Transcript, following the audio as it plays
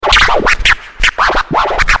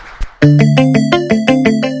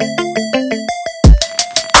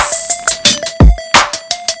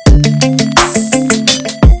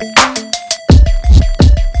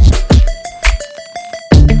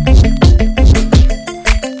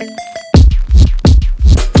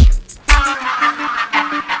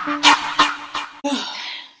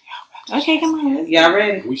Y'all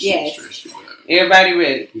ready? Yes. Everybody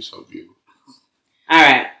ready? You're so beautiful. All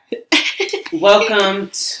right. Welcome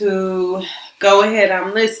to Go Ahead,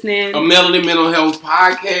 I'm Listening. A Melody Mental Health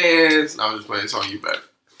Podcast. No, I'm just playing. It's on you, baby.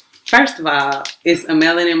 First of all, it's a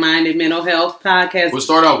melanin-minded mental health podcast. We'll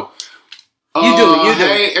start over. You do it.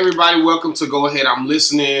 Hey, everybody. Welcome to Go Ahead, I'm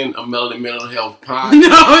Listening. A Melody Mental Health Podcast.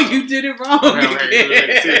 No, you did it wrong.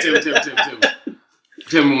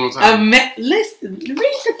 Tell me one more time. Listen, read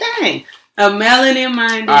the thing. A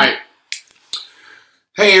melanin-minded. All right.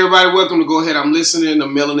 Hey, everybody. Welcome to Go Ahead, I'm Listening. A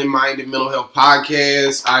Melanin-minded Mental Health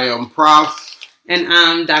Podcast. I am Prof. And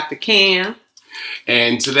I'm Dr. Cam.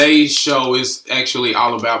 And today's show is actually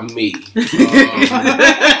all about me.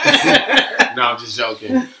 No, I'm just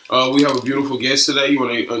joking. We have a beautiful guest today. You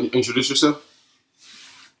want to introduce yourself?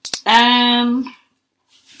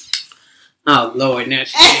 Oh Lord, now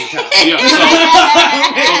she ain't talking. Yeah, so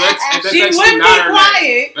that's she actually wouldn't not be her quiet.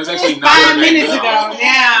 name. That's actually not 5 her name minutes at all. ago.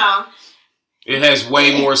 Now It has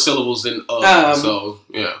way more syllables than so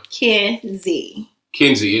yeah. Kizzy.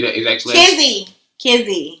 Kinsey. It actually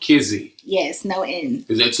Kizzy. Kizzy. Yes, no N.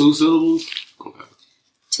 Is that 2 syllables? Okay.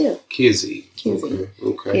 2. Kizzy.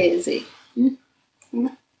 Okay. Kizzy. Mm-hmm.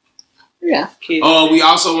 Yeah. We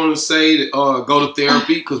also want to say go to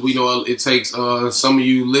therapy because we know it takes some of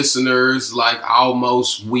you listeners like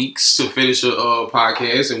almost weeks to finish a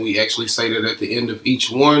podcast, and we actually say that at the end of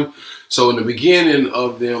each one. So in the beginning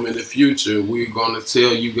of them in the future, we're going to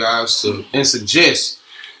tell you guys and suggest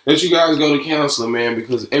that you guys go to counseling, man,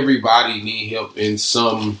 because everybody need help in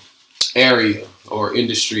some area or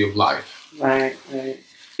industry of life. Right.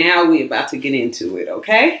 Now we about to get into it,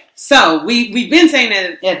 okay? So we've been saying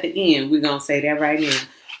that at the end. We're gonna say that right now.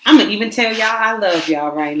 I'm gonna even tell y'all I love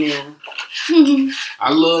y'all right now.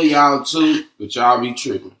 I love y'all too, but y'all be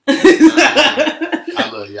tripping. I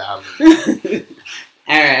love y'all.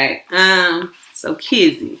 All right. So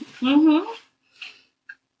Kizzy. Mm-hmm.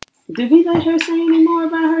 Did we let her say any more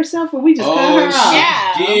about herself, or we just cut her off?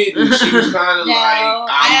 Yeah. She was kind of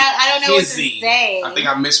I don't know Kizzy. what to say. I think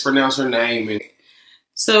I mispronounced her name.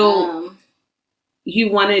 So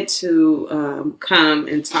you wanted to come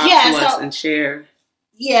and talk to us and share.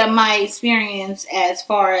 Yeah, my experience as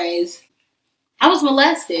far as I was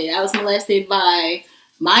molested. I was molested by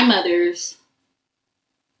my mother's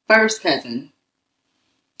first cousin.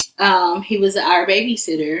 He was our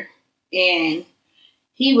babysitter, and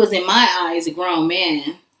he was, in my eyes, a grown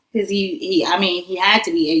man. Because he had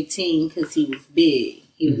to be 18 because he was big.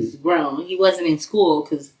 He was grown. He wasn't in school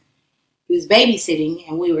because he was babysitting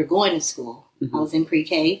and we were going to school. Mm-hmm. I was in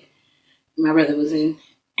pre-K. My brother was in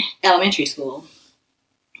elementary school.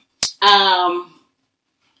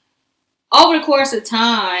 Over the course of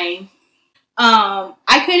time,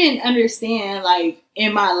 I couldn't understand, like,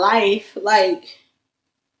 in my life, like,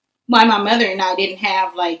 why my mother and I didn't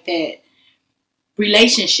have, like, that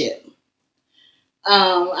relationship.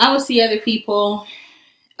 I would see other people,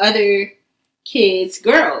 other kids,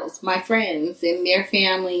 girls, my friends, and their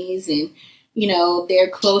families, and, you know, their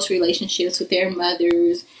close relationships with their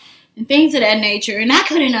mothers, and things of that nature, and I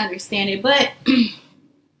couldn't understand it, but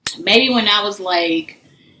maybe when I was, like,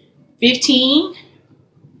 15,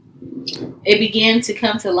 it began to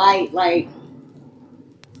come to light, like,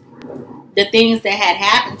 the things that had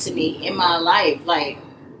happened to me in my life, like,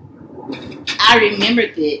 I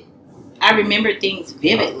remembered things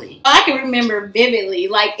vividly. I can remember vividly.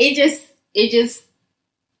 Like, it just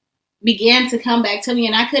began to come back to me,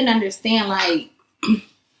 and I couldn't understand, like,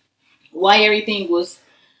 why everything was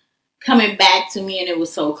coming back to me, and it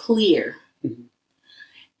was so clear. Mm-hmm.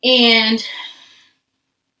 And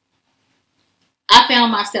I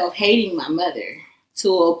found myself hating my mother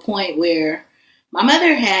to a point where my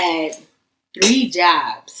mother had 3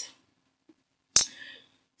 jobs.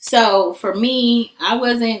 So for me, I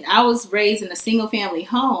was raised in a single family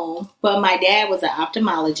home, but my dad was an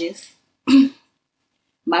ophthalmologist.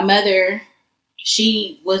 My mother,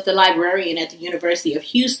 she was the librarian at the University of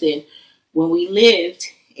Houston when we lived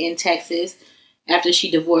in Texas after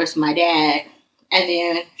she divorced my dad. And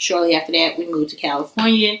then shortly after that, we moved to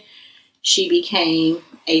California. She became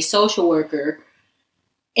a social worker,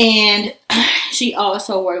 and she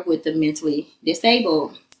also worked with the mentally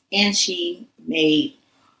disabled, and she made,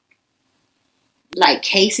 like,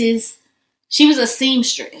 cases. She was a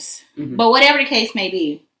seamstress. Mm-hmm. But whatever the case may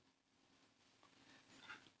be,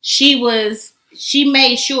 she worked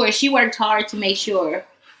hard to make sure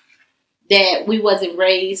that we wasn't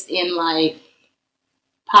raised in, like,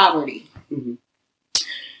 poverty. Mm-hmm.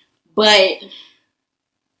 But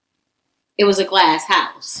it was a glass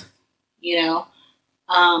house, you know.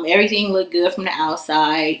 Everything looked good from the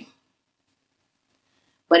outside,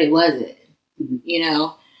 but it wasn't. Mm-hmm. You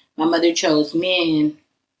know, my mother chose men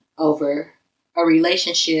over a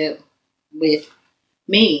relationship with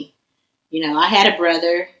me. You know, I had a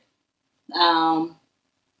brother.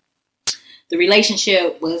 The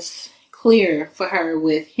relationship was clearer for her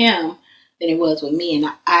with him than it was with me.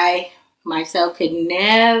 And I myself could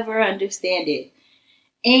never understand it.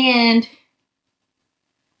 And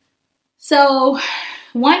so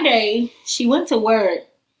one day she went to work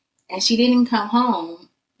and she didn't come home.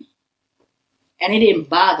 And it didn't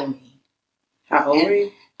bother me. How old were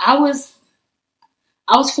you? I was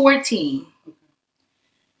 14.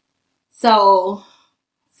 So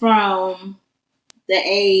from the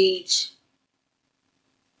age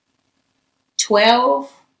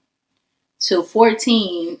 12 to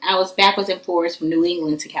 14, I was backwards and forwards from New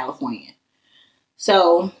England to California.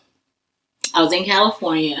 So I was in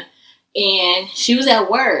California and she was at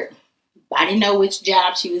work. I didn't know which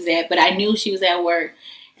job she was at, but I knew she was at work.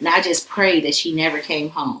 And I just prayed that she never came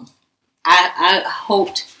home. I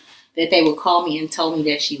hoped that they would call me and tell me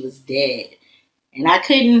that she was dead. And I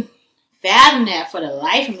couldn't fathom that for the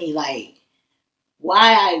life of me. Like,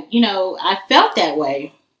 why I felt that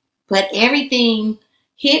way. But everything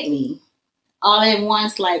hit me all at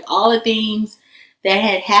once. Like, all the things that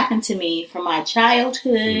had happened to me from my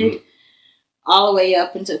childhood all the way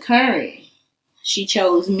up into current. She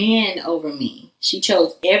chose men over me. She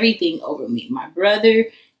chose everything over me. My brother,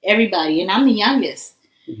 everybody. And I'm the youngest.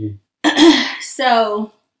 Mm-hmm.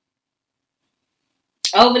 So,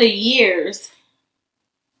 over the years,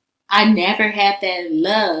 I never had that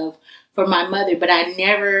love for my mother. But I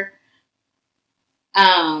never,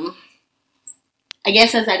 I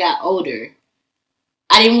guess as I got older,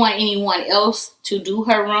 I didn't want anyone else to do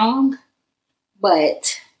her wrong.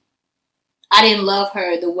 But I didn't love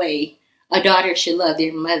her the way a daughter should love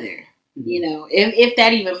their mother. Mm-hmm. You know, if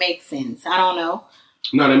that even makes sense. I don't know.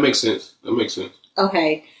 No, that makes sense. That makes sense.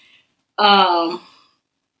 Okay.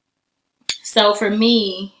 So for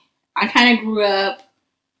me, I kind of grew up,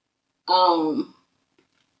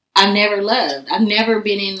 I've never loved. I've never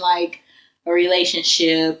been in like a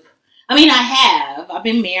relationship. I mean, I have. I've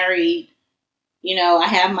been married. You know, I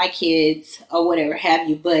have my kids or whatever have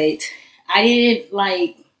you. But I didn't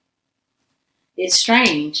like, it's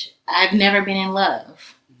strange. I've never been in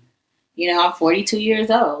love. You know, I'm 42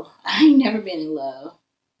 years old. I ain't never been in love.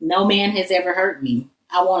 No man has ever hurt me.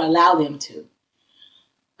 I won't allow them to.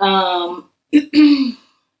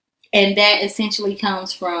 And that essentially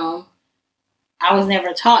comes from, I was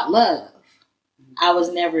never taught love. I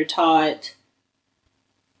was never taught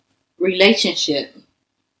relationship.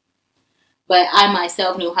 But I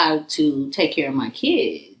myself knew how to take care of my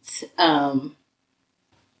kids. I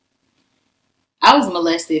was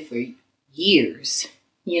molested for years.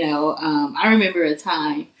 You know, I remember a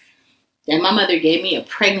time that my mother gave me a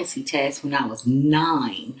pregnancy test when I was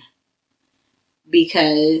 9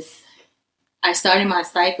 because I started my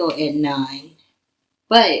cycle at 9.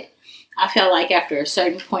 But I felt like after a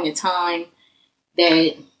certain point in time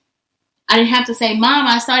that I didn't have to say, Mom,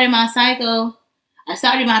 I started my cycle. I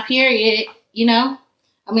started my period, you know.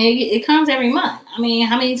 I mean, it comes every month. I mean,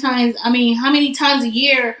 how many times a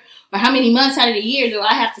year or how many months out of the year do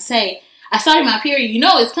I have to say, I started my period, you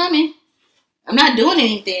know it's coming. I'm not doing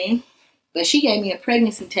anything. But she gave me a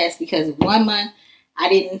pregnancy test because 1 month I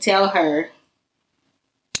didn't tell her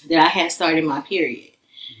that I had started my period.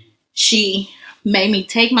 She made me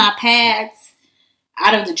take my pads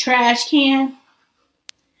out of the trash can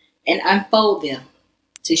and unfold them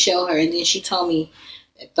to show her. And then she told me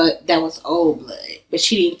that was old blood. But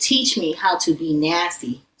she didn't teach me how to be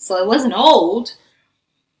nasty. So it wasn't old.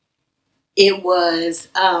 It was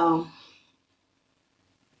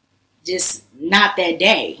just not that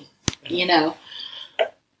day, you know.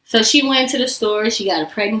 So she went to the store. She got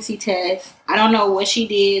a pregnancy test. I don't know what she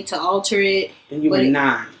did to alter it. And you were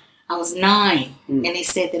 9. I was 9. And they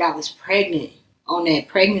said that I was pregnant on that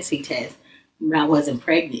pregnancy test. But I wasn't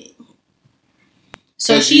pregnant.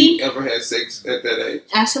 So Has you ever had sex at that age?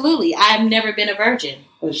 Absolutely. I've never been a virgin.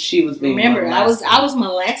 But she was being Remember, molested. I was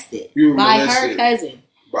molested by her cousin.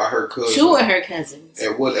 By her cousin. 2 of her cousins.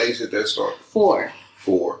 At what age did that start? 4.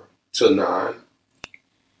 4 to 9.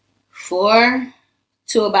 4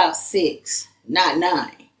 to about 6, not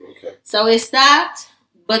 9. Okay. So it stopped,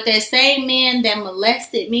 but that same man that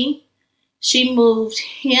molested me, she moved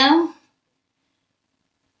him,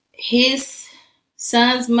 his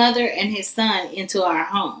son's mother, and his son into our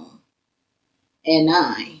home at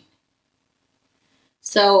 9.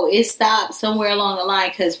 So it stopped somewhere along the line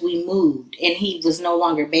because we moved and he was no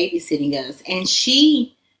longer babysitting us. And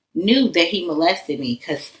she knew that he molested me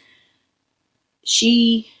because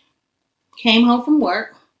she came home from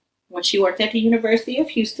work when she worked at the University of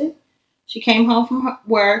Houston. She came home from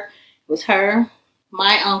work. It was her,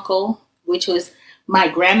 my uncle, which was my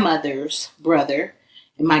grandmother's brother,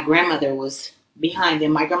 and my grandmother was behind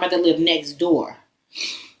them. My grandmother lived next door.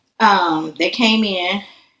 They came in,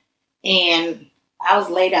 and I was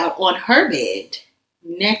laid out on her bed,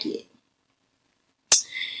 naked.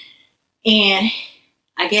 And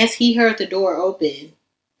I guess he heard the door open,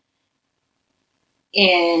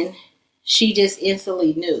 and she just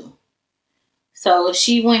instantly knew. So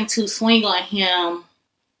she went to swing on him.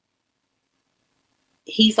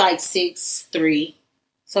 He's like 6'3",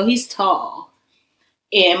 so he's tall.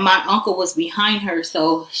 And my uncle was behind her,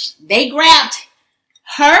 so they grabbed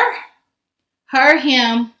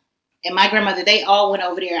him, and my grandmother. They all went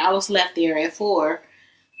over there. I was left there at 4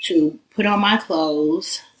 to put on my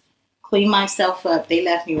clothes, clean myself up. They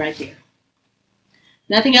left me right there.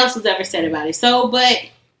 Nothing else was ever said about it. So, but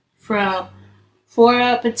from 4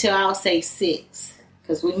 up until I'll say 6,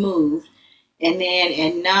 because we moved. And then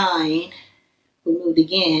at 9, we moved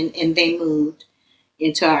again, and they moved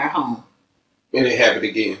into our home. And it happened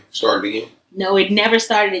again. Started again? No, it never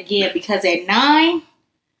started again, because at 9,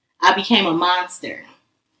 I became a monster.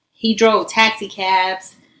 He drove taxi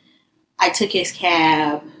cabs. I took his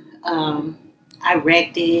cab. I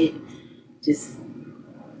wrecked it. Just,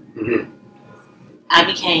 I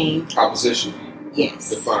became... Opposition. Yes.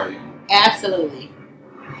 Define you. Absolutely.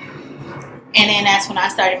 And then that's when I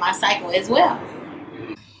started my cycle as well.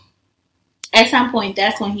 At some point,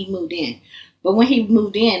 that's when he moved in. But when he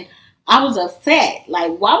moved in, I was upset.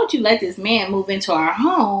 Like, why would you let this man move into our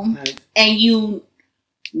home and you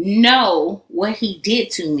know what he did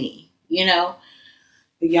to me, you know?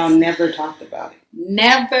 But y'all never talked about it.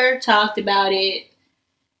 Never talked about it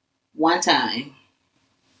one time.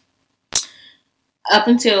 Up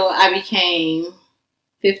until I became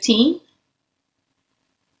 15.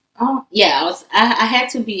 Oh, yeah, I had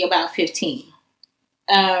to be about 15.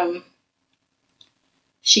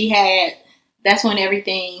 That's when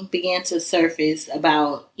everything began to surface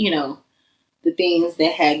about, you know, the things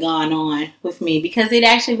that had gone on with me, because it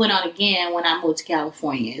actually went on again when I moved to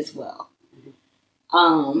California as well.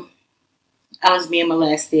 I was being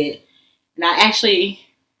molested, and I actually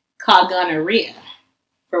caught gonorrhea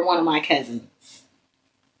from one of my cousins.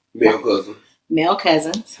 Male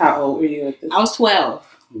cousins. How old were you at this? I was 12.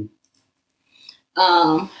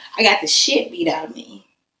 I got the shit beat out of me,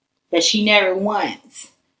 but she never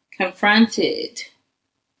once confronted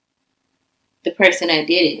the person that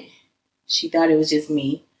did it. She thought it was just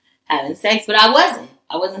me having sex, but I wasn't.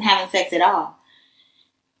 I wasn't having sex at all.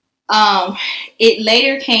 It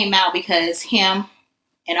later came out because him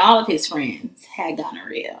and all of his friends had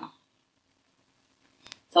gonorrhea.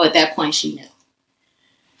 So at that point, she knew.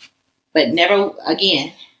 But never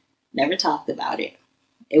talked about it.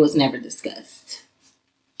 It was never discussed.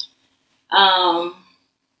 From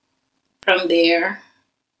there,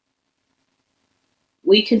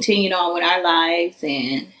 we continued on with our lives,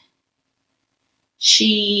 and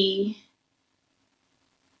she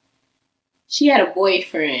had a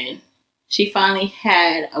boyfriend. She finally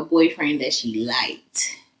had a boyfriend that she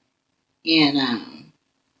liked. And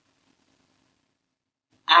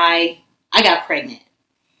I got pregnant.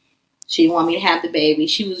 She wanted me to have the baby.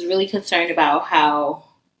 She was really concerned about how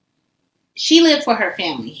she lived for her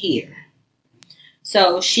family here.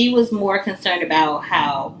 So she was more concerned about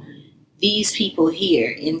how these people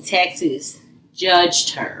here in Texas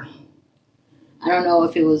judged her. I don't know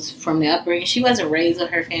if it was from the upbringing. She wasn't raised with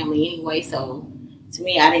her family anyway, so to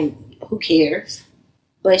me, who cares?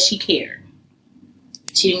 But she cared.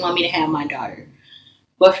 She didn't want me to have my daughter.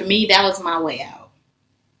 But for me, that was my way out.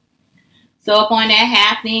 So upon that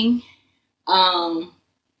happening,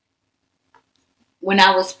 when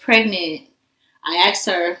I was pregnant, I asked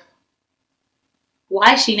her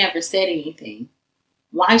why she never said anything.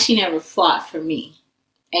 Why she never fought for me.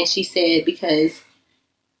 And she said because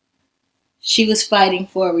she was fighting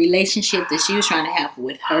for a relationship that she was trying to have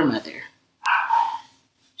with her mother.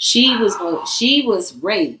 She was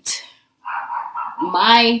raped.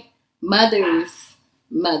 My mother's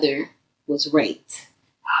mother was raped.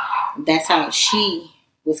 That's how she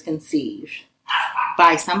was conceived.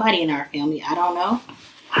 By somebody in our family. I don't know.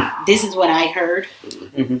 This is what I heard.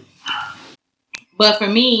 Mm-hmm. But for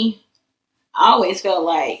me, I always felt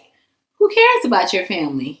like, who cares about your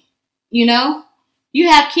family? You know? You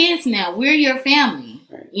have kids now. We're your family.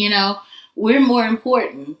 Right. You know? We're more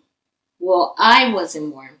important. Well, I wasn't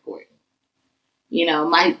more important. You know,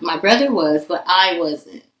 my brother was, but I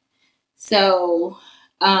wasn't. So,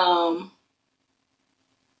 I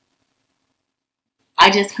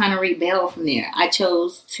just kind of rebelled from there. I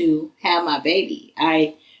chose to have my baby.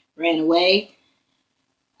 I ran away.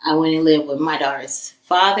 I went and lived with my daughter's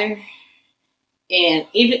father. And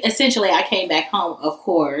even essentially, I came back home, of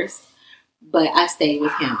course, but I stayed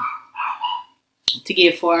with him to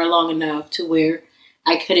get far long enough to where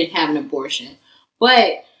I couldn't have an abortion.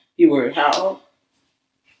 But You were how old?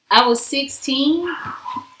 I was 16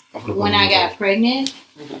 when I got pregnant,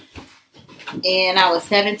 and I was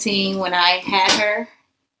 17 when I had her.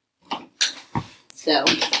 So,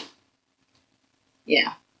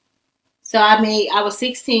 yeah. So I was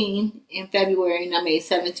 16 in February and I made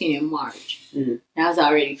 17 in March. Mm-hmm. And I was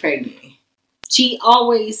already pregnant. She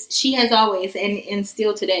has always, and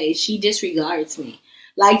still today, she disregards me.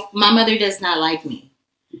 Like, my mother does not like me.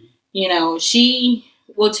 You know, she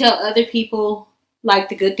will tell other people, like,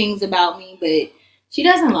 the good things about me, but she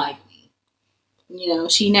doesn't like me. You know,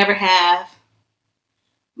 she never have.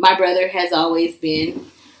 My brother has always been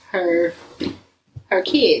her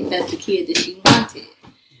kid. That's the kid that she wanted.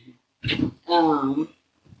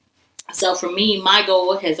 So for me, my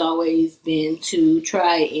goal has always been to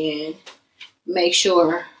try and make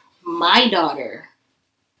sure my daughter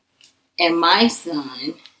and my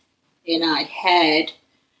son and I had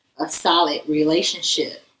a solid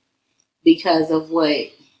relationship because of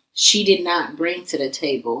what she did not bring to the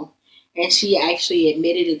table. And she actually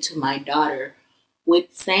admitted it to my daughter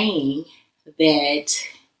with saying that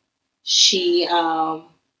she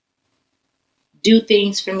do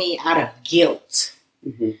things for me out of guilt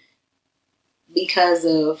because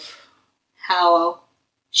of how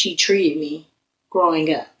she treated me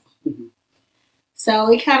growing up. Mm-hmm.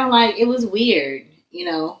 So it kind of like, it was weird, you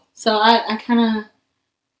know. So I kind of,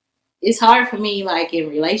 it's hard for me, like in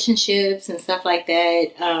relationships and stuff like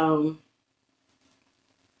that.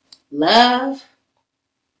 Love,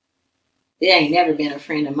 it ain't never been a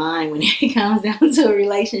friend of mine when it comes down to a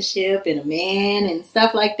relationship and a man and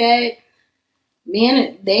stuff like that.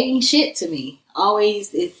 Men, they ain't shit to me.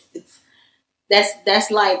 Always,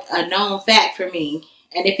 that's like a known fact for me.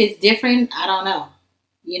 And if it's different, I don't know.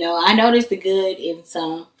 You know, I notice the good in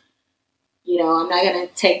some. You know, I'm not gonna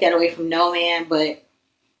take that away from no man, but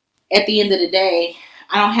at the end of the day,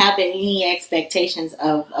 I don't have any expectations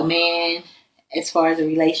of a man as far as a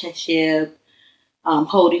relationship,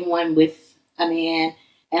 holding one with a man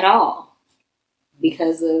at all,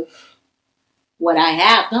 because of what I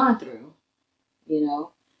have gone through. You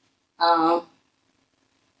know,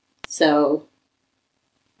 so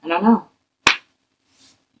I don't know.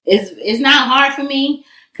 It's not hard for me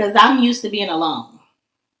because I'm used to being alone.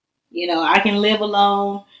 You know, I can live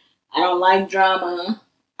alone. I don't like drama.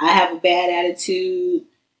 I have a bad attitude,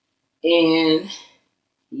 and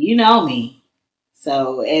you know me.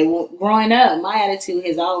 So, growing up, my attitude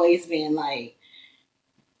has always been like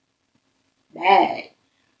bad,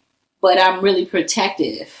 but I'm really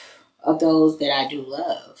protective of those that I do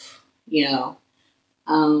love, you know.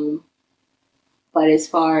 But as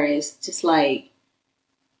far as just like,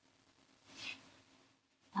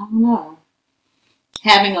 I don't know,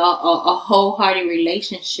 having a wholehearted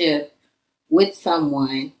relationship with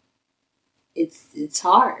someone, it's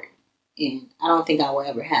hard, and I don't think I will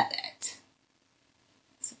ever have that.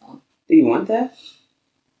 So, do you want that?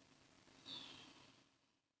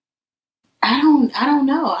 I don't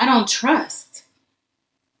know. I don't trust.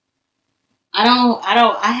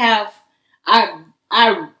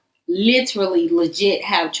 I literally legit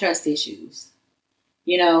have trust issues,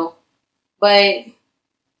 you know, but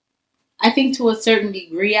I think to a certain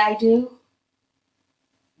degree I do,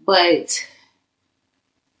 but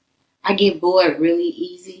I get bored really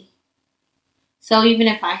easy. So even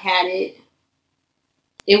if I had it,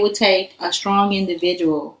 it would take a strong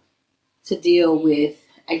individual to deal with,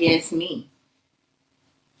 I guess, me.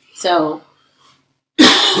 So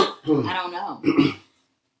I don't know.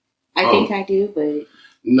 I think I do, but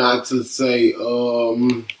not to say. Let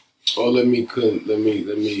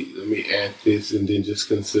me add this and then just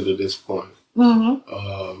consider this point.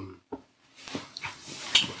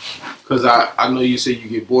 Because I know you say you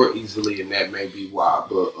get bored easily, and that may be why,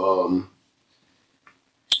 but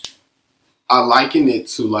I liken it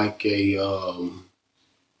to like a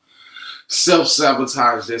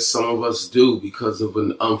self-sabotage that some of us do because of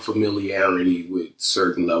an unfamiliarity with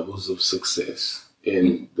certain levels of success.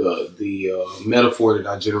 And the metaphor that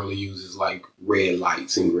I generally use is like red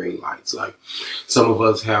lights and green lights. Like some of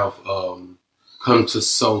us have come to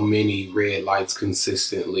so many red lights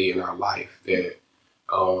consistently in our life that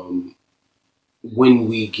when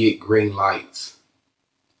we get green lights,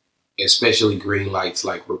 especially green lights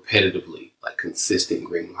like repetitively, like consistent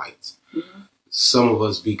green lights, some of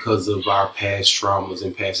us, because of our past traumas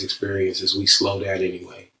and past experiences, we slow down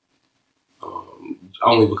anyway.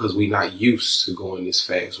 only because we're not used to going this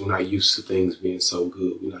fast. We're not used to things being so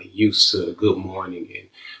good. We're not used to good morning, and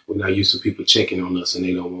we're not used to people checking on us and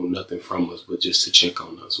they don't want nothing from us but just to check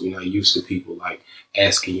on us. We're not used to people like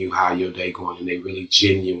asking you how your day going and they really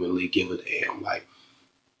genuinely give a damn. Like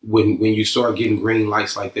when you start getting green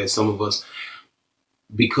lights like that, some of us,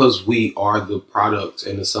 because we are the products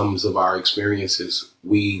and the sums of our experiences,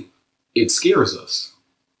 it scares us.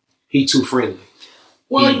 He too friendly.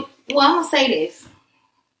 Well, I'm gonna say this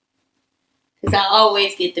because I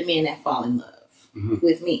always get the men that fall in love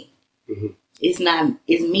with me. Mm-hmm. It's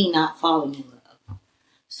me not falling in love.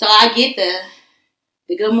 So I get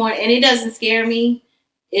the good morning, and it doesn't scare me.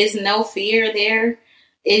 It's no fear there.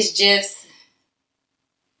 It's just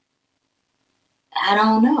I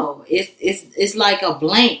don't know. It's like a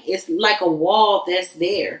blank. It's like a wall that's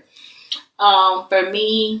there. For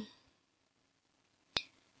me,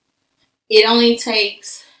 it only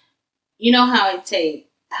takes, you know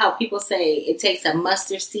how people say it takes a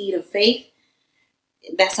mustard seed of faith.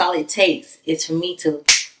 That's all it takes is for me to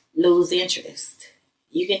lose interest.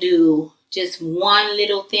 You can do just one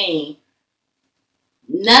little thing.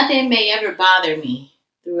 Nothing may ever bother me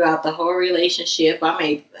throughout the whole relationship. I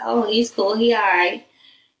may, he's cool, he all right.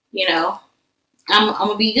 You know, I'm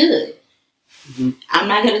gonna be good. Mm-hmm. I'm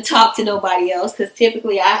not gonna talk to nobody else because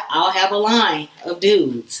typically I'll have a line of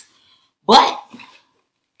dudes, but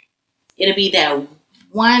it'll be that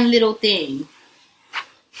one little thing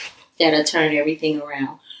that'll turn everything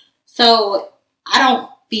around. So I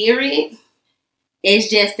don't fear it. It's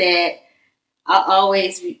just that I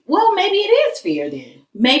always, maybe it is fear then.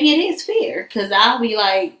 Maybe it is fear because I'll be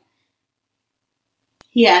like,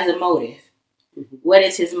 he has a motive. Mm-hmm. What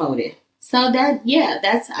is his motive? So I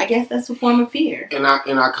guess that's a form of fear. And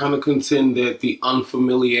I kind of contend that the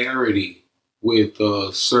unfamiliarity with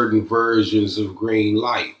certain versions of green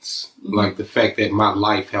lights, like the fact that my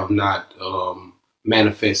life have not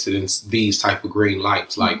manifested in these type of green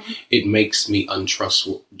lights, like it makes me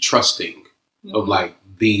trusting of like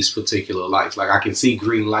these particular lights. Like I can see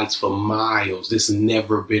green lights for miles. This has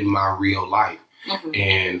never been my real life.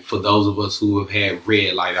 And for those of us who have had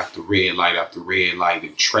red light after red light after red light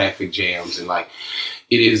and traffic jams and like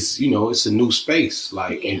it is, it's a new space.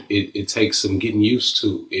 Like and it takes some getting used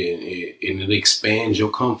to and it expands your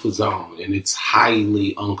comfort zone and it's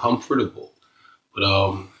highly uncomfortable.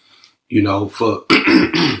 But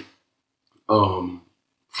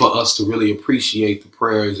for us to really appreciate the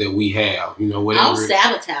prayers that we have,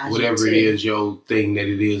 whatever it is your thing that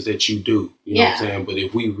it is that you do, you know what I'm saying? But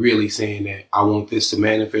if we really saying that I want this to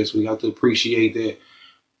manifest, we have to appreciate that.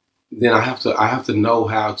 Then I have to know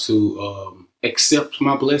how to accept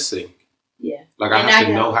my blessing. Yeah. Like I have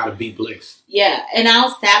to know how to be blessed. Yeah. And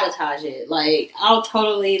I'll sabotage it. Like I'll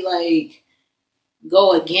totally like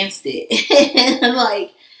go against it.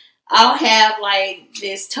 Like I'll have like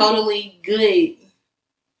this totally good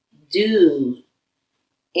dude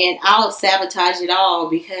and I'll sabotage it all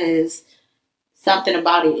because something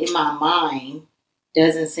about it in my mind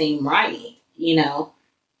doesn't seem right,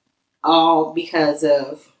 all because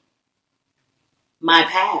of my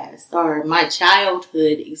past or my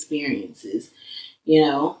childhood experiences.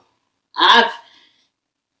 I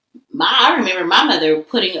remember my mother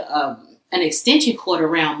putting an extension cord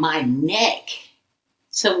around my neck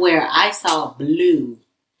to where I saw blue.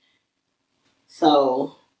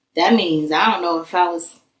 So that means I don't know if I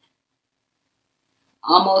was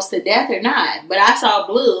almost to death or not, but I saw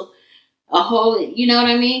blue a whole, you know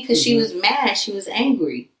what I mean? Because she was mad, she was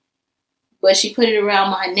angry, but she put it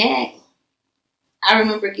around my neck. I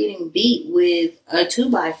remember getting beat with a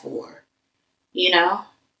 2x4,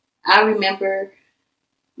 I remember,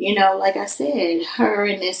 like I said, her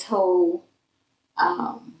and this whole,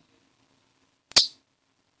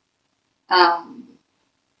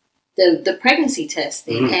 the pregnancy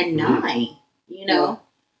testing at 9,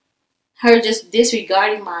 her just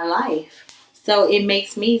disregarding my life. So it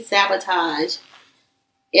makes me sabotage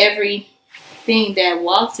everything that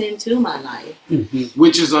walks into my life.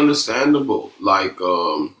 Which is understandable. Like,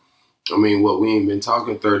 what we ain't been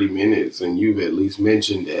talking 30 minutes and you've at least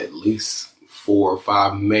mentioned at least 4 or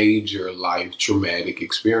 5 major life traumatic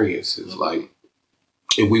experiences. Like,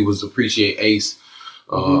 if we was to appreciate ACE,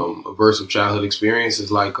 a verse of childhood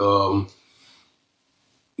experiences, like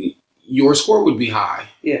your score would be high.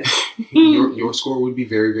 Yeah, your score would be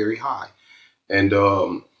very, very high, and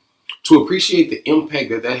to appreciate the impact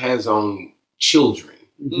that has on children,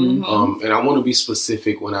 Mm-hmm. And I want to be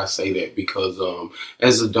specific when I say that because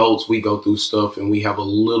as adults, we go through stuff and we have a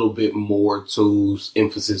little bit more tools,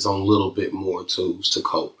 emphasis on a little bit more tools to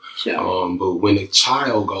cope. Sure. But when a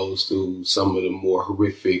child goes through some of the more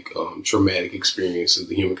horrific, traumatic experiences of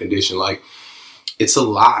the human condition, like it's a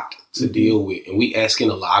lot to deal with. And we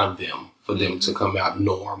asking a lot of them for them to come out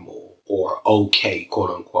normal or okay,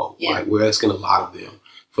 quote unquote. Yeah. Like we're asking a lot of them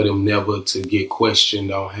for them never to get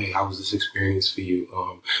questioned on, hey, how was this experience for you?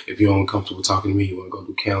 If you're uncomfortable talking to me, you want to go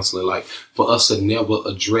do counseling. Like for us to never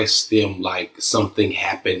address them like something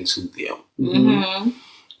happened to them. Mm-hmm.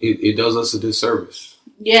 It does us a disservice.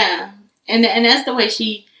 Yeah. And that's the way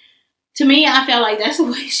to me, I felt like that's the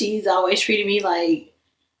way she's always treated me.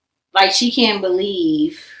 Like she can't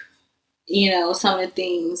believe, some of the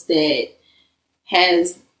things that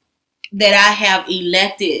I have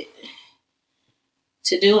elected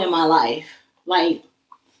to do in my life. Like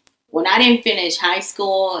when I didn't finish high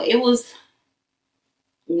school, it was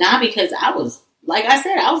not because I was, like I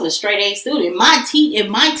said, I was a straight A student. If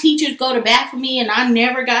my teachers go to bat for me and I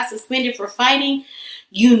never got suspended for fighting,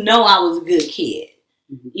 I was a good kid.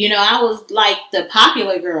 Mm-hmm. I was like the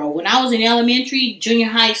popular girl. When I was in elementary, junior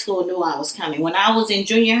high school knew I was coming. When I was in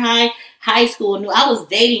junior high school knew I was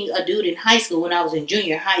dating a dude in high school when I was in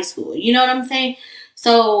junior high school. You know what I'm saying?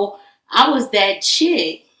 So I was that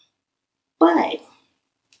chick, but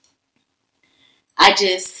I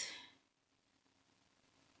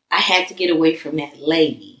had to get away from that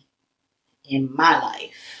lady in my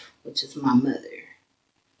life, which is my mother.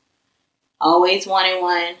 Always wanted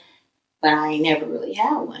one, but I ain't never really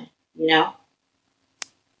had one,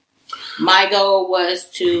 My goal was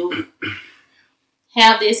to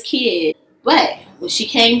have this kid, but when she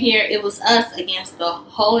came here, it was us against the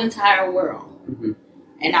whole entire world. Mm-hmm.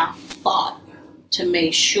 And I fought to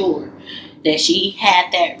make sure that she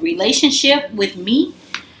had that relationship with me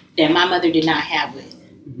that my mother did not have with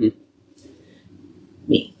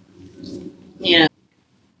me.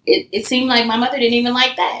 It seemed like my mother didn't even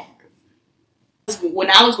like that.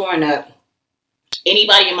 When I was growing up,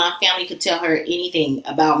 anybody in my family could tell her anything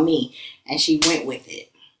about me, and she went with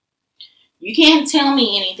it. You can't tell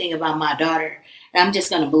me anything about my daughter, and I'm just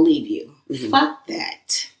going to believe you. Mm-hmm. Fuck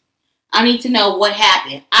that. I need to know what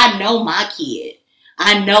happened. I know my kid.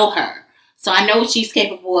 I know her. So I know what she's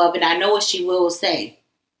capable of, and I know what she will say.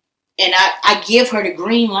 And I give her the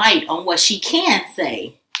green light on what she can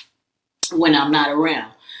say when I'm not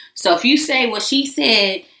around. So if you say what she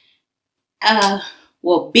said,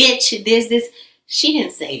 well, bitch, this, she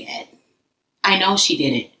didn't say that. I know she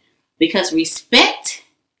didn't. Because respect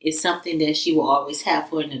is something that she will always have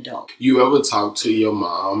for an adult. You ever talk to your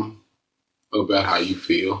mom about how you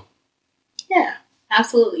feel? Yeah,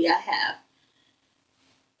 absolutely, I have.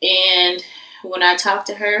 And when I talk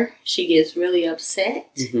to her, she gets really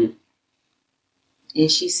upset. Mm-hmm. And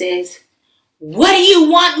she says, what do you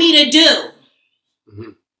want me to do?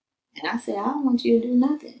 Mm-hmm. And I say, I don't want you to do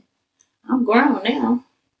nothing. I'm grown now.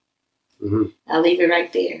 Mm-hmm. I'll leave it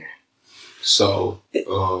right there. So,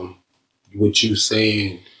 what you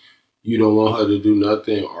saying, you don't want her to do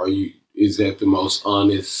nothing, or is that the most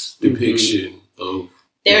honest depiction of...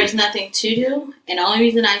 There is nothing to do, and the only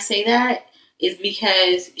reason I say that is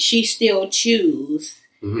because she still choose.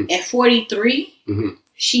 Mm-hmm. At 43,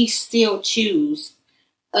 she still choose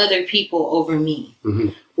other people over me,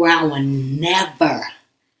 where I will never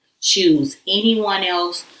choose anyone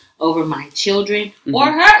else over my children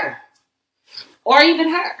or her, or even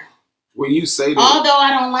her. When you say that, although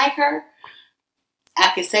I don't like her,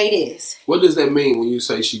 I can say this. What does that mean when you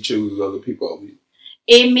say she chooses other people over you?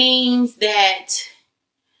 It means that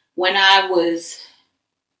when I was,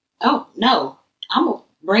 I'm gonna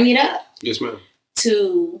bring it up. Yes, ma'am.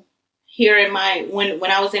 To here in my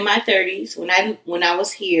when I was in my 30s, when I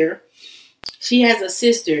was here, she has a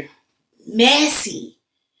sister, messy.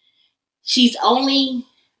 She's only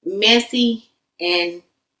messy and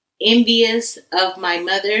envious of my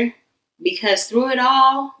mother because through it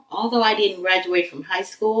all, although I didn't graduate from high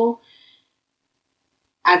school,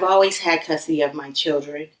 I've always had custody of my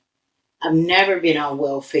children. I've never been on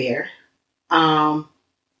welfare. I've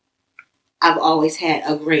always had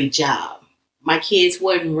a great job. My kids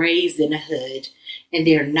weren't raised in the hood, and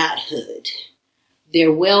they're not hood.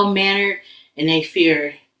 They're well-mannered, and they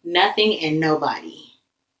fear nothing and nobody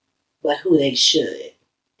but who they should,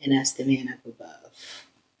 and that's the man up above.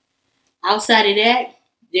 Outside of that,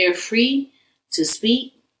 they're free to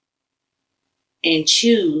speak and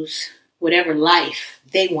choose whatever life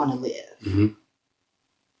they want to live. Mm-hmm.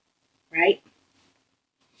 Right?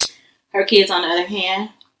 Her kids, on the other hand,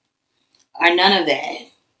 are none of that.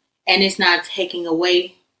 And it's not taking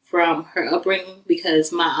away from her upbringing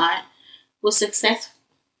because my aunt was successful.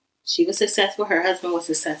 She was successful. Her husband was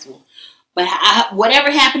successful. But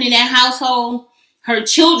whatever happened in that household, her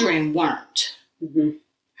children weren't. Mm-hmm.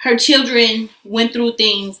 Her children went through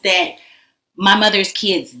things that my mother's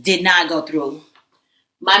kids did not go through.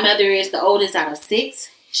 My mother is the oldest out of 6.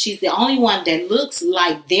 She's the only one that looks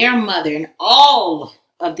like their mother, and all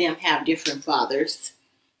of them have different fathers,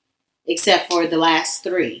 except for the last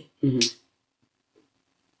 3. Mm-hmm.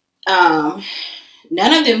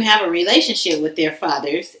 None of them have a relationship with their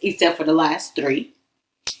fathers, except for the last 3.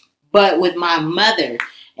 But with my mother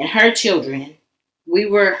and her children, we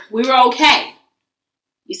were okay.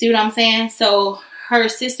 You see what I'm saying? So her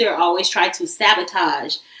sister always tried to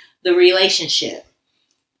sabotage the relationship.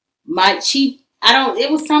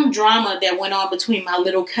 It was some drama that went on between my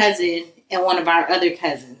little cousin and one of our other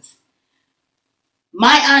cousins.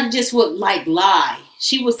 My aunt just would lie.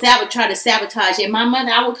 She would try to sabotage it. My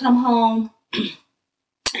mother, I would come home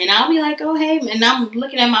and I'll be like, oh, hey, and I'm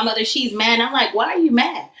looking at my mother. She's mad. I'm like, why are you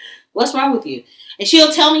mad? What's wrong with you? And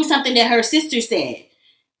she'll tell me something that her sister said.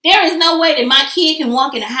 There is no way that my kid can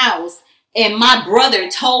walk in the house and my brother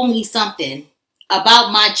told me something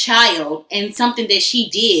about my child and something that she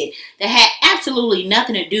did that had absolutely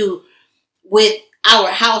nothing to do with our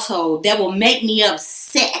household that will make me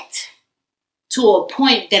upset to a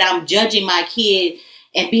point that I'm judging my kid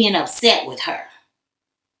and being upset with her.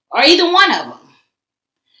 Or either one of them.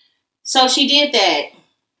 So she did that.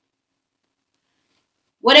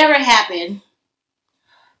 Whatever happened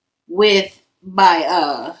with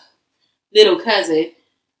my little cousin,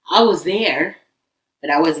 I was there,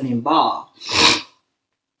 but I wasn't involved.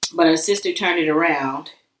 But her sister turned it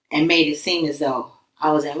around and made it seem as though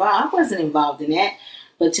I was involved. I wasn't involved in that.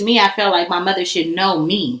 But to me, I felt like my mother should know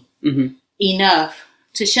me enough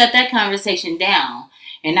to shut that conversation down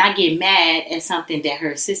and not get mad at something that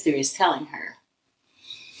her sister is telling her.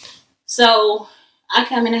 So I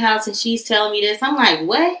come in the house and she's telling me this. I'm like,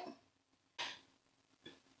 what?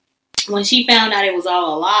 When she found out it was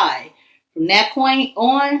all a lie, from that point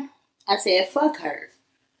on, I said, fuck her.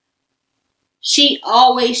 She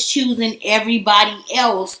always choosing everybody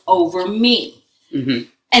else over me. Mm-hmm.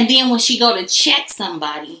 And then when she go to check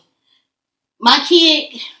somebody, my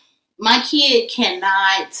kid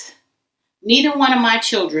cannot, neither one of my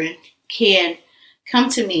children can come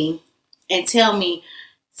to me and tell me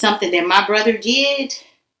something that my brother did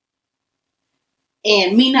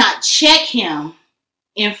and me not check him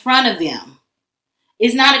in front of them.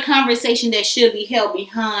 It's not a conversation that should be held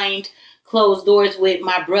behind closed doors with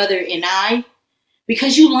my brother and I,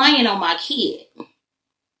 because you lying on my kid.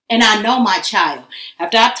 And I know my child.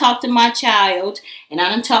 After I've talked to my child and I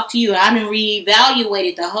done talked to you, I done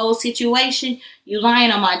reevaluated the whole situation, you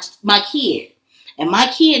lying on my kid. And my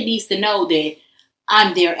kid needs to know that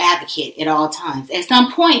I'm their advocate at all times. At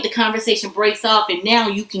some point, the conversation breaks off and now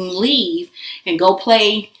you can leave and go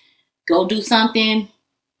play, go do something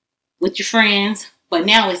with your friends. But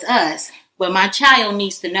now it's us. But my child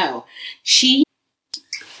needs to know. You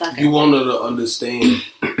want her to understand.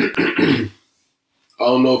 I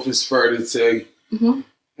don't know if it's fair to say,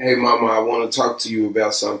 hey, mama, I want to talk to you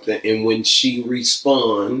about something. And when she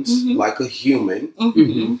responds like a human,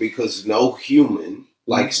 because no human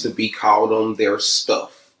likes to be called on their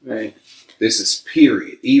stuff. Right. This is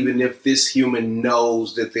period. Even if this human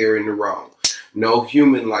knows that they're in the wrong. No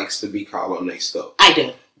human likes to be called on their stuff. I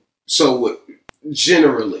do. So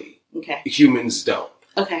generally, humans don't.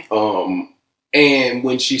 Okay. And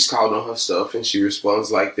when she's called on her stuff and she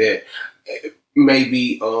responds like that,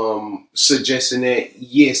 maybe suggesting that,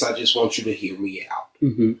 yes, I just want you to hear me out.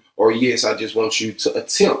 Mm-hmm. Or yes, I just want you to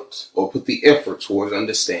attempt or put the effort towards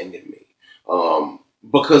understanding me.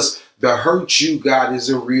 Because the hurt you got is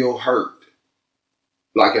a real hurt.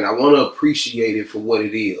 Like, and I want to appreciate it for what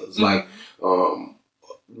it is. Like,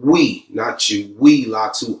 we, not you, we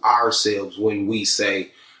lie to ourselves when we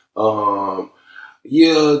say,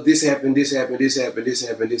 yeah, this happened. I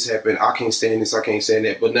can't stand this. I can't stand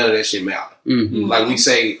that. But none of that shit matter. Mm-hmm. Like we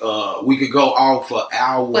say, we could go on for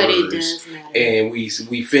hours, but it does matter. And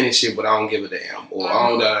we finish it, but I don't give a damn. Or I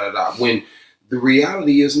don't When the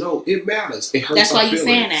reality is, no, it matters. It hurts. That's why you're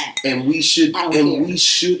saying that. And we should, we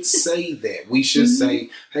should say that. We should say,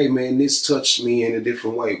 hey man, this touched me in a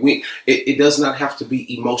different way. It does not have to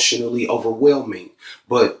be emotionally overwhelming.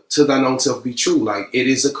 But to thine own self be true. Like, it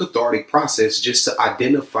is a cathartic process just to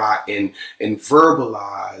identify and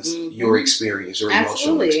verbalize your experience, your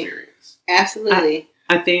emotional experience. Absolutely.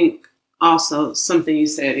 I think also something you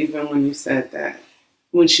said, even when you said that,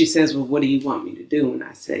 when she says, well, what do you want me to do? And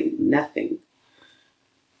I say, nothing.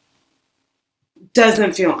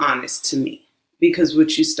 Doesn't feel honest to me. Because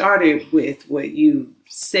what you started with, what you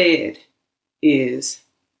said is,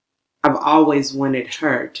 I've always wanted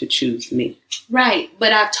her to choose me. Right,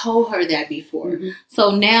 but I've told her that before. Mm-hmm. So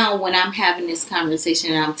now when I'm having this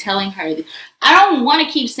conversation and I'm telling her, I don't want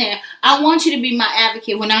to keep saying, I want you to be my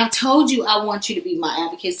advocate when I've told you I want you to be my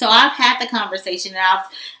advocate. So I've had the conversation and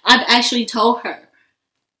I've actually told her.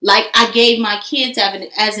 Like, I gave my kids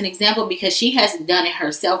as an example because she hasn't done it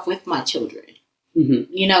herself with my children.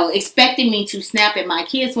 Mm-hmm. You know, expecting me to snap at my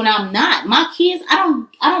kids when I'm not. My kids, I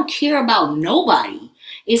don't care about nobody.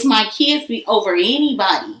 It's my kids over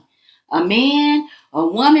anybody. A man, a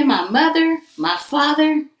woman, my mother, my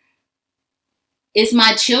father. It's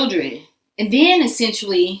my children. And then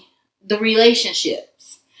essentially the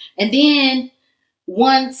relationships. And then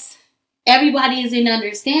once everybody is in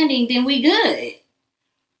understanding, then we good.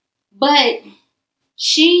 But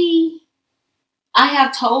I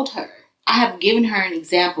have told her, I have given her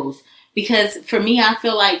examples. Because for me, I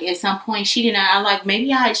feel like at some point she don't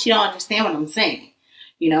understand what I'm saying.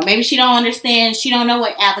 You know, maybe she don't understand. She don't know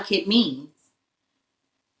what advocate means.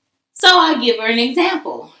 So I give her an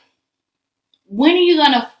example. When are you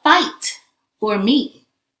going to fight for me?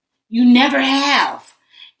 You never have.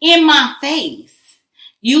 In my face.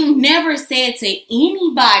 You never said to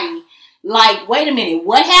anybody, like, wait a minute,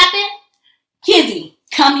 what happened? Kizzy,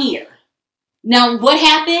 come here. Now, what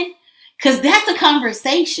happened? Because that's a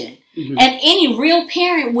conversation. Mm-hmm. And any real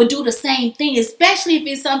parent would do the same thing, especially if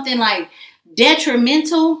it's something like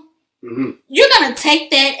detrimental. Mm-hmm. You're going to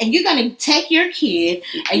take that and you're going to take your kid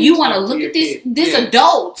and you want to look at this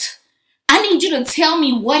adult. I need you to tell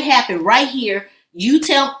me what happened right here.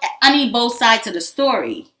 I need both sides of the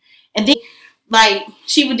story. And then, like,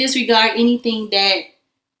 she would disregard anything that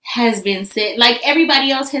has been said. Like,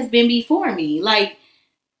 everybody else has been before me. Like,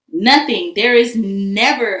 nothing. There is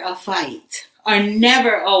never a fight or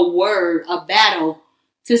never a word, a battle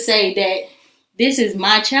to say that this is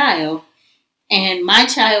my child and my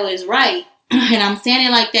child is right. And I'm saying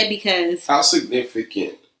it like that because... How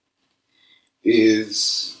significant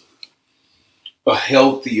is a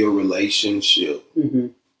healthier relationship? Mm-hmm.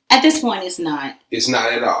 At this point, it's not. It's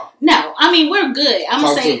not at all. No, I mean, we're good. I'm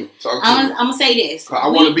going to say this. I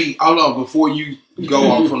want to be, hold on, before you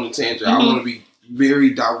go off on the tangent, I want to be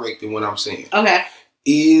very direct in what I'm saying. Okay.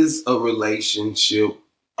 Is a relationship,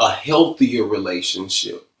 a healthier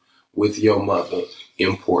relationship with your mother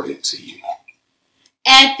important to you?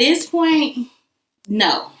 At this point,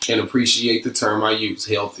 no. And appreciate the term I use,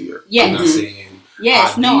 healthier. Yes. I'm not saying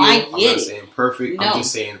yes, ideal, no, I get it. I'm not saying perfect. No. I'm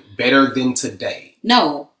just saying better than today.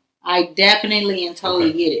 No, I definitely and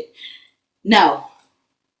totally get it. No,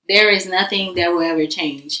 there is nothing that will ever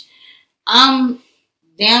change. I'm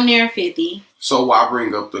damn near 50. So why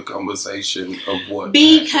bring up the conversation of what?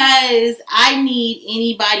 Because I need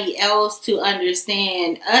anybody else to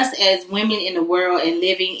understand us as women in the world and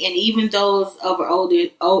living, and even those over older.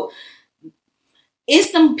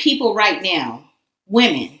 It's some people right now,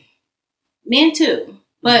 women, men too,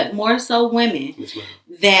 but more so women,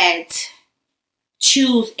 that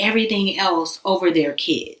choose everything else over their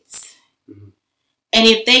kids. Mm-hmm. And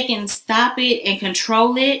if they can stop it and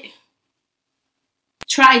control it,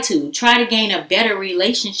 try to gain a better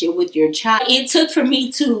relationship with your child. It took for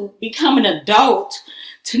me to become an adult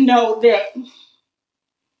to know that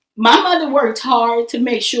my mother worked hard to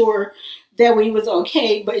make sure that we was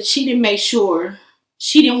okay, but she didn't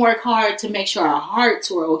work hard to make sure our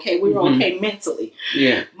hearts were okay. We were okay mentally.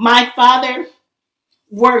 Yeah. My father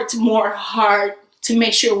worked more hard to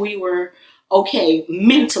make sure we were okay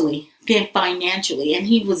mentally than financially. And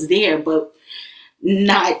he was there, but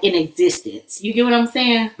not in existence. You get what I'm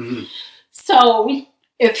saying? Mm-hmm. So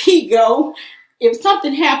if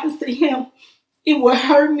something happens to him, it will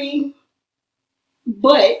hurt me.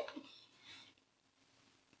 But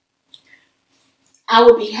I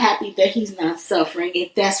would be happy that he's not suffering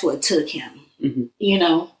if that's what took him. Mm-hmm. You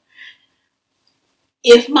know?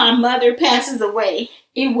 If my mother passes away,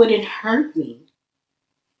 it wouldn't hurt me.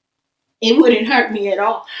 It wouldn't hurt me at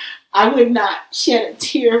all. I would not shed a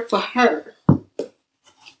tear for her.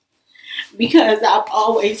 Because I've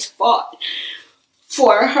always fought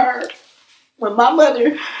for her. When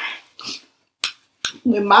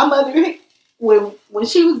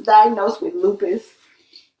she was diagnosed with lupus,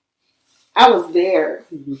 I was there.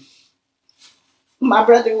 Mm-hmm. My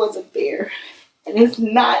brother wasn't there. And it's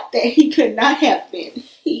not that he could not have been.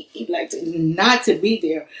 He liked not to be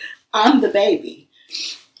there. I'm the baby.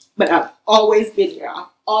 But I've always been there. I've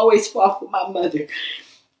always fought for my mother.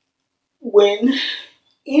 When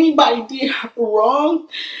anybody did her wrong,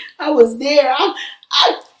 I was there.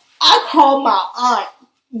 I called my aunt.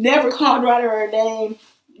 Never called her out of her name.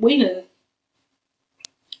 We done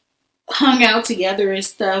hung out together and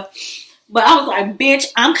stuff. But I was like, bitch,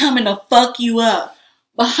 I'm coming to fuck you up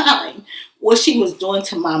behind what she was doing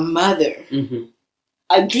to my mother. Mm-hmm.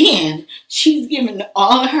 Again, she's giving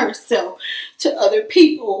all of herself to other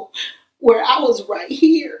people where I was right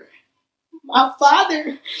here. My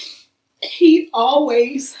father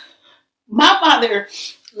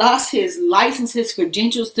lost his license, his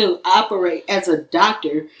credentials to operate as a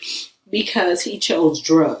doctor because he chose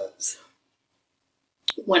drugs.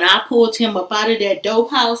 When I pulled him up out of that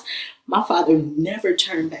dope house, my father never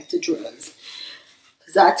turned back to drugs.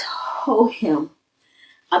 Because I told him,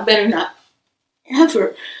 I better not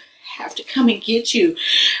ever have to come and get you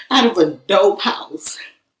out of a dope house.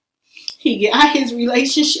 He got his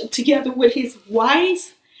relationship together with his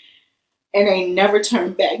wife, and they never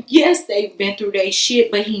turned back. Yes, they've been through their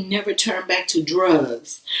shit, but he never turned back to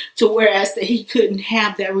drugs. To whereas that he couldn't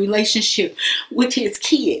have that relationship with his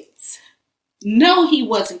kids. No, he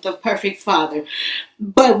wasn't the perfect father.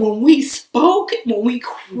 But when we spoke, when we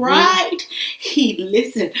cried, he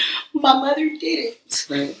listened. My mother didn't.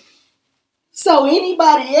 Right. So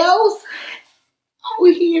anybody else out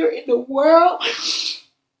here in the world,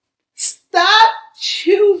 stop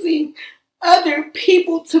choosing other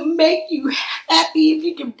people to make you happy if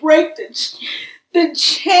you can break the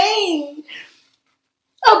chain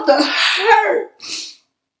of the hurt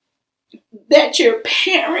that your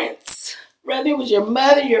parents, whether it was your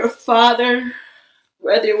mother, your father,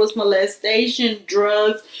 whether it was molestation,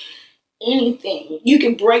 drugs, anything, you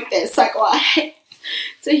can break that cycle. I hate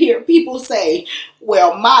to hear people say,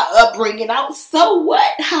 well, my upbringing, so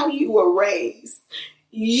what? How you were raised.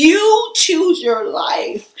 You choose your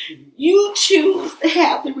life. You choose to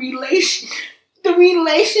have the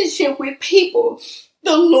relationship with people,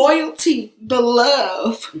 the loyalty, the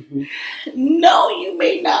love. Mm-hmm. No, you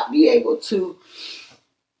may not be able to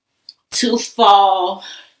fall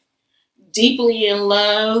deeply in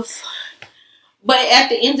love. But at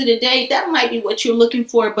the end of the day, that might be what you're looking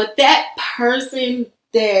for. But that person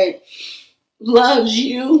that loves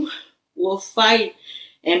you will fight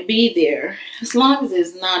and be there. As long as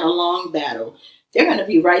it's not a long battle, they're going to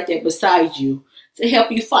be right there beside you to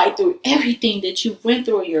help you fight through everything that you went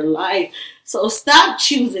through in your life. So stop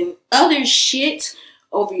choosing other shit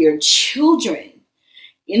over your children.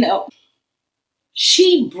 You know,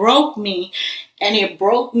 she broke me, and it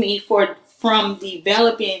broke me from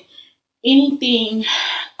developing anything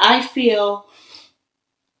I feel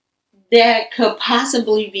that could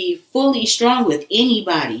possibly be fully strong with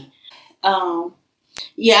anybody.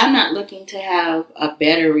 Yeah, I'm not looking to have a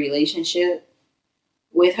better relationship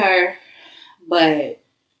with her, but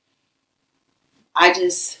I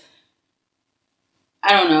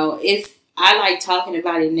don't know. I like talking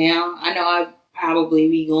about it now. I know I'd probably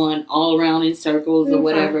be going all around in circles or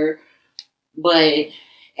whatever, but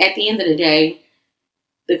at the end of the day,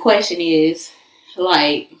 the question is,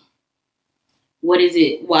 like, what is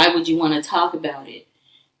it? Why would you want to talk about it?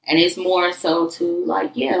 And it's more so to,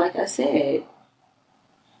 like, yeah, like I said,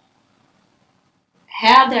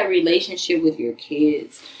 have that relationship with your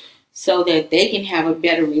kids so that they can have a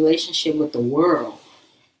better relationship with the world,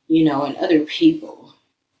 you know, and other people.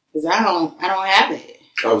 Because I don't have it.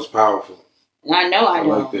 That was powerful. And I know I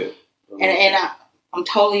don't. Like that. And I'm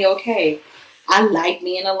totally okay. I like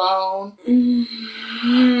being alone.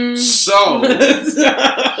 Mm-hmm. So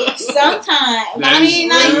sometimes, I mean,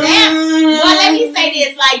 like now. Well, let me say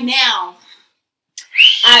this: like now,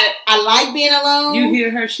 I like being alone. You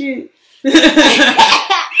hear her shit? No.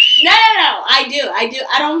 I do.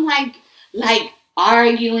 I don't like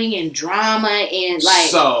arguing and drama and like.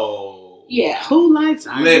 So yeah, who likes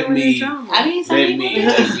arguing and drama? I mean,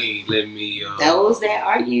 let me. Those that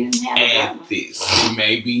argue and have add drama. this.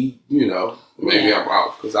 Maybe I'm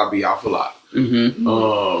out because I be out a lot.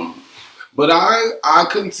 Mm-hmm. But I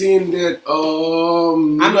contend that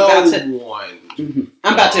I'm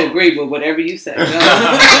about to agree with whatever you say.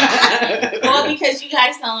 Well, because you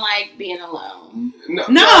guys don't like being alone. No,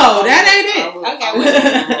 that ain't it.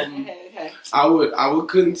 Okay. I would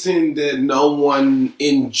contend that no one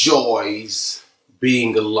enjoys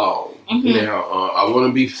being alone. Mm-hmm. Now, I want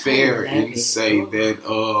to be fair and say that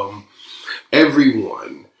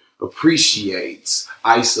everyone appreciates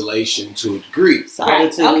isolation to a degree.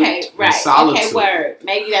 Solitude. Okay, right. Solitude. Okay, word.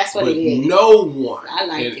 Maybe that's what it is. No one. I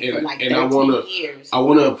liked it for like 13 years. I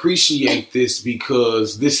want to appreciate this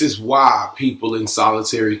because this is why people in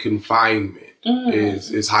solitary confinement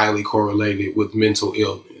is highly correlated with mental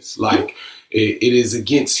illness. Like, it is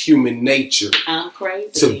against human nature I'm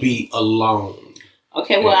crazy. to be alone.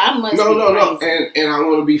 Okay, well, I must No. crazy. And I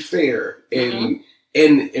want to be fair. And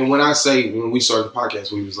when we started the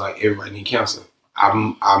podcast, we was like, everybody need counseling.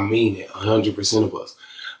 I mean it, 100% of us.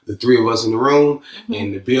 The 3 of us in the room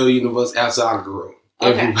and the billion of us outside of the room.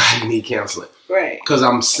 Okay. Everybody need counseling. Right. Because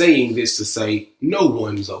I'm saying this to say no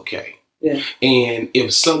one's okay. Yeah. And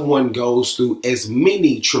if someone goes through as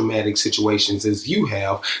many traumatic situations as you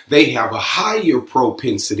have, they have a higher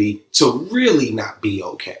propensity to really not be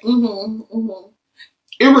okay.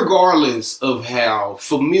 Irregardless of how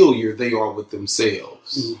familiar they are with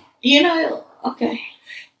themselves. Okay.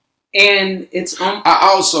 And it's on.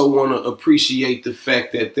 I also want to appreciate the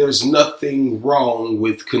fact that there's nothing wrong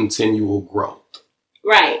with continual growth.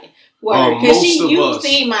 Right. Because you've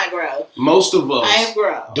seen my growth. Most of us I have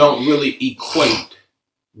grown. don't really equate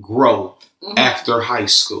growth after high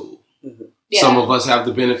school. Yeah. Some of us have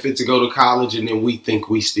the benefit to go to college and then we think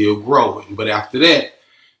we still growing. But after that,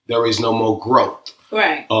 there is no more growth.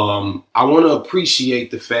 Right. I want to appreciate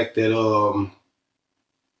the fact that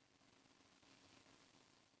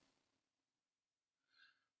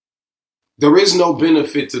there is no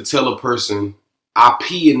benefit to tell a person, I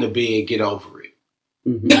pee in the bed, get over it.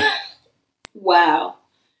 Wow.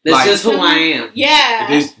 That's just who I am. Yeah.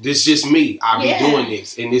 This just me. I be doing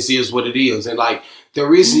this, and this is what it is. And like,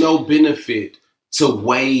 there is no benefit to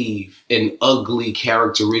waive an ugly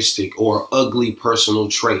characteristic or ugly personal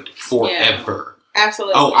trait forever. Yeah.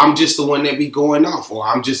 Absolutely. Oh, I'm just the one that be going off, or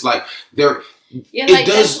I'm just like there. Yeah,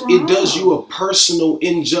 It does you a personal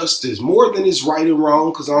injustice more than it's right and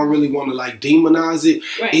wrong, because I don't really want to like demonize it.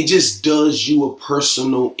 Right. It just does you a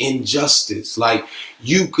personal injustice. Like,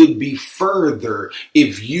 you could be further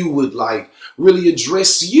if you would like really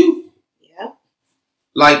address you. Yeah.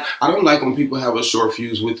 Like, I don't like when people have a short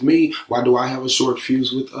fuse with me. Why do I have a short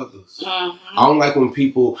fuse with others? I don't like when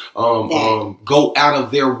people go out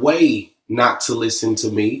of their way not to listen to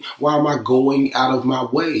me. Why am I going out of my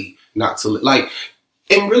way not to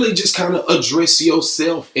and really just kind of address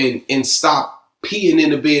yourself and stop peeing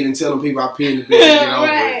in the bed and telling people I pee in the bed and get over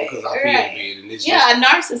it because I pee in the bed. And it's a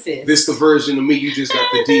narcissist. This the version of me you just got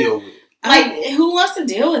to deal with. Like, who wants to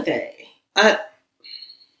deal with it?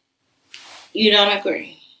 You don't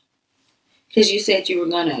agree? Because you said you were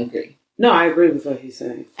going to agree. No, I agree with what he's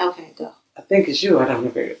saying. Okay, go. I think it's you. I don't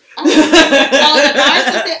agree. The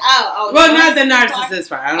narcissist. Well, not the narcissist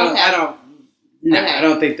part. I don't. Okay. I don't. No, Okay. I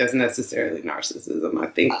don't think that's necessarily narcissism. I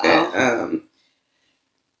think that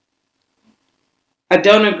I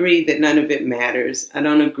don't agree that none of it matters. I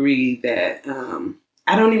don't agree that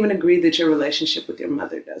I don't even agree that your relationship with your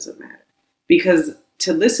mother doesn't matter, because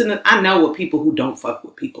to listen to, I know what people who don't fuck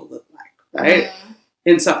with people look like, right? Mm-hmm.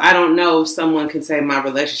 And so I don't know if someone can say my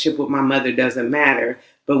relationship with my mother doesn't matter,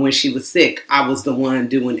 but when she was sick, I was the one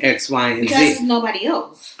doing X, Y, and Z. Because it's nobody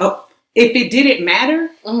else. Oh, if it didn't matter,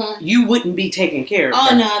 you wouldn't be taking care of her.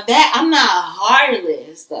 Oh, no, I'm not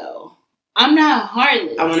heartless, though. I'm not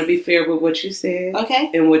heartless. I want to be fair with what you said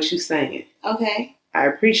and what you're saying. Okay. I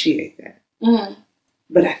appreciate that.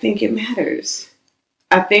 But I think it matters.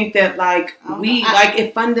 I think that, like,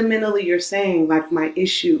 if fundamentally you're saying, like, my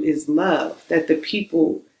issue is love, that the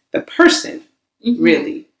person,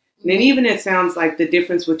 really. And even it sounds like the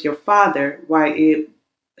difference with your father, why it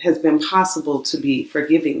has been possible to be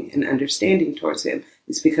forgiving and understanding towards him,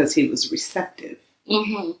 is because he was receptive.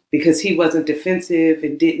 Because he wasn't defensive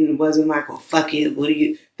and wasn't like, oh, fuck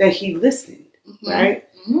it, that he listened, right?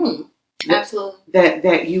 Absolutely.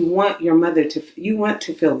 That you want your mother you want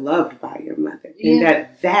to feel loved by your mother. Yeah. And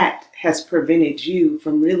that has prevented you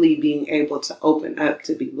from really being able to open up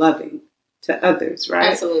to be loving to others,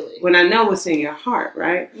 right? Absolutely. When I know what's in your heart,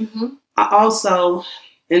 right? I also,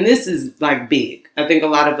 and this is like big, I think a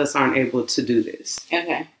lot of us aren't able to do this.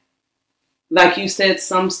 Okay. Like you said,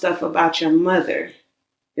 some stuff about your mother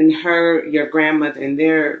and your grandmother and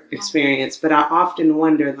their experience, but I often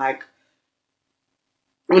wonder, like,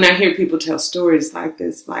 when I hear people tell stories like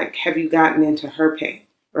this, like, have you gotten into her pain,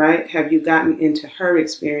 right? Have you gotten into her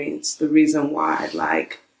experience? The reason why,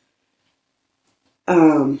 like,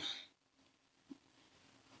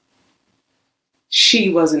 she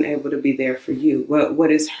wasn't able to be there for you.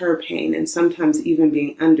 What is her pain? And sometimes even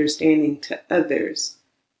being understanding to others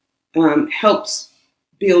helps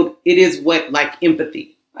build. It is what, like,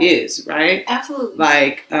 empathy is, right? Absolutely.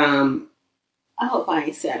 Like, I hope I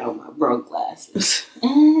ain't sat on my broke glasses.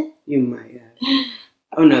 You might have.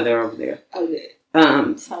 Oh no, they're over there. Okay.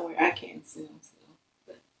 Somewhere I can't see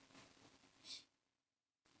them.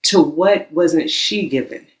 To what wasn't she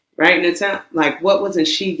given? Right? And it's not like, what wasn't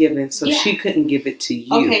she given, so she couldn't give it to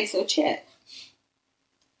you? Okay, so check.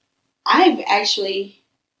 I've actually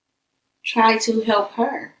tried to help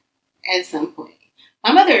her at some point.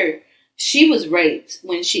 My mother, she was raped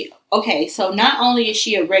when so not only is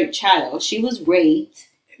she a raped child, she was raped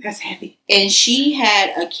That's heavy. And she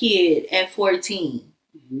had a kid at 14.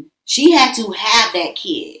 Mm-hmm. She had to have that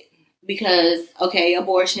kid because, okay,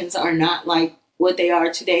 abortions are not like what they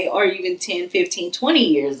are today or even 10, 15, 20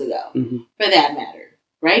 years ago, for that matter,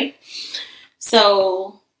 right?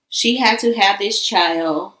 So she had to have this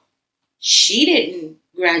child. She didn't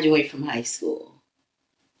graduate from high school,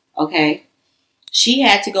 okay? She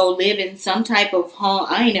had to go live in some type of home.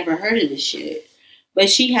 I ain't never heard of this shit. But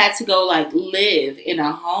she had to go, like, live in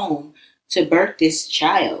a home to birth this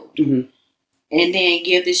child. Mm-hmm. And then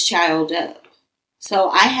give this child up. So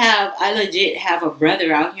I legit have a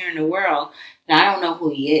brother out here in the world and I don't know who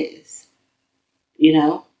he is. You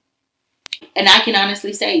know? And I can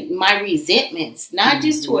honestly say my resentments, not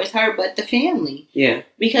just towards her, but the family. Yeah.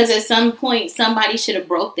 Because at some point, somebody should have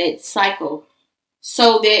broke that cycle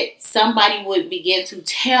so that somebody would begin to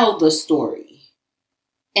tell the story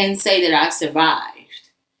and say that I survived.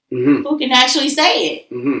 Mm-hmm. Who can actually say it?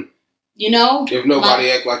 Mm-hmm. You know? If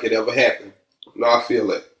nobody act like it ever happened. No, I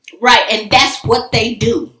feel it. Right, and that's what they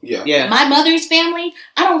do. Yeah. My mother's family,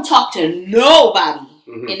 I don't talk to nobody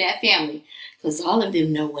in that family because all of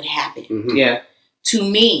them know what happened. Mm-hmm. Yeah. To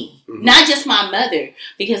me. Mm-hmm. Not just my mother,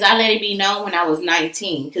 because I let it be known when I was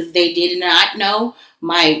 19 because they did not know.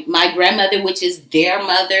 My grandmother, which is their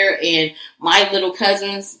mother, and my little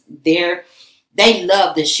cousins, they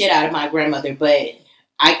love the shit out of my grandmother, but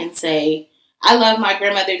I can say I love my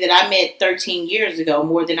grandmother that I met 13 years ago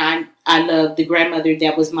more than I love the grandmother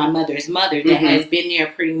that was my mother's mother that has been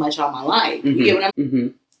there pretty much all my life. You get what I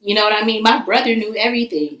mean? You know what I mean? My brother knew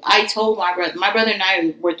everything. I told my brother and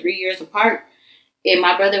I were 3 years apart, and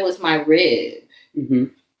my brother was my rib. Mm-hmm.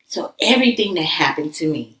 So everything that happened to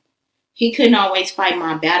me, he couldn't always fight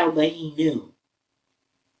my battle, but he knew.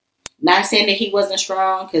 Not saying that he wasn't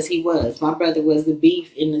strong, because he was. My brother was the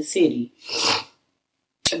beef in the city.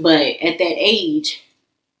 But at that age,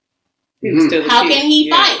 how can he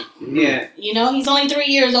fight? Yeah. You know, he's only 3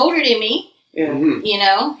 years older than me. Yeah. You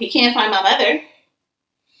know, he can't find my mother.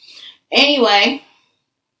 Anyway,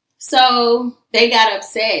 so they got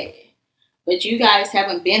upset. But you guys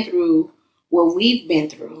haven't been through what we've been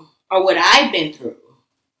through or what I've been through.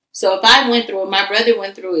 So if I went through it, my brother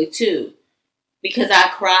went through it too. Because I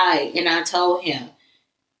cried and I told him.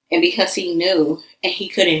 And because he knew and he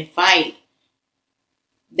couldn't fight,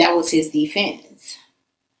 that was his defense.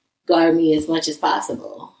 Guard me as much as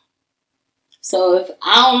possible. So if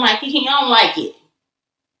I don't like it, he don't like it.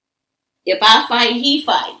 If I fight, he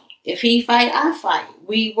fight. If he fight, I fight.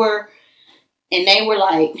 And they were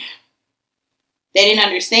like, they didn't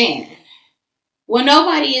understand. Well,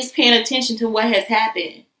 nobody is paying attention to what has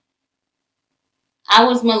happened. I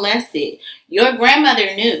was molested. Your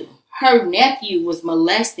grandmother knew. Her nephew was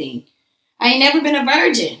molesting. I ain't never been a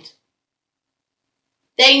virgin.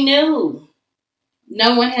 They knew.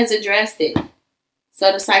 No one has addressed it.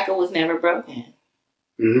 So the cycle was never broken.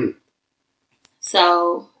 Mm-hmm.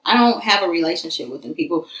 So I don't have a relationship with them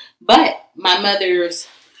people. But my mother's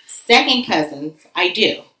second cousins, I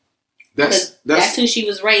do. That's who she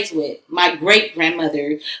was raised with. My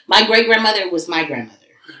great-grandmother. My great-grandmother was my grandmother.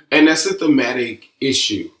 And that's a thematic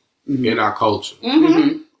issue in our culture.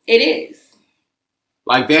 Mm-hmm. It is.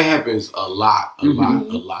 Like, that happens a lot.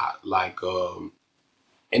 Like,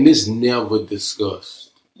 and it's never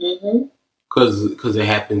discussed. Mm-hmm. Because it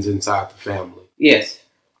happens inside the family. Yes.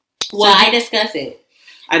 Well, I discuss it.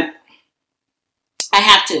 I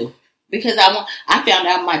have to. Because I found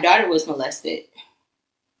out my daughter was molested.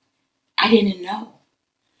 I didn't know.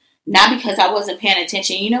 Not because I wasn't paying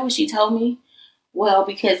attention. You know what she told me? Well,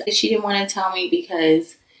 because she didn't want to tell me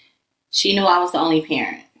because she knew I was the only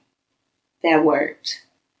parent that worked.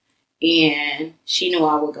 And she knew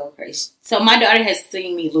I would go crazy. So my daughter has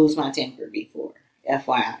seen me lose my temper before,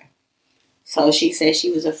 FYI. So she said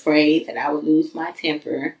she was afraid that I would lose my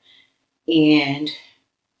temper and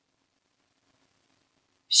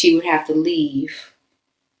she would have to leave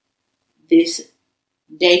this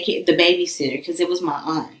daycare, the babysitter, because it was my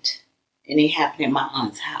aunt. And it happened at my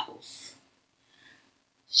aunt's house.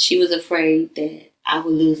 She was afraid that I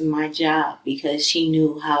would lose my job because she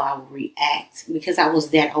knew how I would react because I was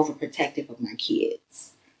that overprotective of my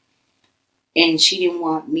kids. And she didn't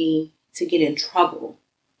want me to get in trouble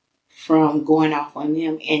from going off on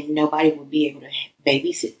them and nobody would be able to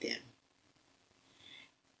babysit them.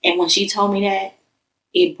 And when she told me that,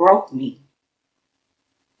 it broke me.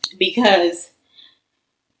 Because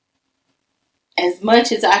as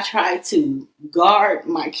much as I tried to guard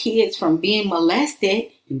my kids from being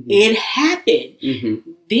molested, it happened.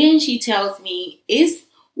 Mm-hmm. Then she tells me it's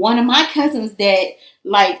one of my cousins that,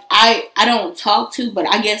 like, I don't talk to, but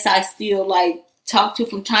I guess I still, like, talk to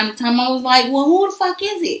from time to time, I was like, well, who the fuck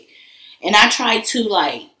is it? And I tried to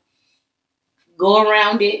like go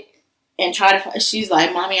around it and try to. She's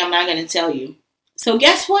like, Mommy, I'm not gonna tell you. So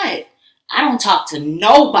guess what? I don't talk to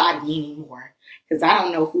nobody anymore because I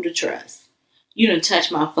don't know who to trust. You done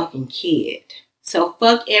touched my fucking kid. So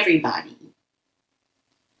fuck everybody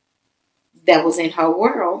that was in her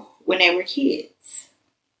world when they were kids.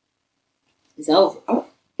 It's over. Oh,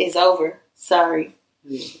 it's over. Sorry.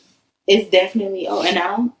 Yeah. It's definitely over. And I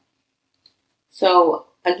don't. So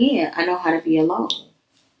again, I know how to be alone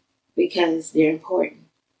because they're important.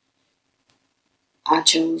 I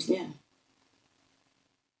chose them.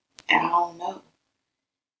 And I don't know.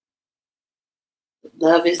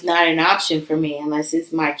 Love is not an option for me unless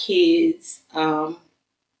it's my kids. I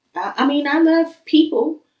mean, I love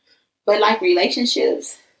people, but like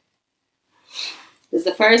relationships, it's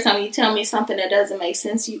the first time you tell me something that doesn't make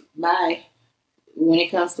sense, bye, when it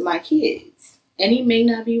comes to my kids. And it may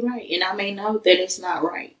not be right, and I may know that it's not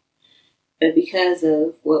right. But because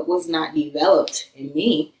of what was not developed in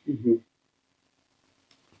me, mm-hmm.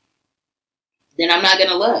 then I'm not going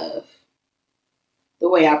to love the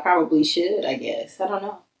way I probably should, I guess. I don't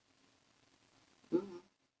know. Mm-hmm.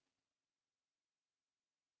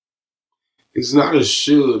 It's not a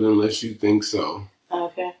should unless you think so.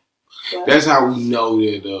 Okay. Well, that's how we know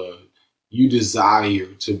that you desire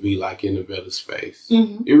to be like in a better space.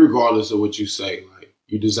 Mm-hmm. Irregardless of what you say. Like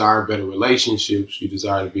you desire better relationships, you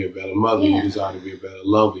desire to be a better mother, you desire to be a better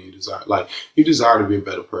lover, you desire to be a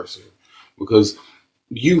better person. Because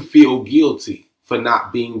you feel guilty for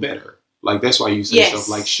not being better. Like, that's why you say stuff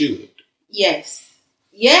like should. Yes.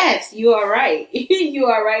 Yes, you are right. You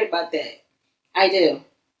are right about that. I do.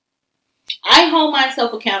 I hold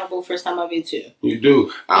myself accountable for some of it, too. You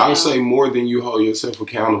do. I would say more than you hold yourself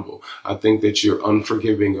accountable. I think that you're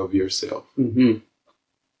unforgiving of yourself. Mm-hmm.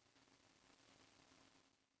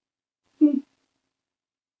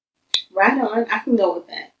 Right on. I can go with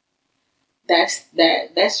that.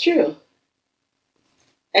 That's true.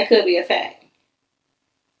 That could be a fact.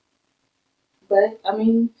 But, I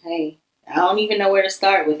mean, hey, I don't even know where to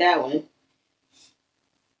start with that one.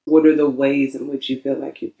 What are the ways in which you feel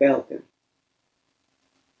like you failed them?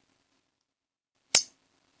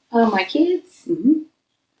 My kids? Mm-hmm.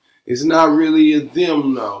 It's not really a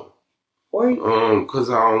them, though. Or because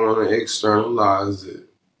I don't want to externalize it.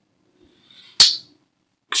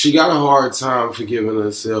 She got a hard time forgiving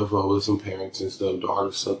herself over some parents and stuff,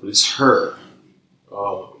 daughter stuff, but it's her.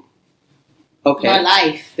 Okay. My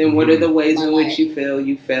life. Then what are the ways in which you feel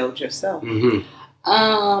you failed yourself?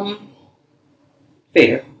 Mm-hmm.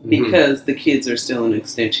 Fair. Because the kids are still an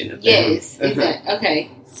extension of that. Yes, exactly.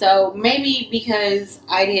 Okay. So maybe because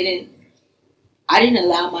I didn't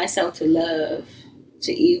allow myself to love,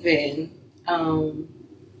 to even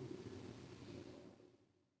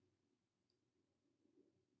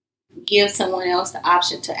give someone else the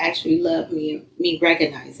option to actually love me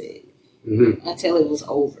recognize it until it was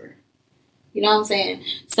over. You know what I'm saying?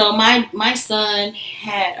 So my son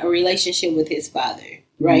had a relationship with his father,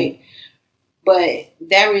 right? Mm-hmm. But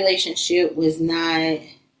that relationship was not.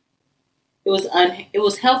 It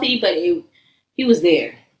was healthy, but he was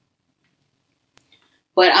there.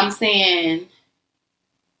 But I'm saying,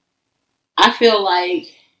 I feel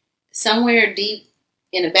like somewhere deep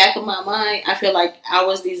in the back of my mind, I feel like I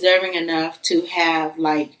was deserving enough to have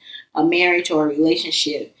like a marriage or a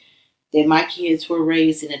relationship that my kids were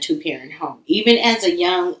raised in a 2-parent home, even as a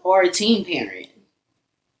young or a teen parent.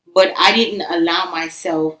 But I didn't allow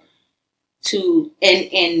myself to,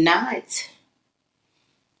 and not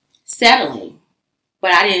settling,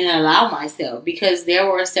 but I didn't allow myself because there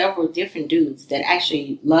were several different dudes that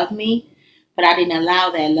actually loved me, but I didn't allow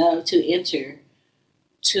that love to enter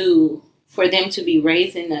for them to be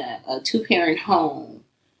raised in a 2-parent home.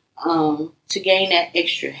 To gain that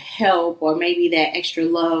extra help or maybe that extra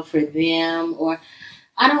love for them, or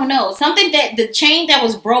I don't know, something that the chain that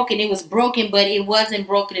was broken, it was broken, but it wasn't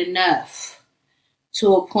broken enough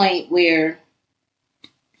to a point where,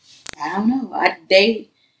 I don't know, I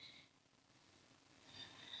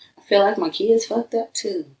feel like my kids fucked up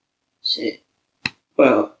too. Shit.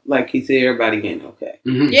 Well, like you said, everybody ain't okay.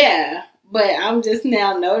 Mm-hmm. Yeah, but I'm just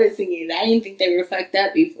now noticing it. I didn't think they were fucked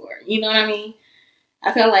up before. You know what I mean?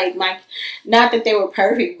 I felt like not that they were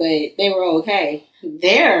perfect, but they were okay.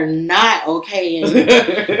 They're not okay. And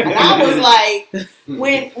I was like,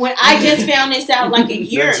 when I just found this out like a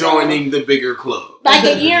year ago. Joining the bigger club. Like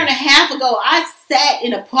a year and a half ago, I sat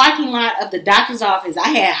in a parking lot of the doctor's office. I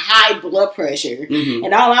had high blood pressure. Mm-hmm.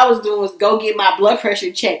 And all I was doing was go get my blood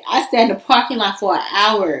pressure checked. I sat in the parking lot for an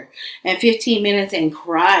hour and 15 minutes and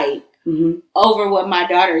cried. over what my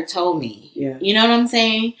daughter told me. Yeah. You know what I'm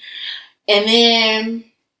saying? And then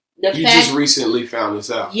you just recently found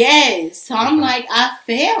this out. Yes. So I'm like, I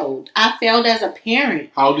failed. I failed as a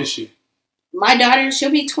parent. How old is she? My daughter,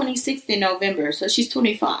 she'll be 26 in November, so she's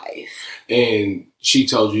 25. And she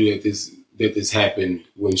told you that this happened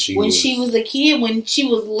when she was a kid, when she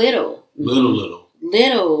was little.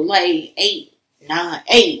 Little, like 8.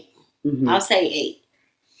 I'll say 8.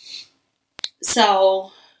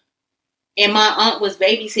 So, and my aunt was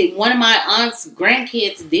babysitting. One of my aunt's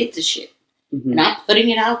grandkids did the shit. And I'm putting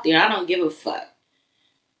it out there. I don't give a fuck.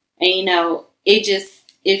 And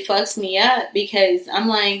it fucks me up because I'm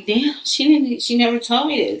like, damn, she never told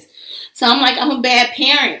me this. So I'm like, I'm a bad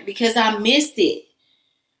parent because I missed it.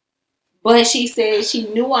 But she said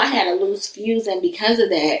she knew I had a loose fuse, and because of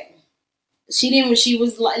that, she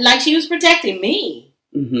was like she was protecting me.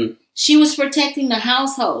 She was protecting the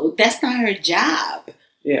household. That's not her job.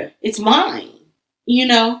 Yeah. It's mine.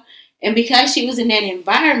 And because she was in that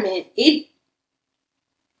environment,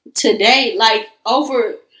 today, like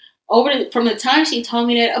from the time she told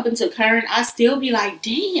me that up until current, I still be like,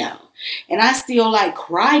 damn. And I still like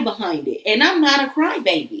cry behind it. And I'm not a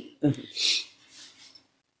crybaby.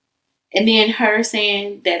 And then her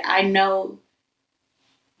saying that I know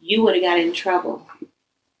you would have got in trouble.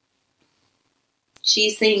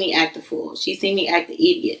 She's seen me act a fool. She's seen me act the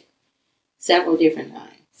idiot several different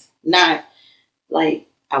times. Not like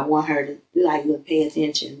I want her to like pay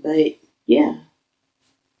attention, but yeah.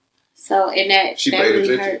 So, and that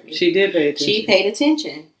really hurt me. She did pay attention. She paid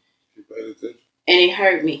attention. And it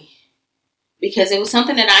hurt me. Because it was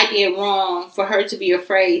something that I did wrong for her to be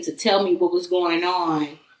afraid to tell me what was going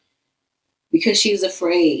on. Because she was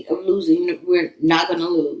afraid of losing. We're not going to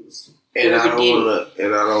lose. And I don't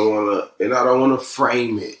want to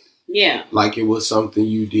frame it. Yeah. Like it was something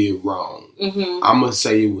you did wrong. I'm going to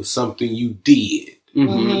say it was something you did.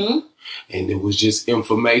 And it was just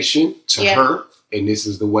information to her. And this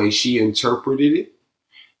is the way she interpreted it.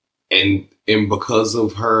 And because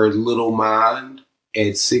of her little mind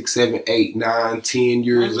at 6, 7, 8, 9, 10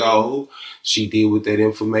 years old, she did with that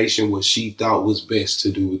information what she thought was best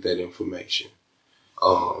to do with that information.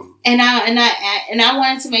 And I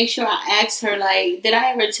wanted to make sure I asked her, like, did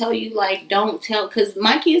I ever tell you, like, don't tell? Because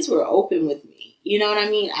my kids were open with me. You know what I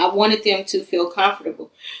mean? I wanted them to feel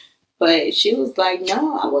comfortable. But she was like,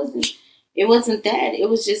 no, I wasn't. It wasn't that. It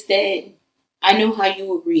was just that I knew how you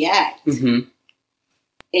would react. And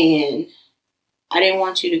I didn't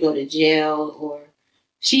want you to go to jail, or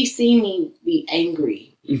she seen me be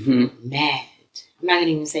angry, mad. I'm not going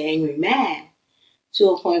to even say angry, mad, to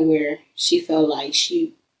a point where she felt like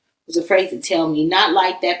she was afraid to tell me. Not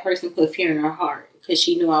like that person put fear in her heart, because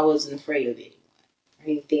she knew I wasn't afraid of anyone or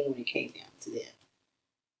anything when it came down to that.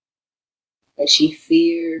 But she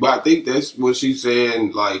feared. But I think that's what she's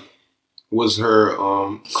saying, like, was her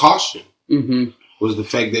caution. Was the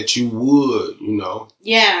fact that you would,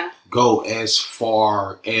 go as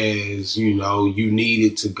far as, you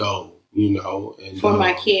needed to go, And, for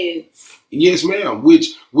my kids. Yes, ma'am.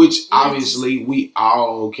 Which obviously we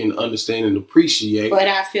all can understand and appreciate. But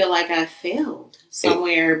I feel like I failed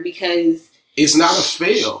somewhere because... It's not a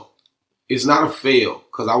fail. It's not a fail,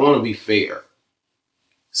 because I want to be fair.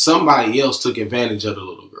 Somebody else took advantage of the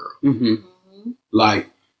little girl. Like,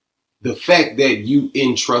 the fact that you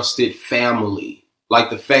entrusted family, like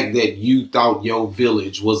the fact that you thought your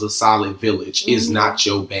village was a solid village is not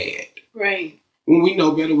your bad. Right. When we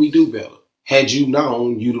know better, we do better. Had you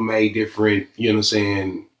known, you'd have made different,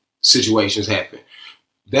 situations happen.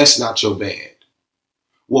 That's not your bad.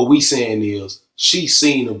 What we saying is, she's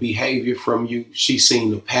seen a behavior from you. She's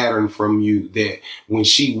seen a pattern from you that when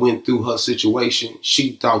she went through her situation,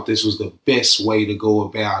 she thought this was the best way to go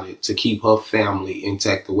about it to keep her family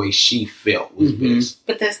intact the way she felt was best.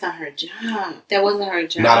 But that's not her job. That wasn't her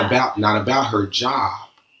job. Not about her job.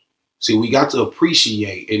 See, we got to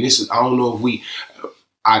appreciate, and this is, I don't know if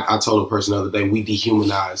I told a person the other day, we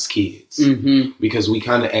dehumanize kids because we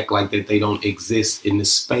kind of act like that they don't exist in the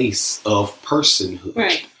space of personhood.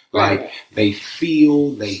 Right. Like they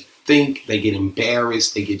feel, they think, they get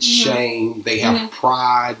embarrassed, they get shamed, they have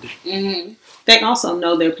pride. They also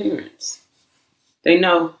know their parents. They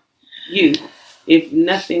know you. If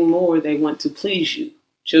nothing more, they want to please you.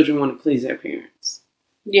 Children want to please their parents.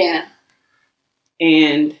 Yeah.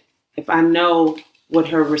 And if I know what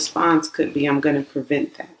her response could be, I'm going to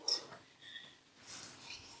prevent that.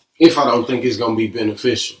 If I don't think it's going to be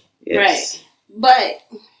beneficial. Yes. Right. But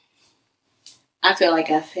I feel like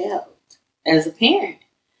I failed as a parent.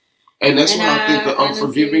 And that's what I think the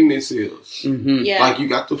unforgivingness is. Mm-hmm. Yeah. Like, you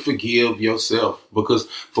got to forgive yourself. Because,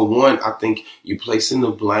 for one, I think you placing the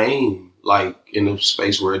blame, like, in a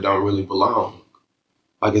space where it don't really belong.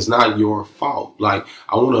 Like, it's not your fault. Like,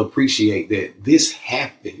 I want to appreciate that this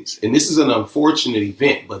happens. And this is an unfortunate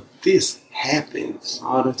event, but this happens.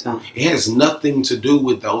 All the time. It has nothing to do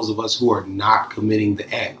with those of us who are not committing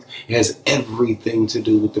the act. It has everything to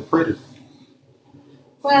do with the predator.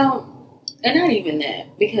 Well, and not even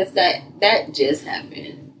that, because that just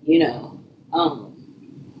happened, you know.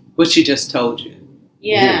 What she just told you.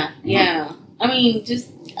 Yeah, yeah. I mean,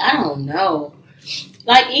 just, I don't know.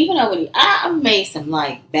 Like, even though I've made some,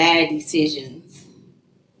 like, bad decisions,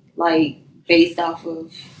 like, based off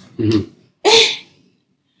of... Mm-hmm.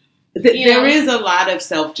 There is a lot of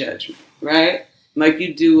self-judgment, right? Like,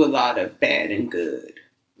 you do a lot of bad and good,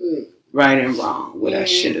 right and wrong, what I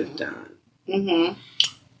should have done. Mm-hmm.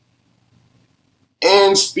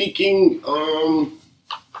 And speaking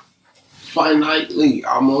finitely,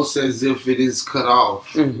 almost as if it is cut off,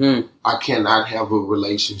 Mm-hmm. I cannot have a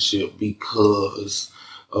relationship because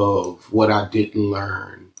of what I didn't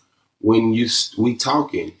learn. When we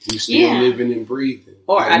talking, we still living and breathing.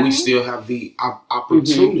 Or we still have the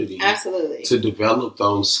opportunity Absolutely. to develop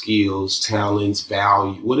those skills, talents,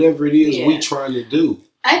 value, whatever it is we trying to do.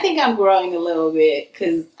 I think I'm growing a little bit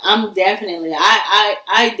because I'm definitely,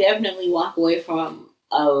 I definitely walk away from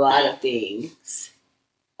a lot of things,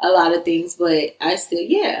 but I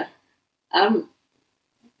still, I'm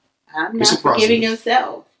not forgiving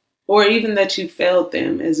myself. Or even that you failed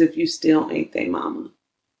them as if you still ain't their mama.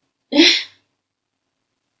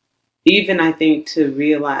 Even I think to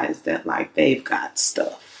realize that like they've got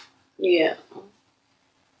stuff. Yeah.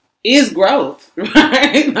 Is growth,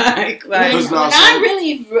 right? like when I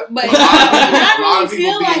really, but a lot of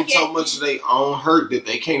people be in so much of their own hurt that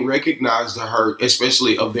they can't recognize the hurt,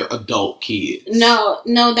 especially of their adult kids. No,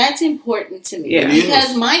 that's important to me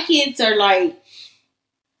because my kids are like,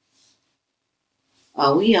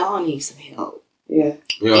 oh, we all need some help. Yeah.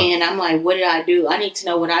 And I'm like, what did I do? I need to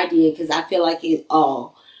know what I did because I feel like it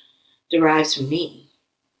all derives from me.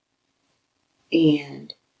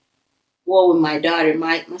 And well, with my daughter,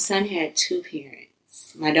 my son had two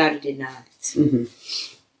parents. My daughter did not. Mm-hmm.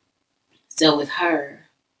 So with her,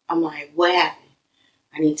 I'm like, what happened?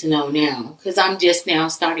 I need to know now. Because I'm just now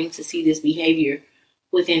starting to see this behavior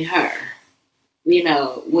within her. You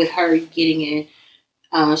know, with her getting in.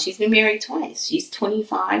 She's been married twice. She's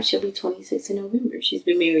 25. She'll be 26 in November. She's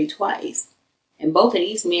been married twice. And both of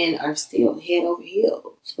these men are still head over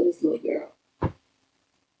heels for this little girl.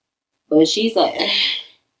 But she's like...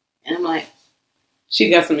 And I'm like... She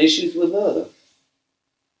got some issues with love.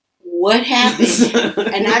 What happened?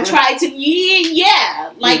 And I tried to...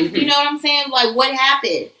 Yeah. Like, you know what I'm saying? Like, what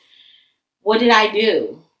happened? What did I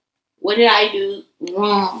do? What did I do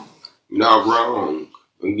wrong? Not wrong.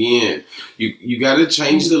 Again, you got to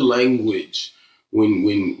change the language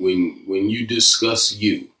when you discuss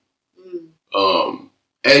you.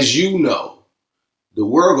 As you know, the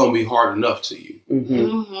world gonna be hard enough to you.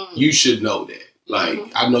 Mm-hmm. You should know that. Like,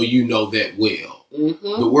 I know you know that well.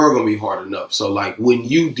 The world gonna be hard enough. So, like, when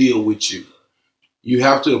you deal with you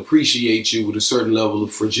have to appreciate you with a certain level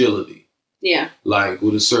of fragility. Yeah. Like,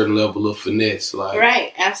 with a certain level of finesse. Like,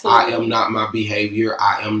 right, absolutely. I am not my behavior.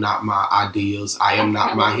 I am not my ideas. I am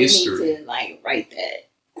not my history. Need to, like, write that.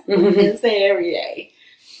 And say it every day.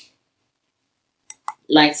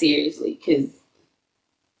 Like, seriously, because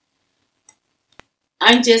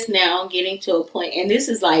I'm just now getting to a point, and this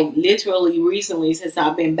is like literally recently since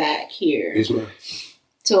I've been back here. Yes, ma'am.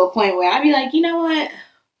 To a point where I be like, you know what?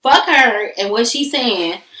 Fuck her and what she's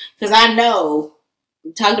saying, because I know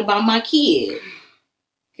I'm talking about my kid.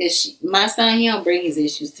 Because my son, he don't bring his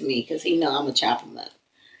issues to me because he know I'm going to chop him up.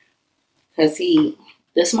 Because he,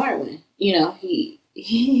 the smart one, you know, he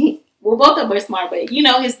well, both of them are smart, but you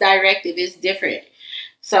know, his directive is different.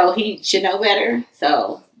 So he should know better.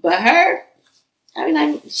 So, but her, I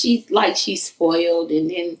mean, she's spoiled, and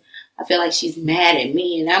then I feel like she's mad at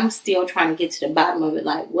me, and I'm still trying to get to the bottom of it.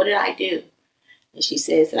 Like, what did I do? And she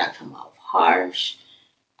says that I come off harsh.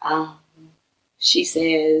 She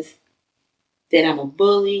says that I'm a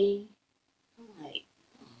bully. I'm like,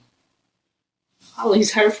 all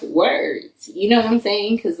these hurtful words. You know what I'm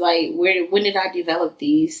saying? Because, like, when did I develop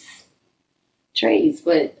these traits?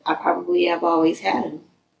 But I probably have always had them.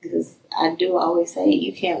 Because I do always say,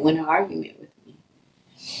 you can't win an argument with me.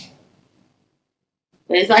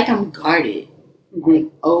 But it's like I'm guarded. Like,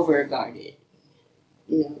 over guarded.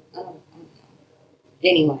 You know, I don't know.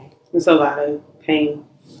 Anyway. It's a lot of pain.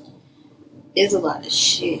 It's a lot of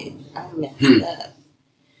shit. I messed up.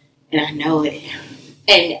 And I know it.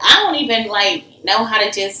 And I don't even like know how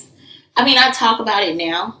to just. I mean, I talk about it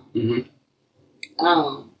now. Mm-hmm.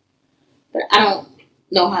 But I don't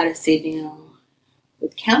know how to sit down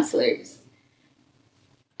with counselors.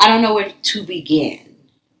 I don't know where to begin.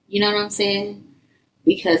 You know what I'm saying?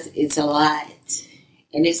 Because it's a lot.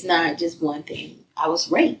 And it's not just one thing. I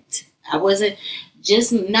was raped. I wasn't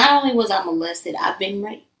just, not only was I molested, I've been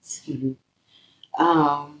raped. Mm-hmm.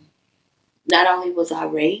 Not only was I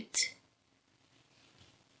raped,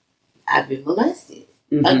 I've been molested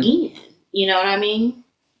Mm-hmm. again. You know what I mean?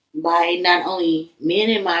 By not only men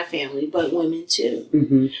in my family, but women too.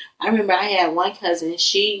 Mm-hmm. I remember I had one cousin,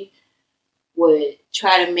 she would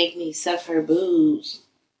try to make me suffer booze.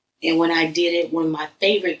 And when I did it, when my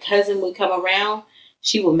favorite cousin would come around,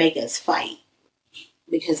 she would make us fight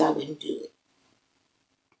because I wouldn't do it.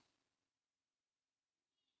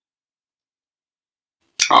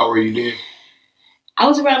 How old were you then? I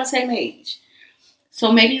was around the same age.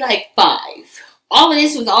 So maybe like 5. All of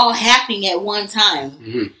this was all happening at one time.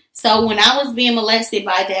 Mm-hmm. So when I was being molested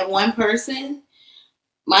by that one person,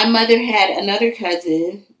 my mother had another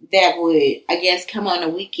cousin that would, I guess, come on the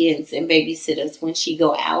weekends and babysit us when she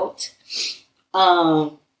go out.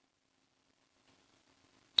 And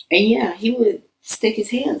yeah, he would stick his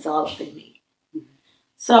hands all up in me.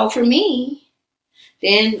 So for me,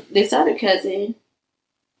 then this other cousin,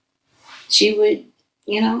 she would,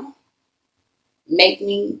 make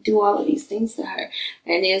me do all of these things to her.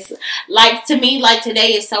 And it's like, to me, like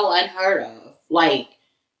today is so unheard of. Like,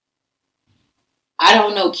 I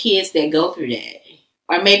don't know kids that go through that.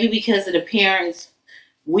 Or maybe because of the parents,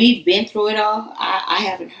 we've been through it all. I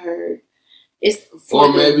haven't heard. It's for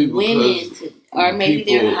or maybe the women to, or maybe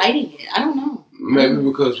they're hiding it. I don't know. Maybe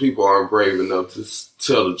because people aren't brave enough to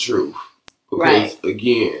tell the truth. Because,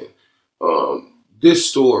 again, this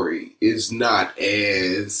story is not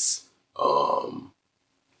as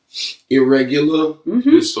irregular.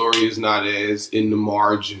 Mm-hmm. This story is not as in the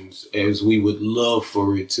margins as we would love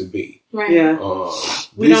for it to be. Right. Yeah.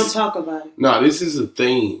 We don't talk about it. No, this is a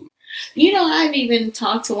theme. I've even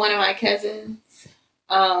talked to one of my cousins,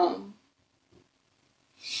 and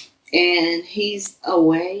he's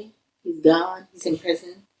away. He's gone. He's in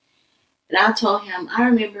prison. And I told him, I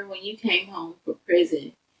remember when you came home from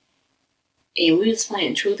prison, and we was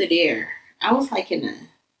playing Truth or Dare. I was like in the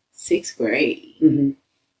 6th grade. Mm-hmm.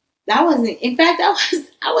 I wasn't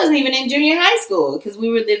even in junior high school because we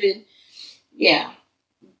were living, yeah.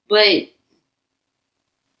 But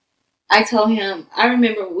I told him, I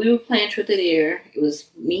remember we were playing Truth or Dare. It was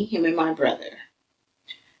me, him, and my brother.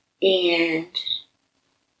 And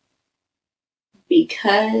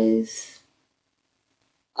because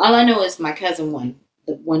all I know is my cousin won,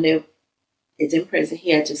 the one that is in prison.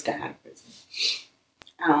 He had just got out of prison.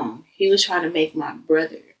 He was trying to make my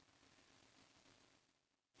brother.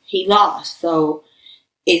 He lost, so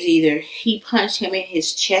it's either he punched him in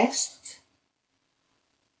his chest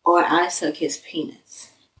or I suck his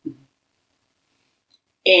penis.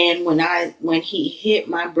 And when he hit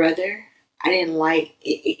my brother, I didn't like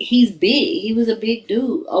it. He's big. He was a big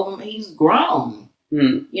dude. He's grown.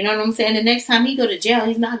 Mm. You know what I'm saying? The next time he go to jail,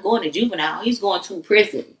 he's not going to juvenile. He's going to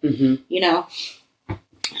prison. Mm-hmm.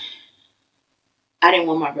 I didn't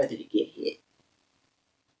want my brother to get hit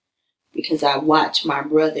because I watched my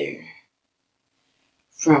brother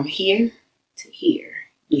from here to here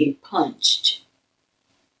get punched.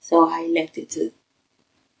 So I elected to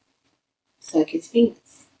suck his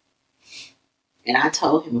penis. And I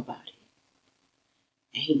told him about it.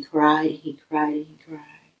 And he cried and he cried and he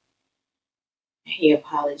cried. And he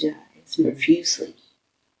apologized profusely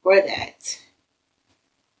for that.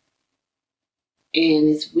 And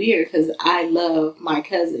it's weird because I love my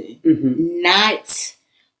cousin. Mm-hmm. Not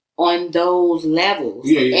on those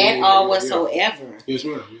levels at all whatsoever. Yes,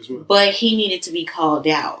 ma'am. Yes, ma'am. But he needed to be called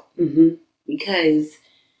out. Mm-hmm. Because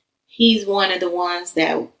he's one of the ones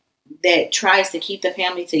that tries to keep the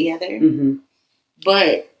family together. Mm-hmm.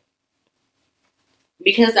 But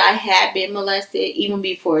because I had been molested, even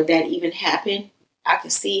before that even happened, I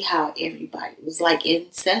could see how everybody was like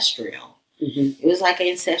ancestral. Mm-hmm. It was like an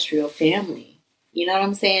ancestral family. You know what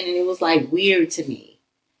I'm saying? And it was like weird to me.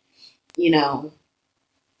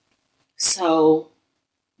 So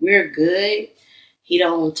we're good. He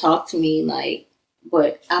don't talk to me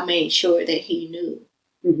but I made sure that he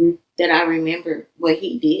knew that I remember what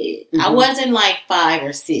he did. Mm-hmm. I wasn't like 5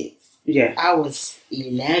 or 6. Yeah. I was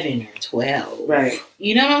 11 or 12. Right.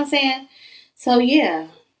 You know what I'm saying? So yeah,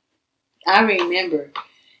 I remember.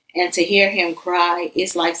 And to hear him cry,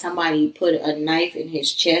 it's like somebody put a knife in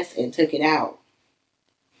his chest and took it out.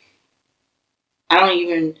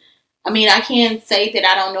 I mean, I can't say that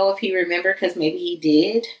I don't know if he remembered because maybe he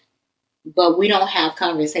did, but we don't have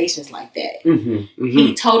conversations like that. Mm-hmm. Mm-hmm.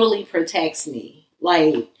 He totally protects me.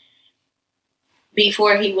 Like,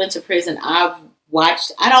 before he went to prison, I've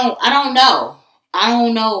watched. I don't know. I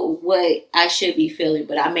don't know what I should be feeling,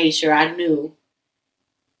 but I made sure I knew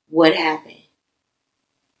what happened.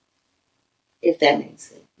 If that makes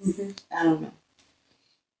sense. Mm-hmm. I don't know.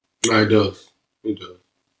 It does. It does.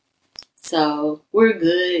 So we're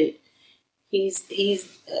good. He's.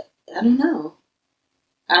 I don't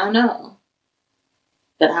know.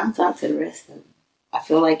 But I'll talk to the rest of them. I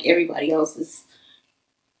feel like everybody else is.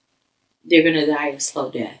 They're gonna die a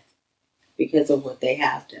slow death because of what they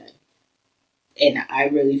have done. And I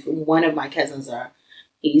really, one of my cousins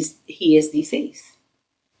he is deceased,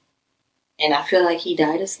 and I feel like he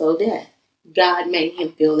died a slow death. God made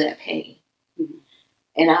him feel that pain. Mm-hmm.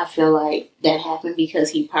 And I feel like that happened because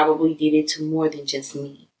he probably did it to more than just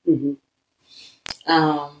me. Mm-hmm.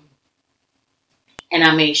 And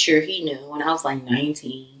I made sure he knew. When I was like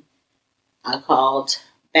 19, I called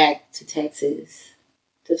back to Texas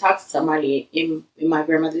to talk to somebody in my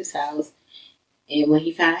grandmother's house. And when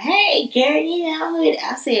he found out, hey, Karen,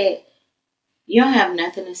 I said, you don't have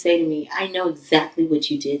nothing to say to me. I know exactly what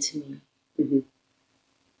you did to me. Mm-hmm.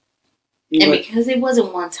 And because it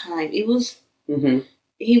wasn't one time, it was mm-hmm.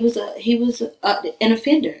 he was an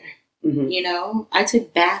offender. Mm-hmm. I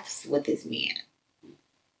took baths with this man.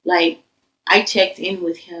 Like, I checked in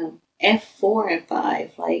with him at 4 and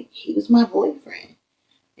 5. Like, he was my boyfriend,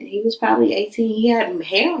 and he was probably 18. He had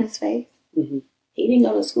hair on his face. Mm-hmm. He didn't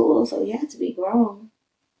go to school, so he had to be grown.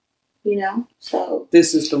 So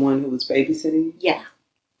this is the one who was babysitting. Yeah.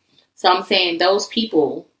 So I'm saying those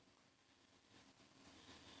people.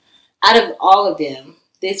 Out of all of them,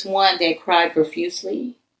 this one that cried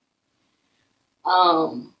profusely,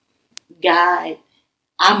 God,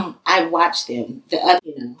 I watched them. The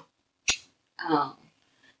other,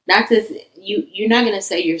 not to you're not gonna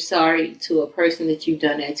say you're sorry to a person that you've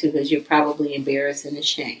done that to because you're probably embarrassed and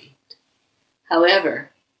ashamed. However,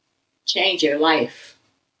 change your life.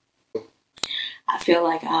 I feel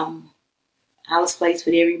like I was placed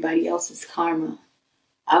with everybody else's karma.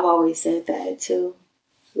 I've always said that too.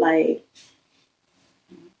 Like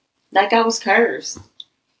I was cursed.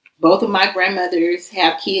 Both of my grandmothers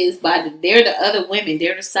have kids, but they're the other women.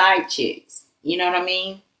 They're the side chicks. You know what I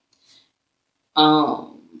mean?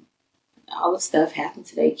 All the stuff happened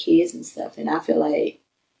to their kids and stuff, and I feel like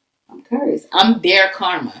I'm cursed. I'm their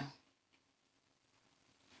karma.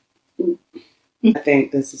 I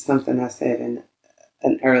think this is something I said in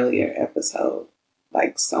an earlier episode.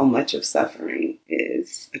 Like, so much of suffering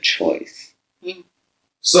is a choice. Mm.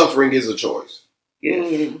 Suffering is a choice. Yes.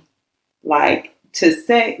 Mm. Like, to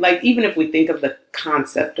say, like, even if we think of the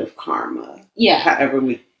concept of karma, however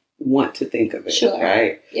we want to think of it, sure.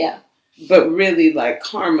 Right? Yeah. But really, like,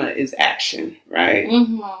 karma is action, right?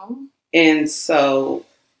 Mm-hmm. And so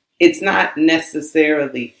it's not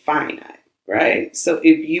necessarily finite, right? So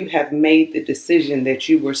if you have made the decision that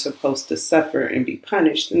you were supposed to suffer and be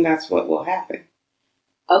punished, then that's what will happen.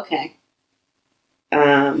 Okay.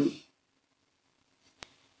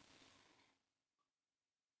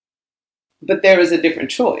 But there is a different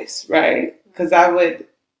choice, right? Because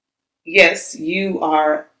yes, you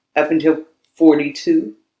are up until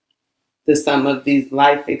 42, the sum of these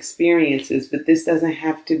life experiences, but this doesn't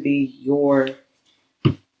have to be your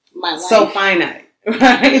so finite,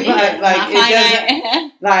 right? Like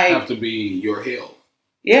it doesn't have to be your hell.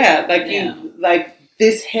 Yeah, you like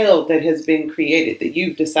this hell that has been created that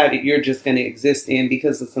you've decided you're just going to exist in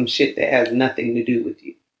because of some shit that has nothing to do with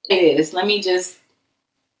you. It is.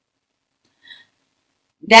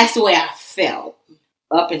 That's the way I felt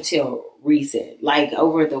up until recent. Like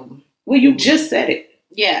over the... Well, you just said it.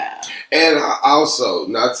 Yeah. And I also,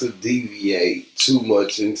 not to deviate too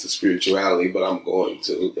much into spirituality, but I'm going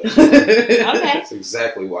to. Okay. That's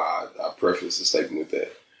exactly why I preface the statement with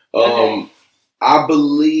that. I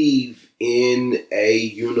believe in a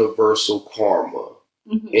universal karma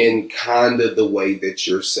in kind of the way that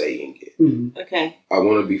you're saying it. Mm-hmm. Okay. I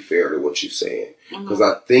want to be fair to what you're saying. Because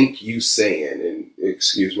I think you saying, and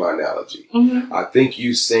excuse my analogy, I think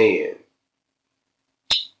you saying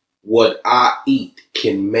what I eat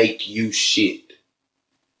can make you shit.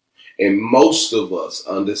 And most of us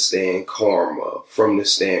understand karma from the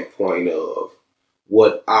standpoint of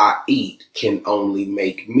what I eat can only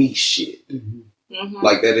make me shit. Mm-hmm.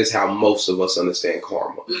 Like that is how most of us understand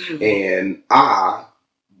karma. And I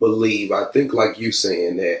think like you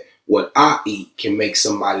saying that what I eat can make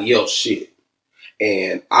somebody else shit.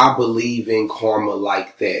 And I believe in karma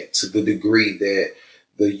like that to the degree that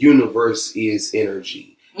the universe is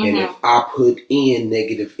energy. And if I put in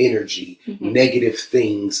negative energy, negative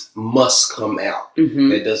things must come out.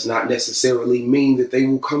 That does not necessarily mean that they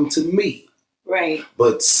will come to me. Right.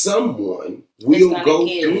 But someone will go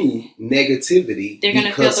through negativity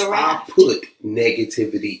because I put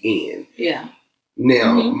negativity in. Yeah.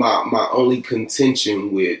 Now, my only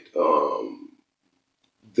contention with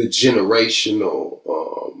the generational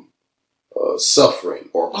suffering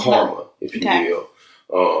or karma, if you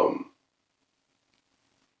will,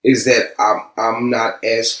 is that I'm not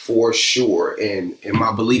as for sure, and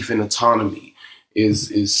my belief in autonomy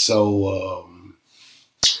is so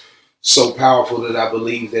so powerful that I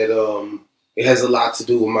believe that it has a lot to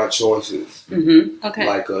do with my choices. Okay.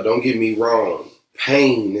 Like, don't get me wrong,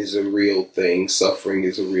 pain is a real thing, suffering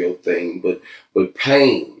is a real thing, but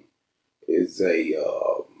pain is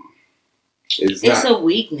it's a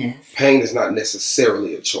weakness. Pain is not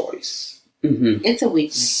necessarily a choice. It's a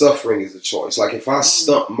weakness. Suffering is a choice. Like if I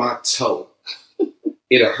stump my toe,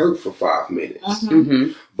 it'll hurt for 5 minutes.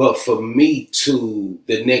 But for me to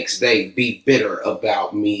the next day be bitter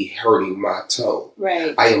about me hurting my toe,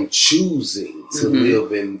 right? I am choosing to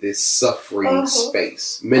live in this suffering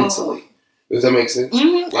space mentally. Does that make sense?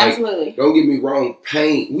 Like, absolutely. Don't get me wrong.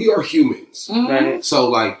 Pain. We are humans, right? So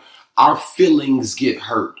like, our feelings get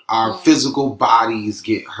hurt. Our physical bodies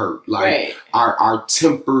get hurt. Like our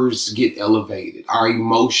tempers get elevated. Our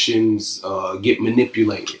emotions get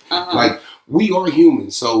manipulated. Like we are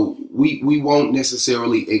humans, so we won't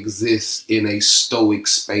necessarily exist in a stoic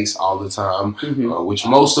space all the time, which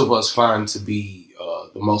most of us find to be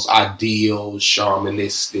the most ideal,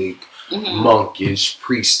 shamanistic, monkish,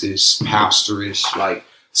 priestish, pastorish, like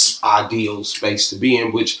ideal space to be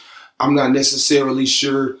in, which I'm not necessarily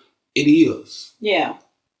sure it is. Yeah.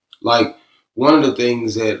 Like, one of the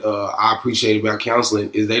things that I appreciate about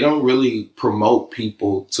counseling is they don't really promote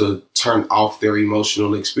people to turn off their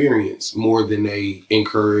emotional experience more than they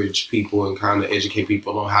encourage people and kind of educate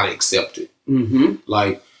people on how to accept it.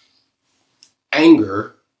 Like,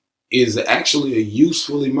 anger is actually a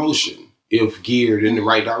useful emotion if geared in the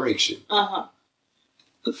right direction.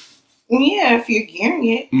 Yeah, if you're gearing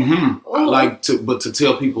it. Like to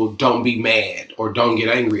tell people don't be mad or don't get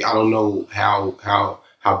angry, I don't know how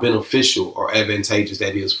beneficial or advantageous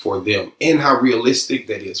that is for them and how realistic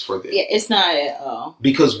that is for them. Yeah, it's not at all.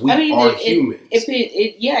 Because we are humans.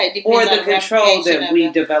 It depends or the on control that we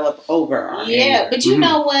develop over our anger. But you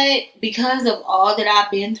know what? Because of all that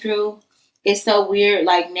I've been through, it's so weird.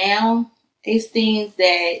 Like now, it's things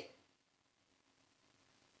that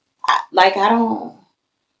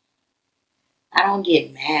I don't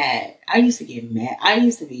get mad. I used to get mad. I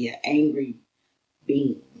used to be an angry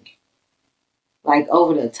being. Like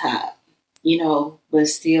over the top, you know, but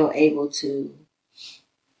still able to,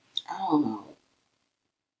 I don't know.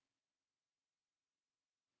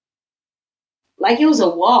 Like it was a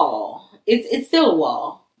wall. It's still a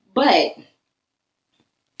wall, but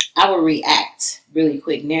I would react really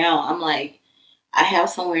quick. Now I'm like, I have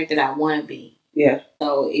somewhere that I want to be. Yeah.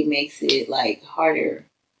 So it makes it like harder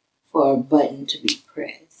for a button to be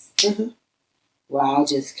pressed. Where I'll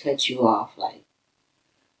just cut you off like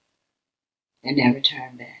and never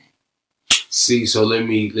turn back. See, so let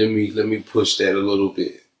me push that a little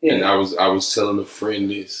bit. Yeah. And I was telling a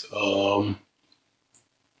friend this. I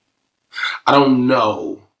don't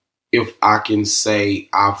know if I can say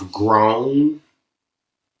I've grown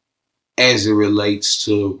as it relates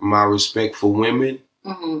to my respect for women.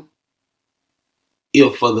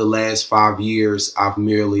 If for the last 5 years I've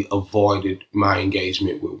merely avoided my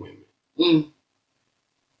engagement with women.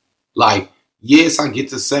 Like, yes, I get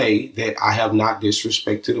to say that I have not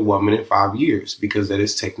disrespected a woman in 5 years because that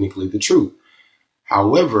is technically the truth.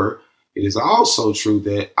 However, it is also true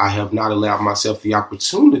that I have not allowed myself the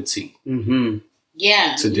opportunity to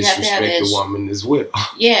disrespect a woman as well.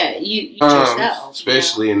 Yeah, you yourself.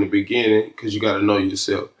 Especially in the beginning, because you got to know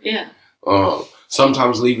yourself. Yeah.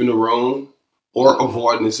 Sometimes leaving the room or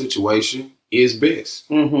avoiding the situation is best.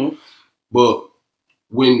 But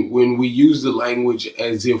when we use the language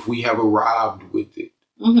as if we have arrived with it,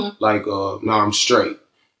 like, no, I'm straight.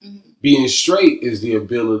 Being straight is the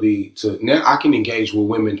ability to, now I can engage with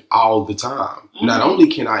women all the time. Not only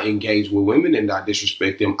can I engage with women and not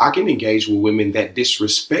disrespect them, I can engage with women that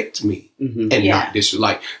disrespect me and not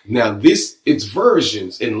disrespect. Now it's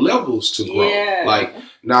versions and levels to growth. Yeah. Like,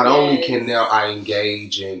 not only can now I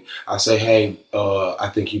engage and I say, hey, I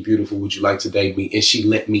think you're beautiful. Would you like to date me? And she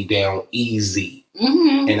let me down easy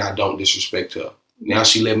and I don't disrespect her. Now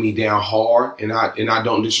she let me down hard, and I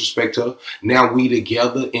don't disrespect her. Now we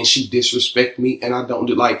together, and she disrespect me, and I don't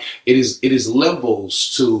do like it is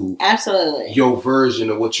levels to absolutely your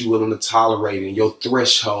version of what you're willing to tolerate and your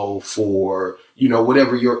threshold for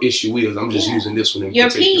whatever your issue is. I'm just using this one in your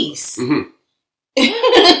particular. peace,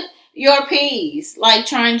 your peace, like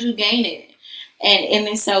trying to gain it, and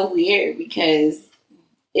it's so weird because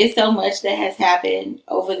it's so much that has happened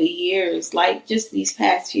over the years, like just these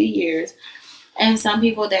past few years. And some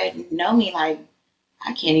people that know me, like,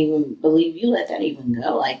 I can't even believe you let that even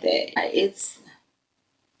go like that. It's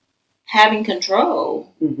having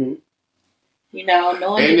control, knowing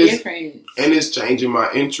the difference. And it's changing my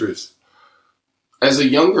interest. As a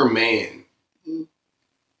younger man,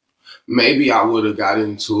 maybe I would have got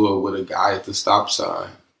into it with a guy at the stop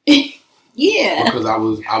sign. Yeah. Because I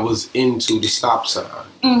was into the stop sign.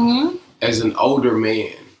 Mm-hmm. As an older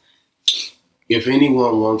man, if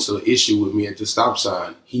anyone wants an issue with me at the stop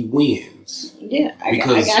sign, he wins. Yeah, I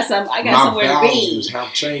got somewhere to be. My values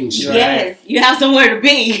have changed. Yes, you have somewhere to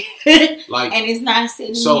be. And it's not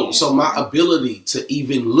sitting here. So my ability to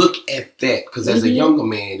even look at that, because as a younger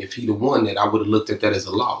man, if he the one that I would have looked at that as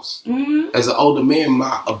a loss. Mm-hmm. As an older man,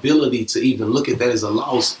 my ability to even look at that as a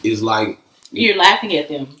loss is like, you're laughing at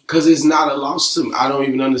them. Because it's not a loss to me. I don't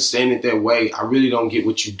even understand it that way. I really don't get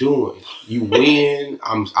what you're doing. You win.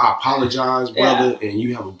 I apologize, brother, and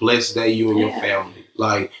you have a blessed day, you and your family.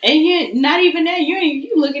 Like, and you're not even that.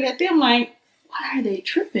 You looking at them like, why are they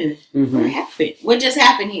tripping? Mm-hmm. What happened? What just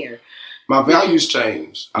happened here? My values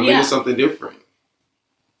changed. I made it something different.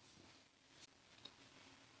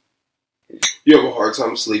 You have a hard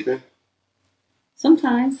time sleeping?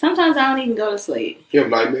 Sometimes. Sometimes I don't even go to sleep. You have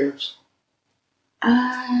nightmares?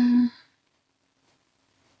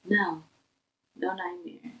 No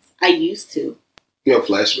nightmares. I used to. You have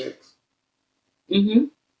flashbacks? Mm-hmm.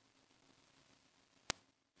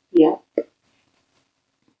 Yep.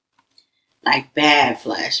 Like bad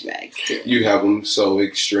flashbacks too. You have them so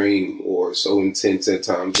extreme or so intense at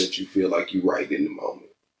times that you feel like you're right in the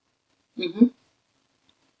moment. Mm-hmm.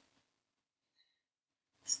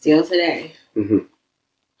 Still today. Mm-hmm.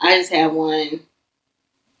 I just had one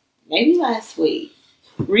maybe last week.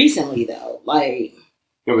 Recently, though, like...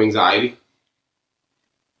 You have anxiety?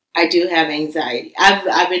 I do have anxiety.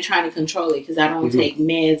 I've been trying to control it because I don't take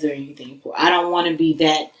meds or anything for it. I don't want to be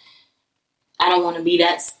that... I don't want to be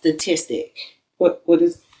that statistic. What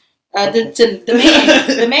is... The meds.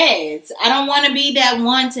 The meds. I don't want to be that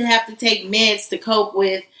one to have to take meds to cope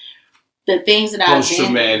with the things that I've been...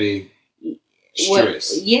 Post-traumatic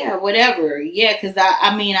stress. Whatever. Yeah, because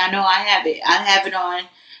I know I have it. I have it on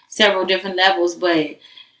several different levels, but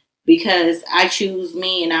because I choose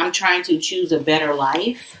me and I'm trying to choose a better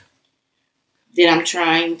life, then I'm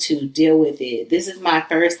trying to deal with it. This is my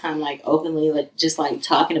first time, like, openly, like, just, like,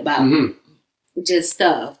 talking about just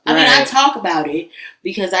stuff. I mean, I talk about it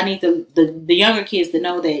because I need the younger kids to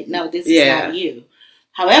know that, no, this is not you.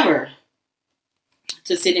 However,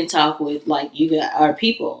 to sit and talk with, like, you got our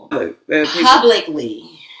people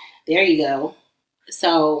publicly, there you go.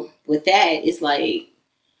 So, with that, it's like,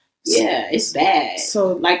 yeah, it's bad.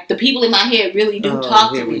 So, like, the people in my head really do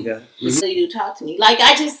talk to me. Really do talk to me. Like,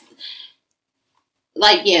 I just,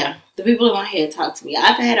 like, yeah, the people in my head talk to me.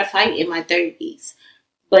 I've had a fight in my 30s,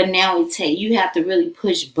 but now it's, hey, you have to really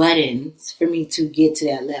push buttons for me to get to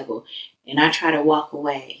that level. And I try to walk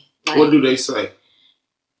away. Like, what do they say?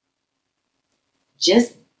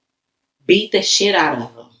 Just beat the shit out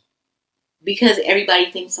of them. Because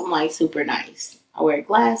everybody thinks I'm, like, super nice. I wear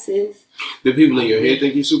glasses. The people in your head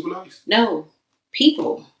think you're super nice? No.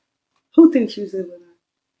 People. Who thinks you're super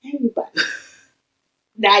nice? Everybody.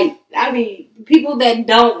 Like, I mean, people that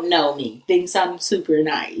don't know me think I'm super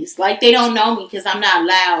nice. Like, they don't know me because I'm not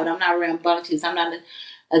loud. I'm not rambunctious. I'm not an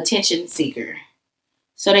attention seeker.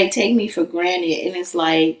 So they take me for granted. And it's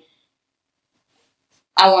like,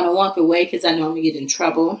 I want to walk away because I know I'm going to get in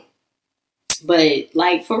trouble. But,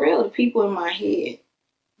 like, for real, the people in my head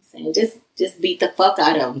saying, just beat the fuck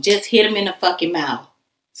out of them. Just hit them in the fucking mouth.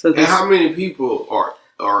 So and how many people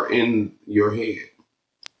are in your head?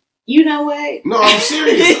 You know what? No, I'm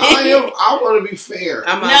serious. I want to be fair.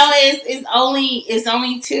 It's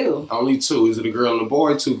only two. Only two. Is it a girl and a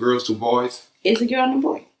boy? 2 girls, 2 boys? It's a girl and a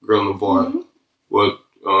boy. Girl and a boy. Mm-hmm. What?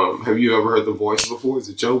 Have you ever heard the voice before? Is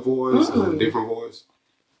it your voice? Mm-hmm. Is it a different voice?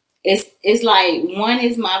 It's like one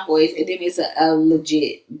is my voice and then it's a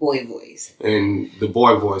legit boy voice. And the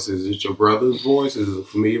boy voice, is it your brother's voice? Is it a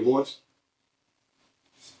familiar voice?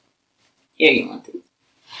 Here, you want this?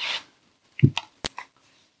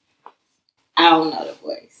 I don't know the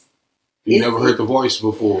voice. You never heard the voice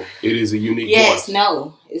before. It is a unique voice. Yes,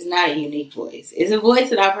 no, it's not a unique voice. It's a voice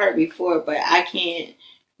that I've heard before, but I can't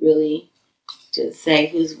really just say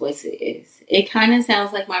whose voice it is. It kind of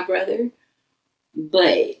sounds like my brother,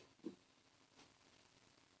 but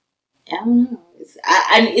I don't know.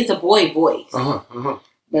 It's a boy voice,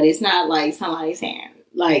 but it's not like somebody saying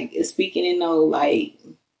like speaking in no like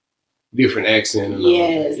different accent. And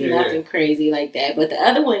yes, nothing crazy like that. But the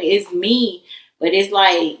other one is me, but it's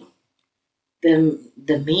like the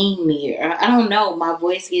mean me. I don't know. My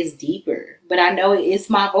voice gets deeper, but I know it's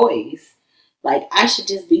my voice. Like I should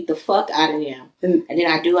just beat the fuck out of them, and then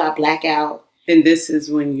I black out. And this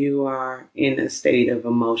is when you are in a state of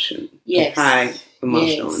emotion, yes, high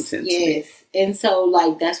emotional intensity. Yes, and so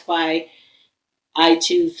like that's why I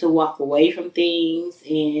choose to walk away from things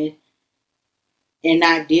and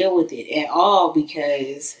not deal with it at all,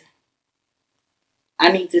 because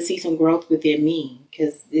I need to see some growth within me,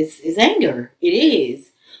 because this is anger. It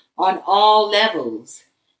is on all levels.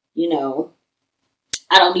 You know,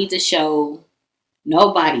 I don't need to show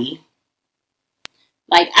nobody.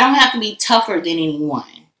 Like, I don't have to be tougher than anyone.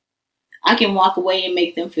 I can walk away and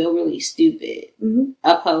make them feel really stupid,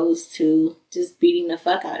 opposed to just beating the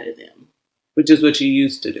fuck out of them. Which is what you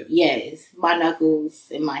used to do. Yes, my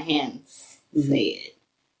knuckles and my hands say it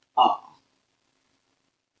all.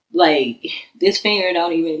 Like, this finger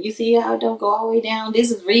don't even, you see how it don't go all the way down?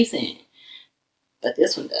 This is recent, but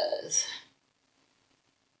this one does.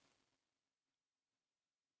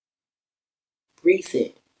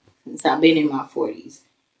 Recent, since I've been in my 40s.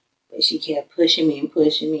 But she kept pushing me,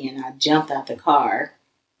 and I jumped out the car,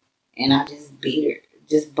 and I just beat her,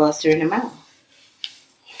 just bust her in the mouth.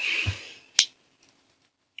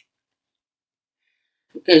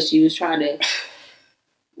 Because she was trying to.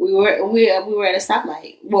 We were at a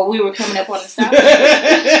stoplight. Well, we were coming up on the stoplight.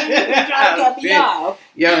 Trying to cut me off.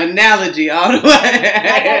 Your analogy all the way. Like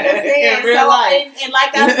I just said, in real life. And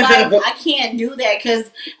like I was like, I can't do that because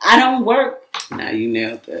I don't work. Nah, you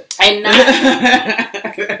nailed it. And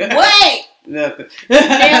what? Nothing.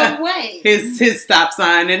 Nailed what? His stop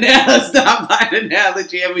sign and stoplight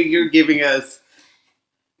analogy. I mean, you're giving us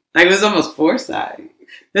like it was almost foresight.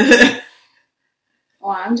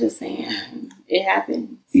 Well, I'm just saying, it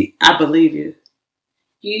happens. I believe you.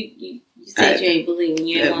 You said you ain't believing.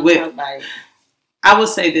 You ain't want to talk about it. I will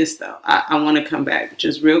say this, though. I want to come back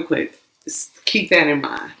just real quick. Just keep that in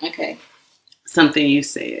mind. Okay. Something you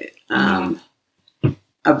said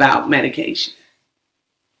about medication.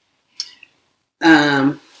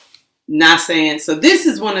 Not saying, so this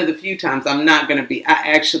is one of the few times I'm not going to be, I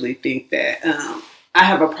actually think that I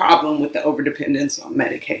have a problem with the overdependence on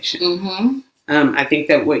medication. Mm-hmm. I think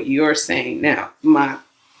that what you're saying now, my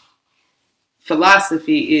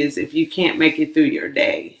philosophy is if you can't make it through your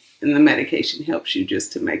day and the medication helps you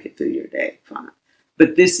just to make it through your day, fine.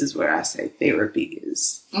 But this is where I say therapy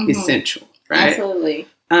is essential, right? Absolutely.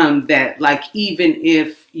 That like even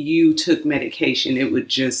if you took medication, it would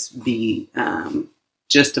just be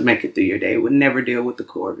just to make it through your day. It would never deal with the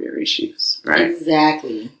core of your issues, right?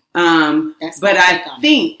 Exactly. But I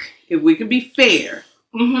think if we can be fair,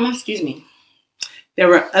 excuse me.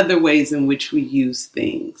 There are other ways in which we use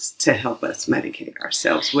things to help us medicate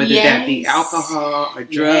ourselves, whether that be alcohol or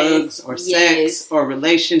drugs or sex or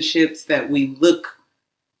relationships, that we look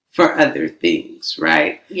for other things,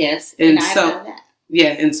 right? Yes. And so,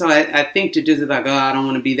 and so I think to just like, oh, I don't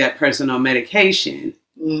want to be that person on medication.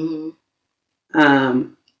 Mm-hmm.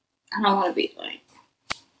 I don't want to be like.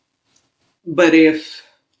 But if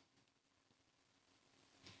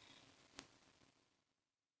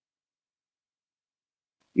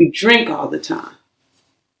you drink all the time.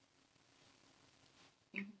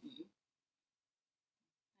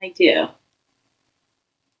 I do.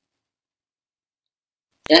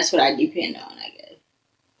 That's what I depend on, I guess.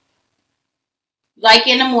 Like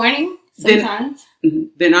in the morning, sometimes.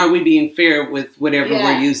 Then are we being fair with whatever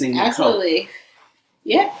we're using to absolutely. cope?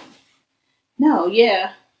 Yeah. No,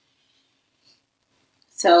 yeah.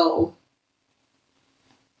 So,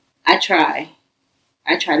 I try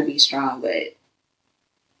to be strong, but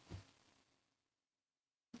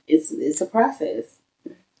it's a process,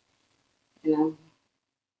 you know.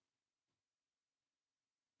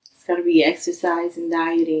 It's got to be exercise and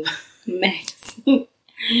dieting, medicine.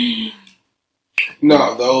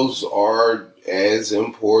 No, those are as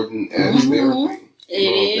important as therapy.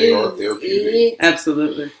 They are therapeutic.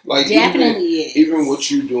 Absolutely, like definitely even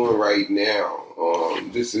what you're doing right now.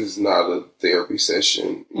 This is not a therapy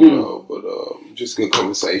session, you know, but just good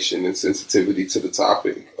conversation and sensitivity to the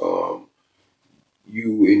topic.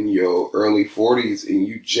 You in your early 40s and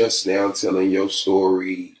you just now telling your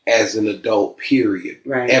story as an adult, period.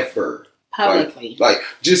 Right. Ever. publicly. Like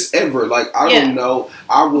just ever. Like, I don't know.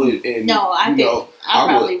 I would, and I'd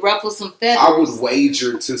probably ruffle some feathers. I would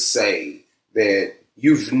wager to say that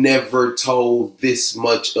you've never told this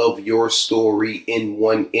much of your story in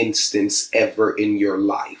one instance ever in your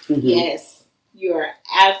life. Mm-hmm. Yes, you are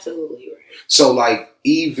absolutely right. So, like,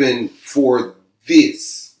 even for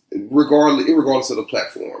this, regardless of the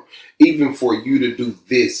platform, even for you to do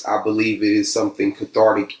this, I believe it is something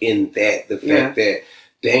cathartic in that. The fact that,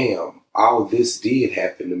 damn, all this did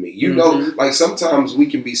happen to me. You know, like, sometimes we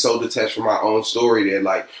can be so detached from our own story that,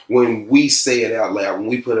 like, when we say it out loud, when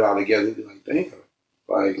we put it all together, we be like, damn.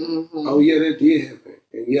 Like, oh yeah, that did happen.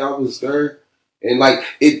 And yeah, I was there. And like,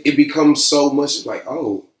 it becomes so much like,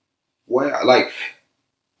 oh, wow. Like,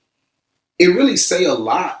 it really say a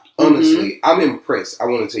lot, honestly. I'm impressed. I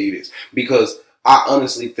want to tell you this. Because I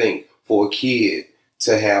honestly think for a kid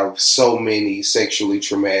to have so many sexually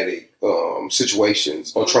traumatic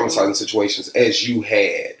situations or traumatizing situations as you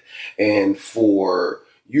had, and for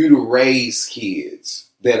you to raise kids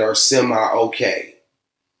that are semi-okay,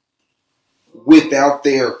 without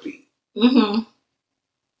therapy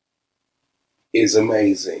is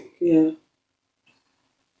amazing. Yeah.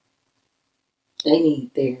 They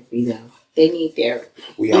need therapy, though. They need therapy.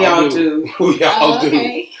 We all do. We all do.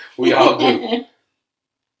 Okay. We all do.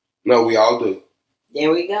 No, we all do.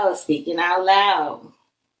 There we go. Speaking out loud.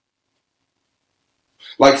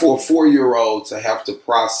 Like, for a 4-year-old to have to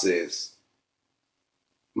process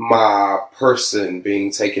my person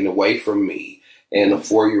being taken away from me, and a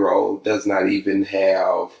 4-year-old does not even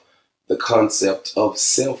have the concept of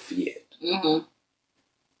self yet.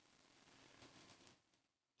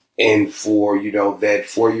 And for, that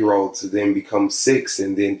 4-year-old to then become 6,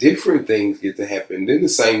 and then different things get to happen in the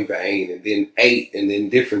same vein, and then 8, and then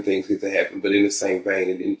different things get to happen, but in the same vein,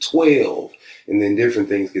 and then 12, and then different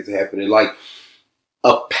things get to happen. And like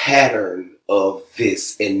a pattern of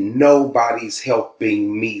this, and nobody's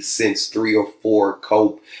helping me since 3 or 4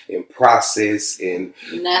 cope and process and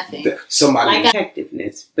nothing. Somebody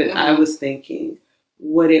effectiveness, but I was thinking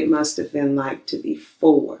what it must have been like to be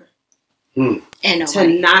 4 and to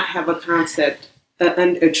not have a concept,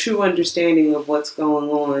 a true understanding of what's going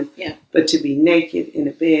on, but to be naked in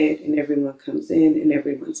a bed and everyone comes in and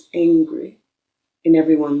everyone's angry and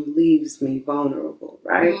everyone leaves me vulnerable,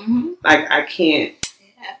 right? Like, I can't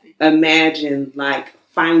imagine, like,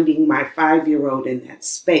 finding my 5-year-old in that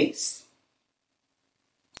space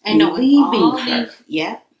and leaving her,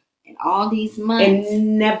 and all these months,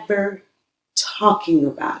 and never talking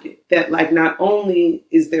about it. That, like, not only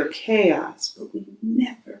is there chaos, but we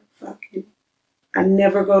never I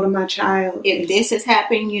never go to my child. If this has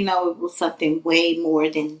happened, it was something way more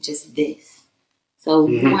than just this. So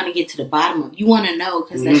you want to get to the bottom of it. You want to know,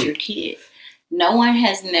 because that's your kid. No one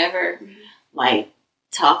has never, like,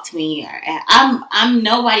 talk to me, or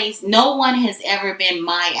no one has ever been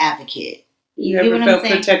my advocate. You never felt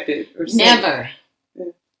protected or safe. Never.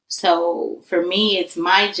 So for me, it's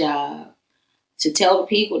my job to tell the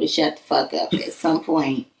people to shut the fuck up at some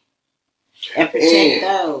point and protect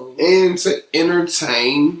those. And to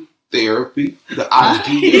entertain therapy, the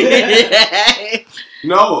idea.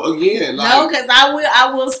 No, again, like, no, because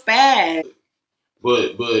I will spaz.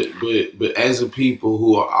 But as a people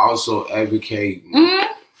who are also advocating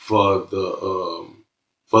for the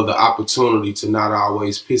opportunity to not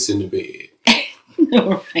always piss in the bed.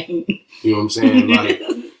 Right. You know what I'm saying? Like,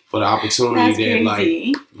 for the opportunity that,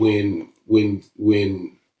 like, when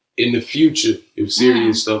in the future, if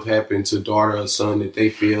serious stuff happened to daughter or son, that they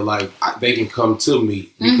feel like they can come to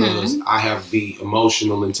me because I have the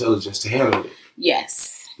emotional intelligence to handle it.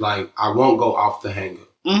 Yes. Like, I won't go off the hanger.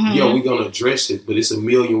 Yeah, we're going to address it, but it's a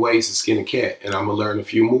million ways to skin a cat, and I'm going to learn a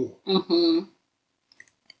few more.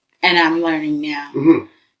 And I'm learning now.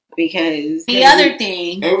 Because the other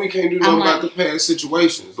thing... And we can't do nothing about the past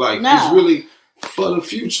situations. Like, it's really for the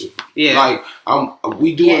future. Yeah. Like,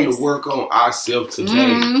 we doing the work on ourselves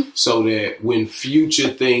today so that when future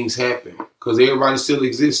things happen, because everybody's still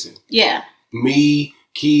existing. Yeah. Me,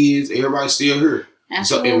 kids, everybody's still here.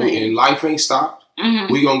 Absolutely. So, and life ain't stopped.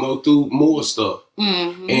 We gonna go through more stuff.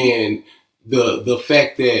 And the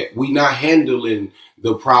fact that we not handling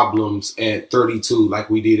the problems at 32 like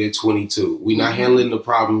we did at 22. We not handling the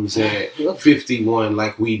problems at 51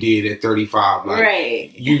 like we did at 35.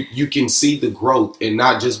 Like, you can see the growth, and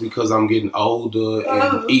not just because I'm getting older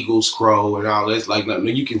and eagles crow and all that's like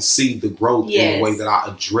nothing. You can see the growth in the way that I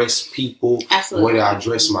address people, the way that I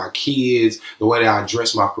address my kids, the way that I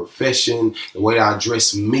address my profession, the way that I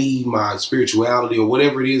address me, my spirituality, or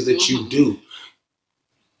whatever it is that you do.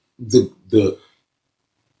 The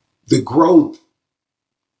growth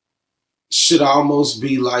should almost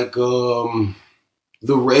be like the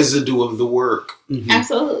residue of the work. Mm-hmm.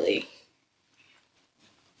 Absolutely.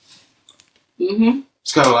 Mm-hmm.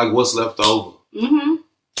 It's kind of like what's left over. Mm-hmm.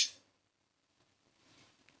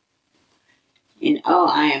 And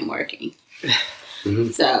I am working. Mm-hmm.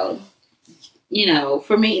 So,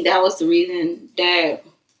 for me, that was the reason that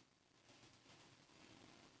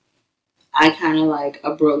I kind of like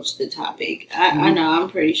approached the topic. I know I'm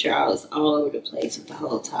pretty sure I was all over the place with the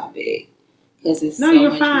whole topic because it's so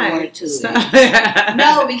much more to it.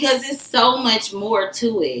 No, because it's so much more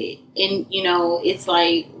to it, and it's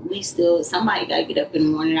like somebody gotta get up in the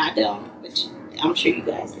morning. I don't, which I'm sure you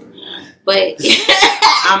guys do, but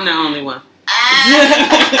I'm the only one.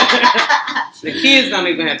 The kids don't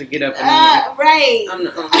even have to get up in the morning. Right. I'm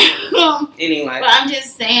the only one. Anyway, but I'm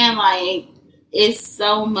just saying, like, it's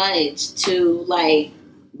so much to like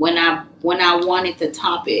when I wanted the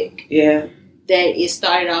topic. Yeah. That it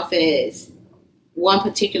started off as one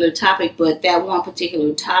particular topic, but that one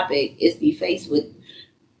particular topic is defaced with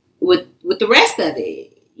the rest of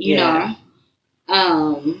it. You know,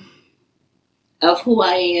 of who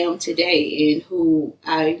I am today and who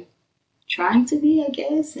I'm trying to be, I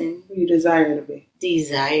guess, and who you desire to be.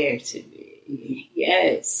 Desire to be.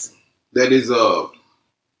 Yes. That is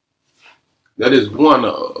one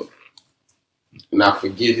of, and I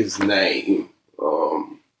forget his name.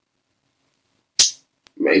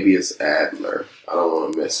 Maybe it's Adler. I don't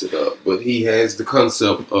want to mess it up, but he has the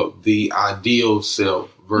concept of the ideal self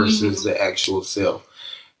versus the actual self,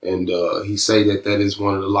 and he say that is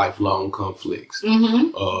one of the lifelong conflicts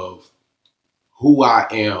of who I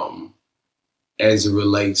am as it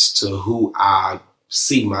relates to who I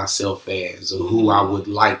see myself as or who I would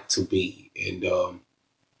like to be, and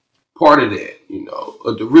part of that,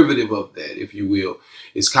 a derivative of that, if you will,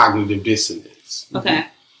 is cognitive dissonance. Okay.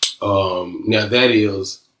 Now that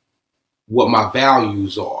is what my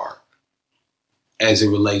values are as it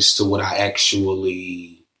relates to what I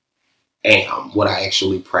actually am, what I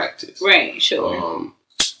actually practice. Right, sure.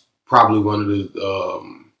 Probably one of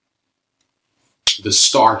the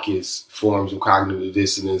starkest forms of cognitive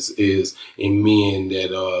dissonance is in men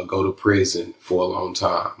that go to prison for a long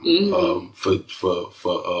time for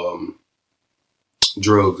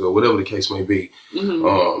drugs or whatever the case may be.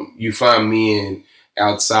 You find men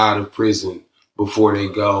outside of prison before they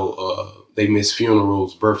go, they miss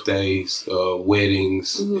funerals, birthdays,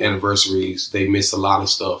 weddings, anniversaries. They miss a lot of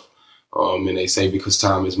stuff, and they say because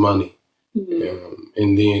time is money.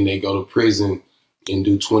 And then they go to prison and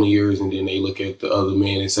do 20 years, and then they look at the other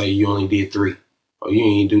man and say, you only did 3, or you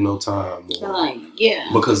ain't do no time. Or, yeah.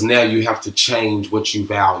 Because now you have to change what you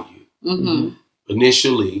value.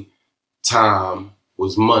 Initially, time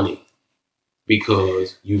was money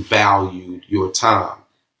because you valued your time.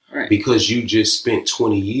 Right. Because you just spent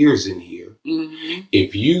 20 years in here.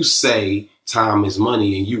 If you say time is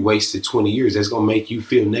money and you wasted 20 years, that's going to make you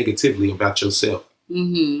feel negatively about yourself.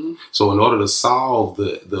 So in order to solve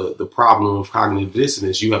the problem of cognitive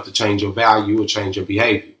dissonance, you have to change your value or change your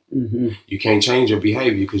behavior. You can't change your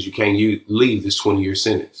behavior because you can't leave this 20-year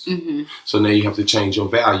sentence. So now you have to change your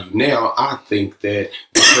value. Now I think that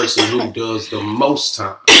the person who does the most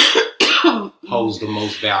time holds the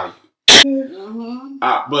most value.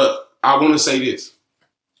 But I want to say this: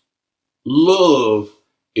 love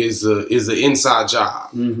is an inside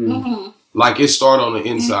job. Like it started on the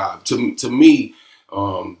inside. To me,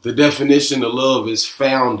 the definition of love is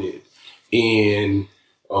founded in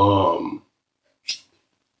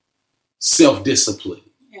self-discipline.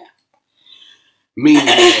 Yeah. Meaning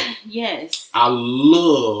that yes, I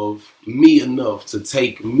love me enough to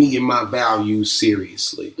take me and my values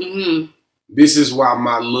seriously. This is why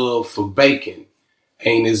my love for bacon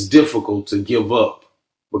ain't as difficult to give up.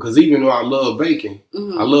 Because even though I love bacon,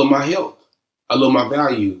 I love my health. I love my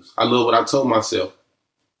values. I love what I told myself.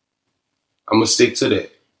 I'm going to stick to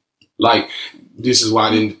that. Like, this is why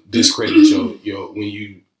I didn't discredit your when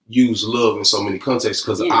you use love in so many contexts.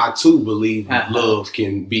 Because I, too, believe love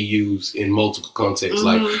can be used in multiple contexts.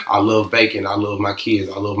 Like, I love bacon. I love my kids.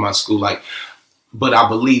 I love my school. But I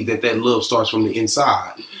believe that love starts from the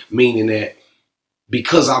inside. Meaning that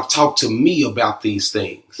because I've talked to me about these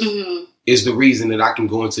things is the reason that I can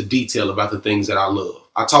go into detail about the things that I love.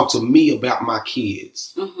 I talk to me about my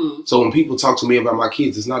kids. So when people talk to me about my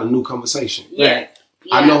kids, it's not a new conversation. Yeah.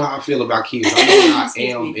 I know how I feel about kids. I know what I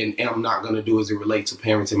am and am not going to do as it relates to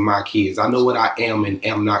parenting my kids. I know what I am and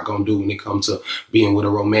am not going to do when it comes to being with a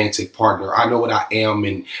romantic partner. I know what I am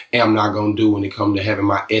and am not going to do when it comes to having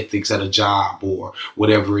my ethics at a job or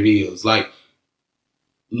whatever it is. Like,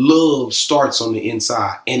 love starts on the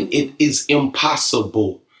inside, and it is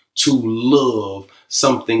impossible to love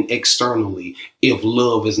something externally if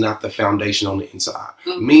love is not the foundation on the inside.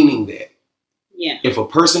 Meaning that if a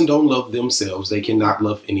person don't love themselves, they cannot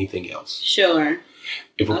love anything else. Sure.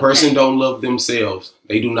 If a person don't love themselves,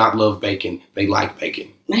 they do not love bacon. They like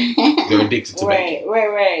bacon. They're addicted to bacon.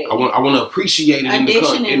 Right. I want to appreciate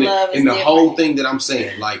it in the whole thing that I'm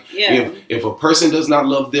saying. Like, if a person does not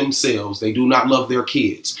love themselves, they do not love their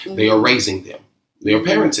kids. They are raising them. They are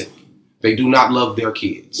parenting. They do not love their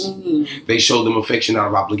kids. They show them affection out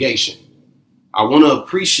of obligation. I want to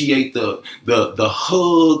appreciate the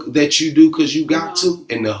hug that you do because you got to,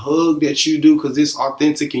 and the hug that you do because it's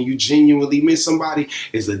authentic and you genuinely miss somebody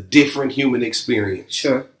is a different human experience.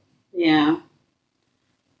 Sure. Yeah.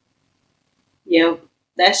 Yep,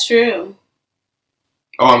 that's true.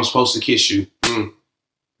 Oh, I'm supposed to kiss you.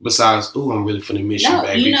 Besides, I'm really finna miss you,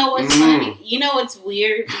 baby. You know what's funny? You know what's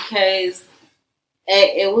weird? Because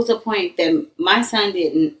it was a point that my son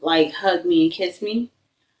didn't like hug me and kiss me.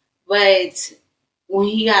 But when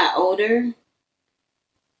he got older,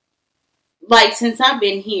 like since I've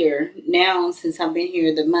been here,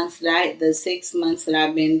 the 6 months that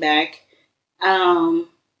I've been back,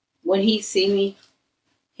 when he see me,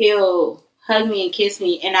 he'll hug me and kiss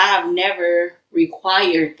me, and I've never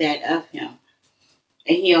required that of him.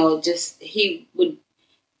 And he would,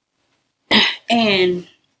 and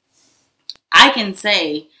I can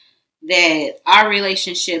say that our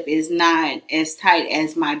relationship is not as tight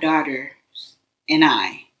as my daughter and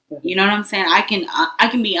I. You know what I'm saying? I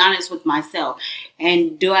can be honest with myself.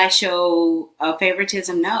 And do I show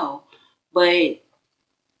favoritism? No. But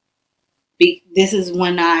this is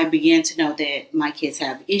when I began to know that my kids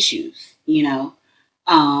have issues, you know.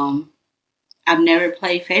 I've never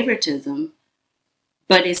played favoritism,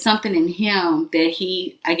 but it's something in him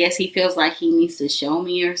that I guess he feels like he needs to show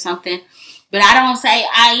me or something. But I don't say,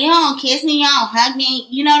 you don't kiss me, you don't hug me.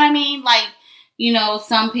 You know what I mean? Like, you know,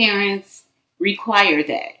 some parents require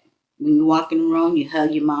that. When you walk in the room, you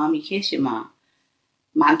hug your mom, you kiss your mom.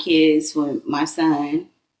 My kids, when my son,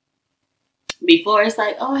 before it's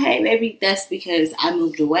like, oh, hey, baby, that's because I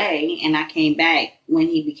moved away and I came back when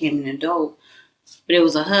he became an adult. But it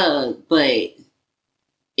was a hug. But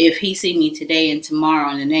if he see me today and tomorrow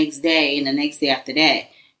and the next day and the next day after that,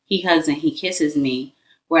 he hugs and he kisses me.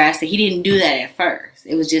 Whereas he didn't do that at first.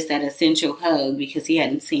 It was just that essential hug because he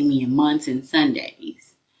hadn't seen me in months and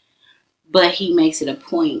Sundays. But he makes it a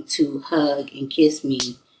point to hug and kiss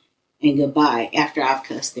me and goodbye after I've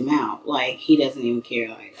cussed him out. Like, he doesn't even care.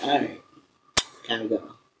 Like, all right, gotta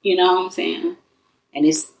go. You know what I'm saying? And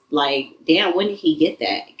it's like, damn, when did he get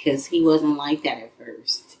that? Because he wasn't like that at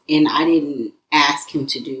first. And I didn't ask him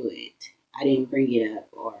to do it. I didn't bring it up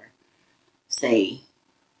or say,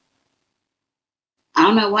 I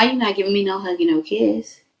don't know why you're not giving me no hug and no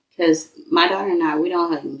kiss. Because my daughter and I, we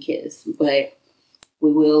don't hug and kiss. But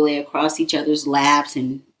we will lay across each other's laps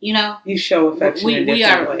and, you know. You show affection in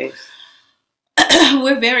different ways.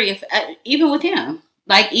 We're very, even with him.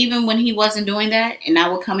 Like, even when he wasn't doing that and I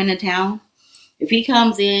would come into town. If he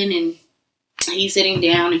comes in and he's sitting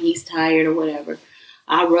down and he's tired or whatever,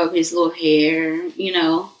 I'll rub his little hair, you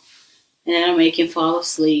know. And I'll make him fall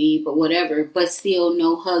asleep or whatever. But still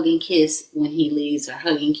no hug and kiss when he leaves or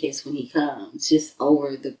hug and kiss when he comes. Just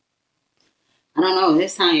over the, I don't know,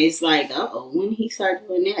 this time it's like, when he start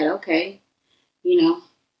doing that, okay. You know,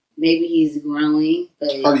 maybe he's growing.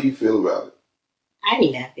 But how do you feel about it? I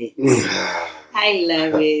love it. I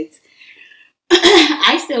love it.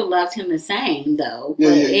 I still loved him the same, though.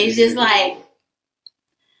 But it's just like,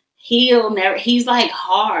 he's like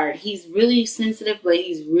hard. He's really sensitive, but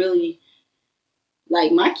he's really,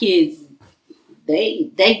 like, my kids,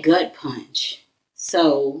 they gut punch.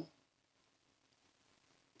 So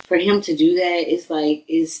for him to do that, it's like,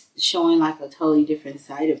 it's showing like a totally different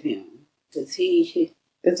side of him. Because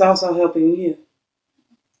it's also helping you.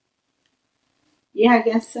 Yeah, I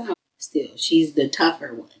guess so. Still, she's the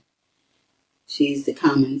tougher one. She's the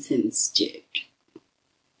common sense chick.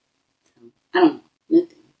 I don't know.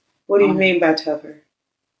 Nothing. What do you mean by tougher?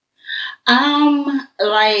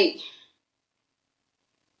 Like,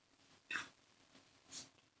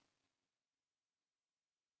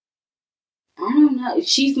 I don't know.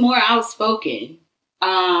 She's more outspoken.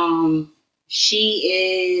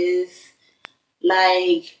 She is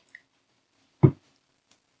like,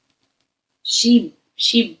 she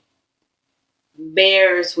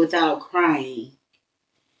bears without crying.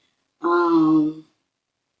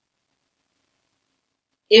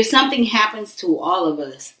 If something happens to all of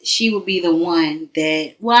us, she would be the one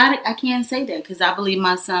that, well, I can't say that because I believe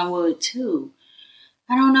my son would too.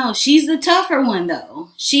 I don't know. She's the tougher one though.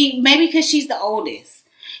 Maybe because she's the oldest.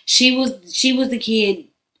 She was the kid.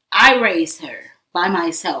 I raised her. by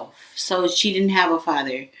myself. So she didn't have a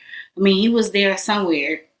father. I mean, he was there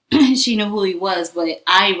somewhere. She knew who he was, but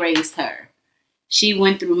I raised her. She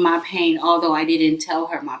went through my pain, although I didn't tell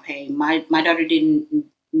her my pain. My daughter didn't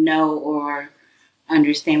know or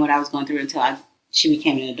understand what I was going through until she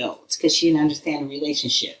became an adult, because she didn't understand the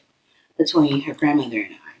relationship between her grandmother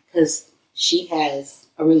and I, because she has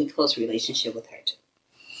a really close relationship with her too.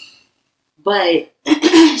 But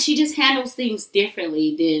she just handles things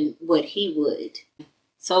differently than what he would.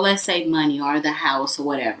 So let's say money or the house or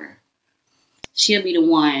whatever. She'll be the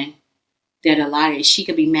one that she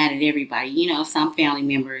could be mad at everybody. You know, some family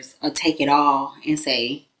members will take it all and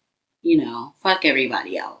say, you know, fuck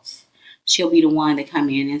everybody else. She'll be the one to come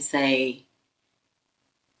in and say,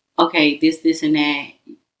 okay, this, and that.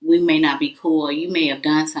 We may not be cool. You may have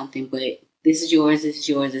done something, but this is yours, this is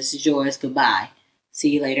yours, this is yours. Goodbye. See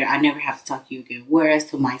you later. I never have to talk to you again. Whereas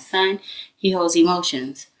to my son, he holds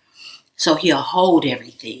emotions. So he'll hold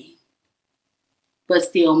everything, but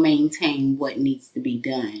still maintain what needs to be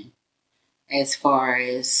done as far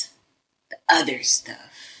as the other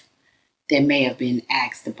stuff that may have been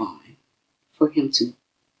asked upon for him to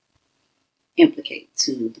implicate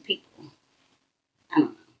to the people. I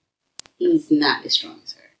don't know. He's not as strong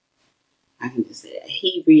as her. I can just say that.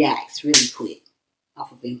 He reacts really quick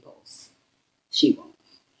off of impulse. She won't.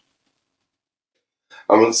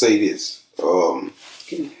 I'm going to say this.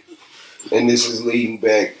 And this is leading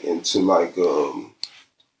back into like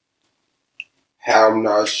how I'm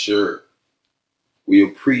not sure we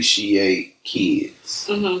appreciate kids.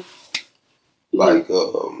 Mm-hmm. Like,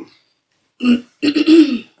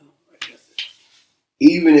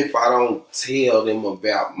 even if I don't tell them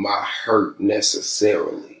about my hurt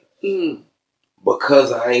necessarily,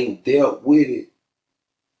 because I ain't dealt with it,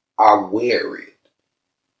 I wear it.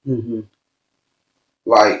 Mm-hmm.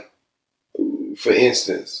 Like, for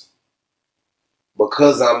instance,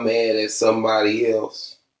 because I'm mad at somebody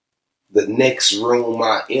else, the next room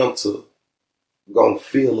I enter gonna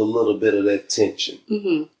feel a little bit of that tension.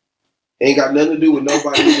 Mm-hmm. Ain't got nothing to do with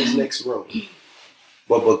nobody in this next room.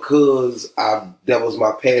 But because that was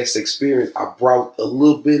my past experience, I brought a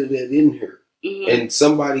little bit of that in here. Mm-hmm. And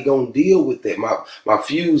somebody gonna deal with that. My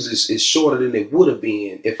fuse is shorter than it would have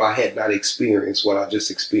been if I had not experienced what I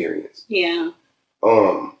just experienced. Yeah.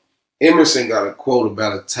 Emerson got a quote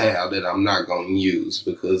about a towel that I'm not gonna use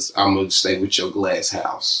because I'm gonna stay with your glass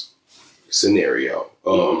house scenario.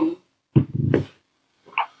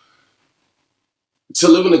 To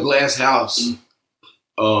live in a glass house,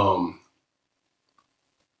 I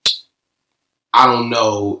don't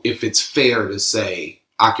know if it's fair to say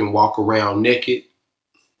I can walk around naked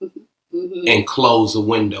and close a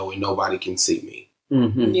window and nobody can see me.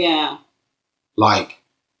 Mm-hmm. Yeah. Like,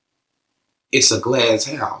 it's a glass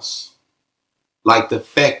house. Like the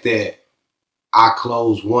fact that I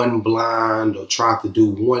close one blind or try to do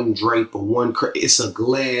one drape or it's a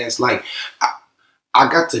glass. Like, I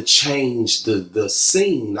got to change the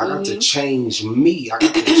scene. I got to change me. I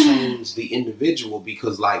got to change the individual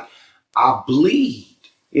because, like, I bleed.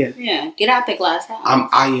 Yeah. Yeah. Get out the glass house.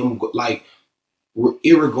 I am like,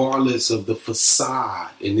 irregardless of the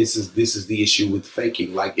facade, and this is the issue with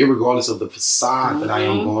faking. Like, irregardless of the facade that I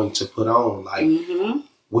am going to put on, like,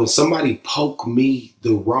 when somebody poke me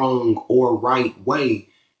the wrong or right way,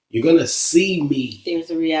 you're gonna see me. There's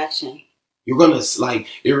a reaction. You're gonna, like,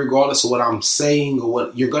 irregardless of what I'm saying or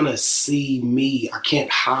what, you're gonna see me. I can't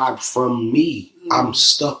hide from me. I'm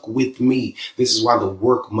stuck with me. This is why the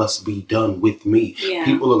work must be done with me. Yeah.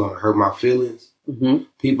 People are gonna hurt my feelings.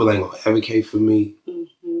 People ain't gonna advocate for me.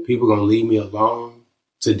 People gonna leave me alone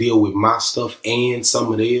to deal with my stuff and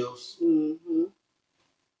somebody else.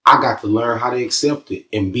 I got to learn how to accept it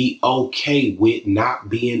and be okay with not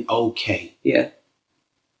being okay. Yeah.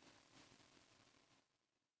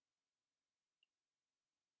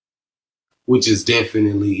 Which is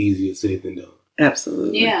definitely easier said than done.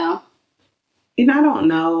 Absolutely. Yeah. I don't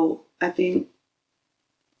know. I think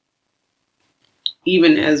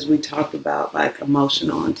even as we talk about like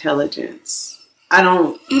emotional intelligence, I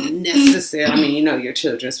don't necessarily, your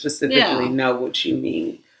children specifically know what you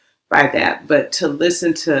mean by that. But to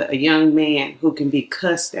listen to a young man who can be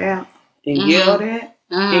cussed out and yelled at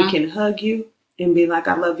and can hug you and be like,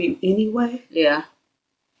 I love you anyway. Yeah.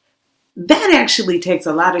 That actually takes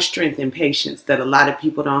a lot of strength and patience that a lot of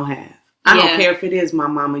people don't have. I don't care if it is my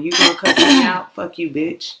mama. You gonna cuss me out? Fuck you,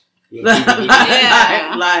 bitch. Yeah.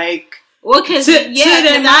 Well, because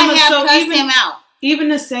I have cussed him out. Even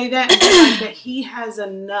to say that, and the fact that he has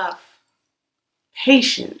enough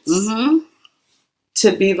patience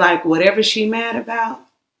to be like, whatever she mad about,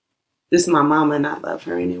 this is my mama and I love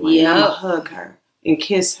her anyway. I'm gonna hug her and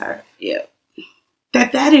kiss her. Yep.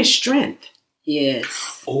 that is strength.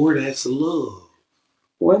 Yes. Or that's love.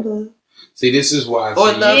 Or love. See, this is why.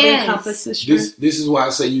 Or love encompasses strength. This is why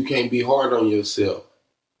I say you can't be hard on yourself.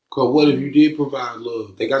 Because what if you did provide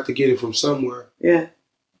love? They got to get it from somewhere. Yeah.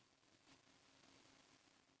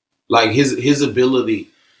 Like his ability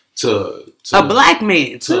to a black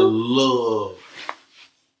man to love,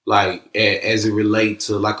 like as it relates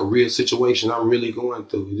to like a real situation I'm really going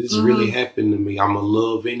through. This really happened to me. I'm a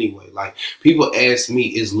love anyway. Like people ask me,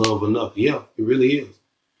 is love enough? Yeah, it really is.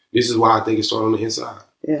 This is why I think it starts on the inside.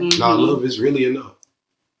 Yeah. Now love is really enough.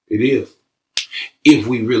 It is. If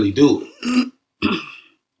we really do it.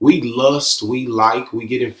 We lust, we like, we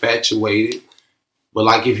get infatuated. But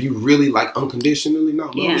like if you really like unconditionally, no,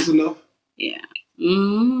 love is enough. Yeah.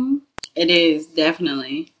 Mm-hmm. It is,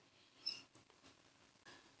 definitely.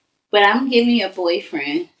 But I'm giving you a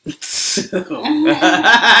boyfriend. One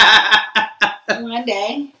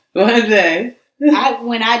day.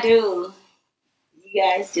 When I do, you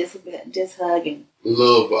guys just hugging.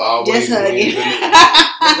 Love always. Just hugging.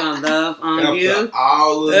 We're gonna love on you.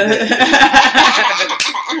 All of that.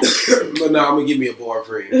 But no, I'm gonna give me a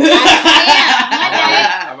boyfriend.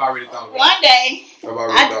 I've already thought about it. One day.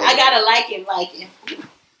 I gotta like him.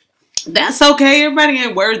 That's okay. Everybody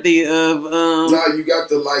ain't worthy of. No, you got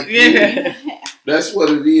to like you. That's what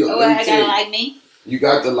it is. Oh, I gotta like me. You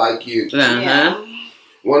got to like you. Yeah.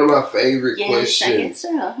 One of my favorite questions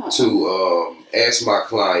to ask my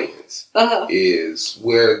clients is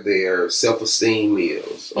where their self-esteem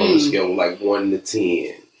is on a scale of like 1 to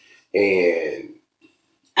 10. And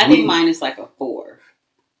I think mine is like a 4.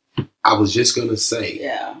 I was just gonna say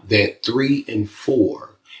that 3 and 4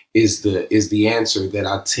 is the answer that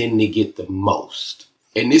I tend to get the most.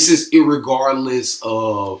 And this is irregardless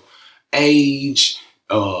of age,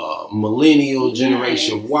 millennial,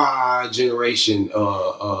 generation Y, generation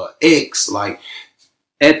X, like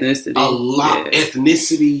ethnicity. A lot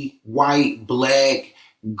ethnicity, white, black,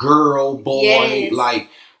 girl, boy, like.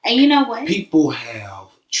 And you know what? People have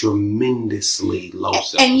tremendously low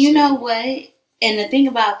self-esteem. And you know what? And the thing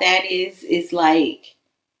about that is like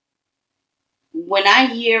when I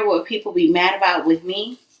hear what people be mad about with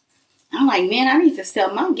me, I'm like, man, I need to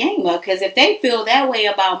step my game up, because if they feel that way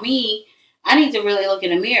about me, I need to really look in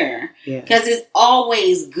the mirror, because it's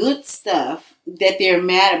always good stuff that they're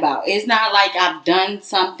mad about. It's not like I've done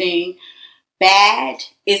something bad.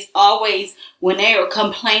 It's always when they are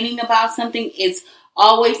complaining about something, it's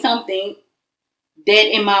always something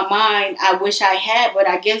that in my mind I wish I had, but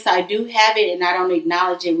I guess I do have it and I don't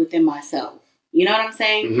acknowledge it within myself. You know what I'm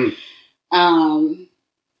saying? Mm-hmm.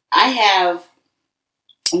 I have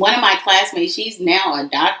one of my classmates, she's now a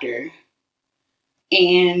doctor,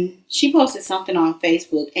 and she posted something on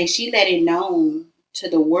Facebook and she let it known to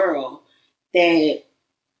the world that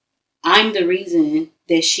I'm the reason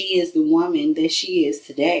that she is the woman that she is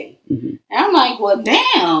today. Mm-hmm. And I'm like, well,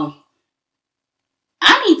 damn,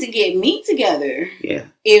 I need to get me together. Yeah.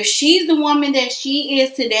 If she's the woman that she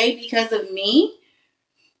is today because of me,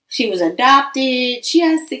 she was adopted, she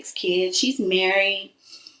has 6 kids, she's married,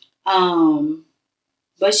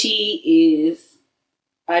 but she is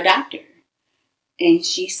a doctor. And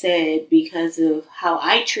she said because of how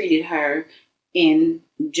I treated her in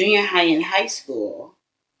junior high and high school,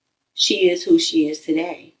 she is who she is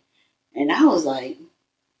today. And I was like,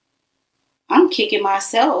 I'm kicking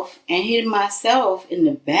myself and hitting myself in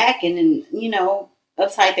the back and then,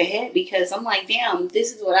 upside the head, because I'm like, damn,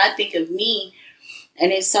 this is what I think of me.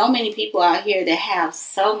 And there's so many people out here that have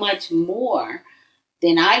so much more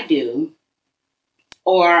than I do,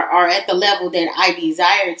 or are at the level that I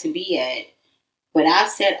desire to be at. But I've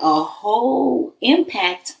set a whole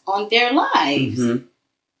impact on their lives. Mm-hmm.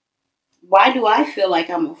 Why do I feel like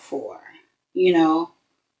I'm a 4?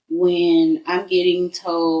 When I'm getting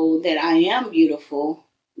told that I am beautiful,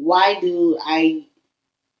 why do I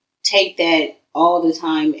take that all the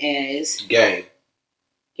time as game?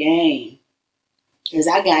 Because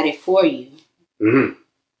I got it for you.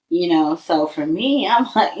 Mm-hmm. So for me, I'm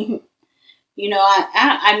like,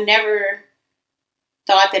 I never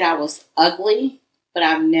thought that I was ugly, but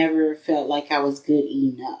I've never felt like I was good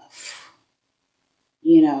enough.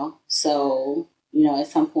 So, at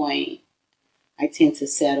some point I tend to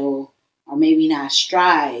settle, or maybe not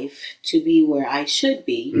strive to be where I should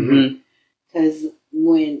be. Because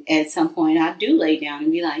when at some point I do lay down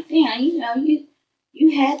and be like, damn,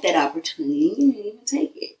 you had that opportunity, you didn't even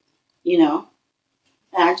take it. And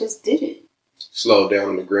I just did it. Slow down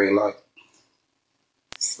on the green light.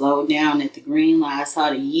 Slowed down at the green light. I saw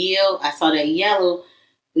the yellow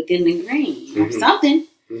within the green, or something.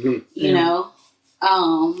 Mm-hmm.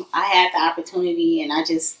 I had the opportunity, and I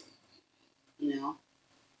just you know,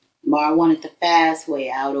 or I wanted the fast way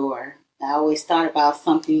out, or I always thought about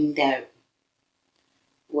something that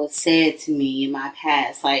was said to me in my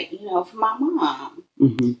past, like, you know, from my mom,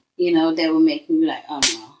 you know, that would make me be like, oh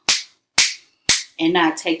no, and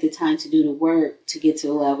not take the time to do the work to get to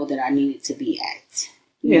the level that I needed to be at.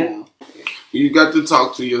 You know? You got to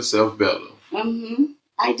talk to yourself better.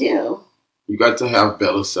 I do. You got to have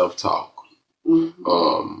better self-talk.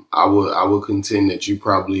 I would contend that you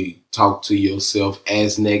probably talk to yourself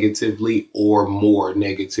as negatively or more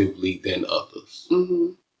negatively than others.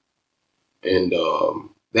 And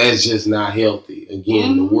that's just not healthy.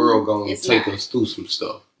 Again, the world gonna take us through some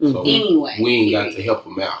stuff. So anyway, we ain't got to help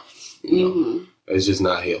them out. You know, that's just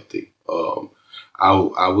not healthy.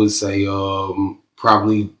 I would say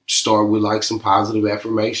probably start with like some positive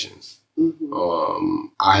affirmations.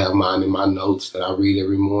 I have mine in my notes that I read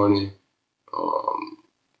every morning.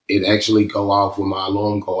 It actually go off when my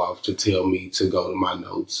alarm go off to tell me to go to my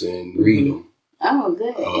notes and read them. Oh,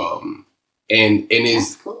 good. And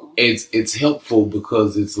it's cool. It's helpful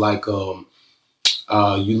because it's like you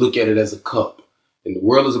look at it as a cup, and the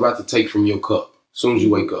world is about to take from your cup as soon as you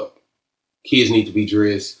wake up. Kids need to be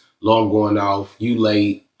dressed, alarm going off, you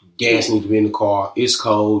late, gas need to be in the car, it's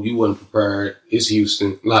cold, you wasn't prepared, it's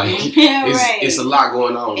Houston. Like it's a lot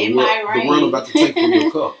going on. The world about to take from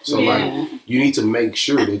your cup. So like you need to make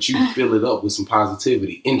sure that you fill it up with some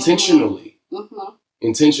positivity intentionally.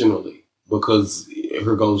 Intentionally. Because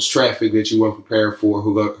here goes traffic that you weren't prepared for.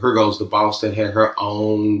 Here goes the boss that had her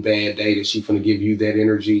own bad day that she's going to give you that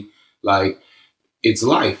energy. Like, it's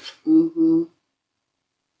life. In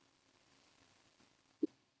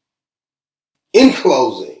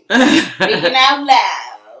closing. Speaking out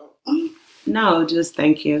loud. No, just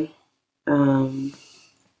thank you.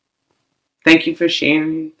 Thank you for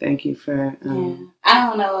sharing. Thank you for... I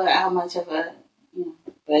don't know how much of a...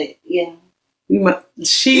 but yeah.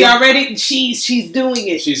 She's doing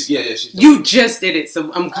it. She's you just did it. So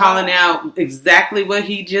I'm calling out exactly what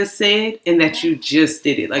he just said, and that you just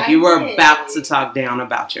did it. Like you were about to talk down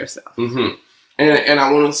about yourself. And I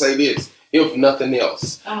want to say this: if nothing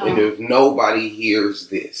else, and if nobody hears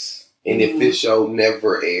this, and if this show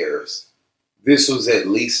never airs, this was at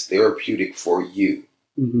least therapeutic for you.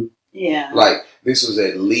 Yeah. Like this was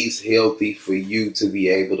at least healthy for you to be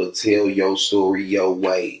able to tell your story your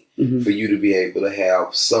way. For you to be able to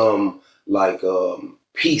have some like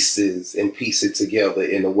pieces and piece it together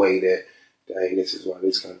in a way that, dang, this is why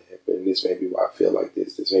this kind of happened. This may be why I feel like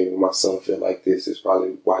this. This may be why my son feel like this. This is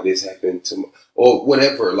probably why this happened to me, or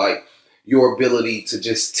whatever. Like your ability to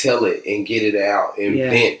just tell it and get it out and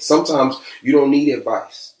vent. Sometimes you don't need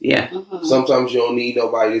advice. Sometimes you don't need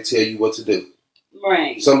nobody to tell you what to do.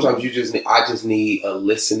 Right. Sometimes I just need a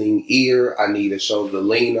listening ear. I need a shoulder to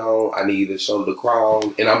lean on. I need a shoulder to cry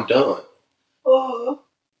on, and I'm done.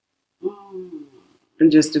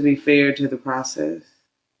 And just to be fair to the process.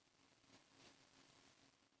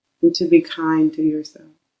 And to be kind to yourself.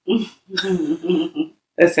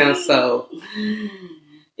 That sounds so...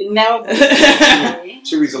 No.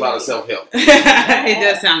 She reads a lot of self-help. It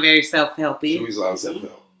does sound very self-helpy. She reads a lot of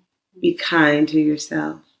self-help. Be kind to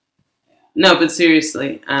yourself. No, but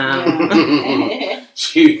seriously. And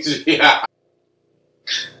TED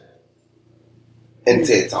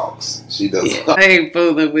Talks. She does. I ain't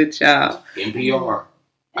fooling with y'all. NPR.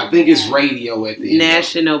 I think it's radio at the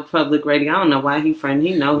National Public Radio. I don't know why he friend.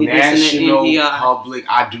 He know he listen to National NPR. Public.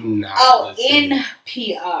 I do not. Oh,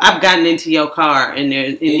 NPR. I've gotten into your car and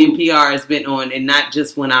NPR has been on, and not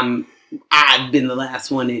just when I've been the last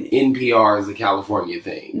one in it. NPR is a California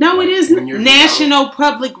thing. No, it isn't. National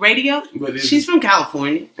Public Radio. She's from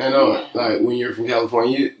California. I know. Like when you're from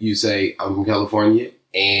California, you say, I'm from California,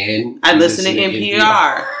 and I listen to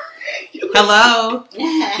NPR. Hello.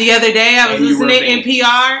 The other day I was listening to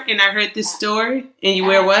NPR and I heard this story. And you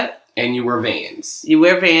wear what? And you wear Vans. You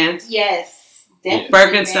wear Vans. Yes. Definitely.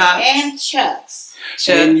 Birkenstocks. And Chucks.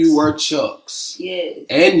 And you wear Chucks. Yes.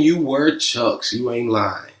 And you wear Chucks. You ain't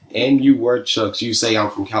lying. And you wear Chucks. You say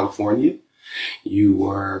I'm from California. You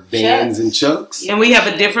wear Vans and Chucks. And we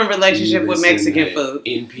have a different relationship with Mexican food.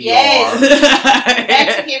 NPR. Yes.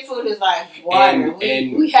 Mexican food is like water.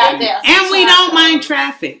 We have that. And we don't mind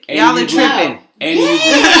traffic. Y'all are tripping. And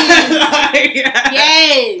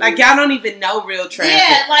yes. Like y'all don't even know real traffic.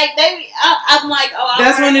 Yeah, like I'm like,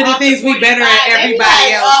 that's one of the things we better at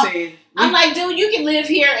everybody else in. I'm like, dude, you can live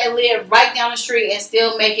here and live right down the street and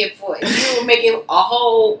still make it you will make it a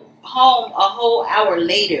whole hour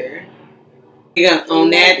later. Yeah,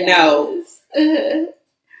 on that note,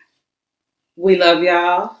 we love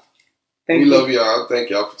y'all. We love y'all. Thank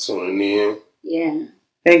y'all for tuning in. Yeah.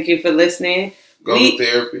 Thank you for listening. Go to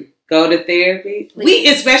therapy. Go to therapy. Please. We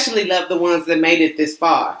especially love the ones that made it this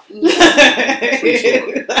far.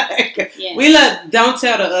 Yeah. Like, we love. Don't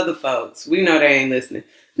tell the other folks. We know they ain't listening.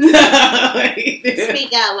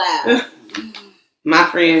 Speak out loud. My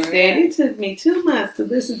friend said it took me 2 months to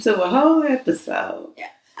listen to a whole episode. Yeah.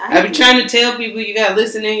 I've been trying to tell people you gotta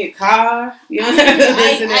listen in your car. You know,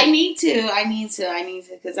 I need to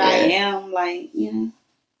because I am like,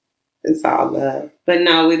 It's all love. But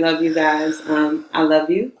no, we love you guys. I love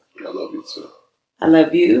you. I love you too. I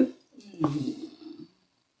love you.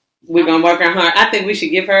 We're gonna work on her. I think we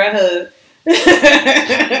should give her a hug.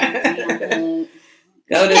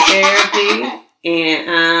 Go to therapy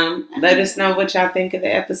and let us know what y'all think of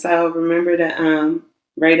the episode. Remember to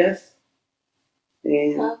rate us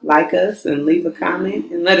and like us and leave a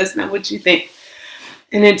comment and let us know what you think.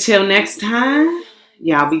 And until next time,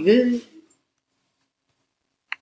 y'all be good.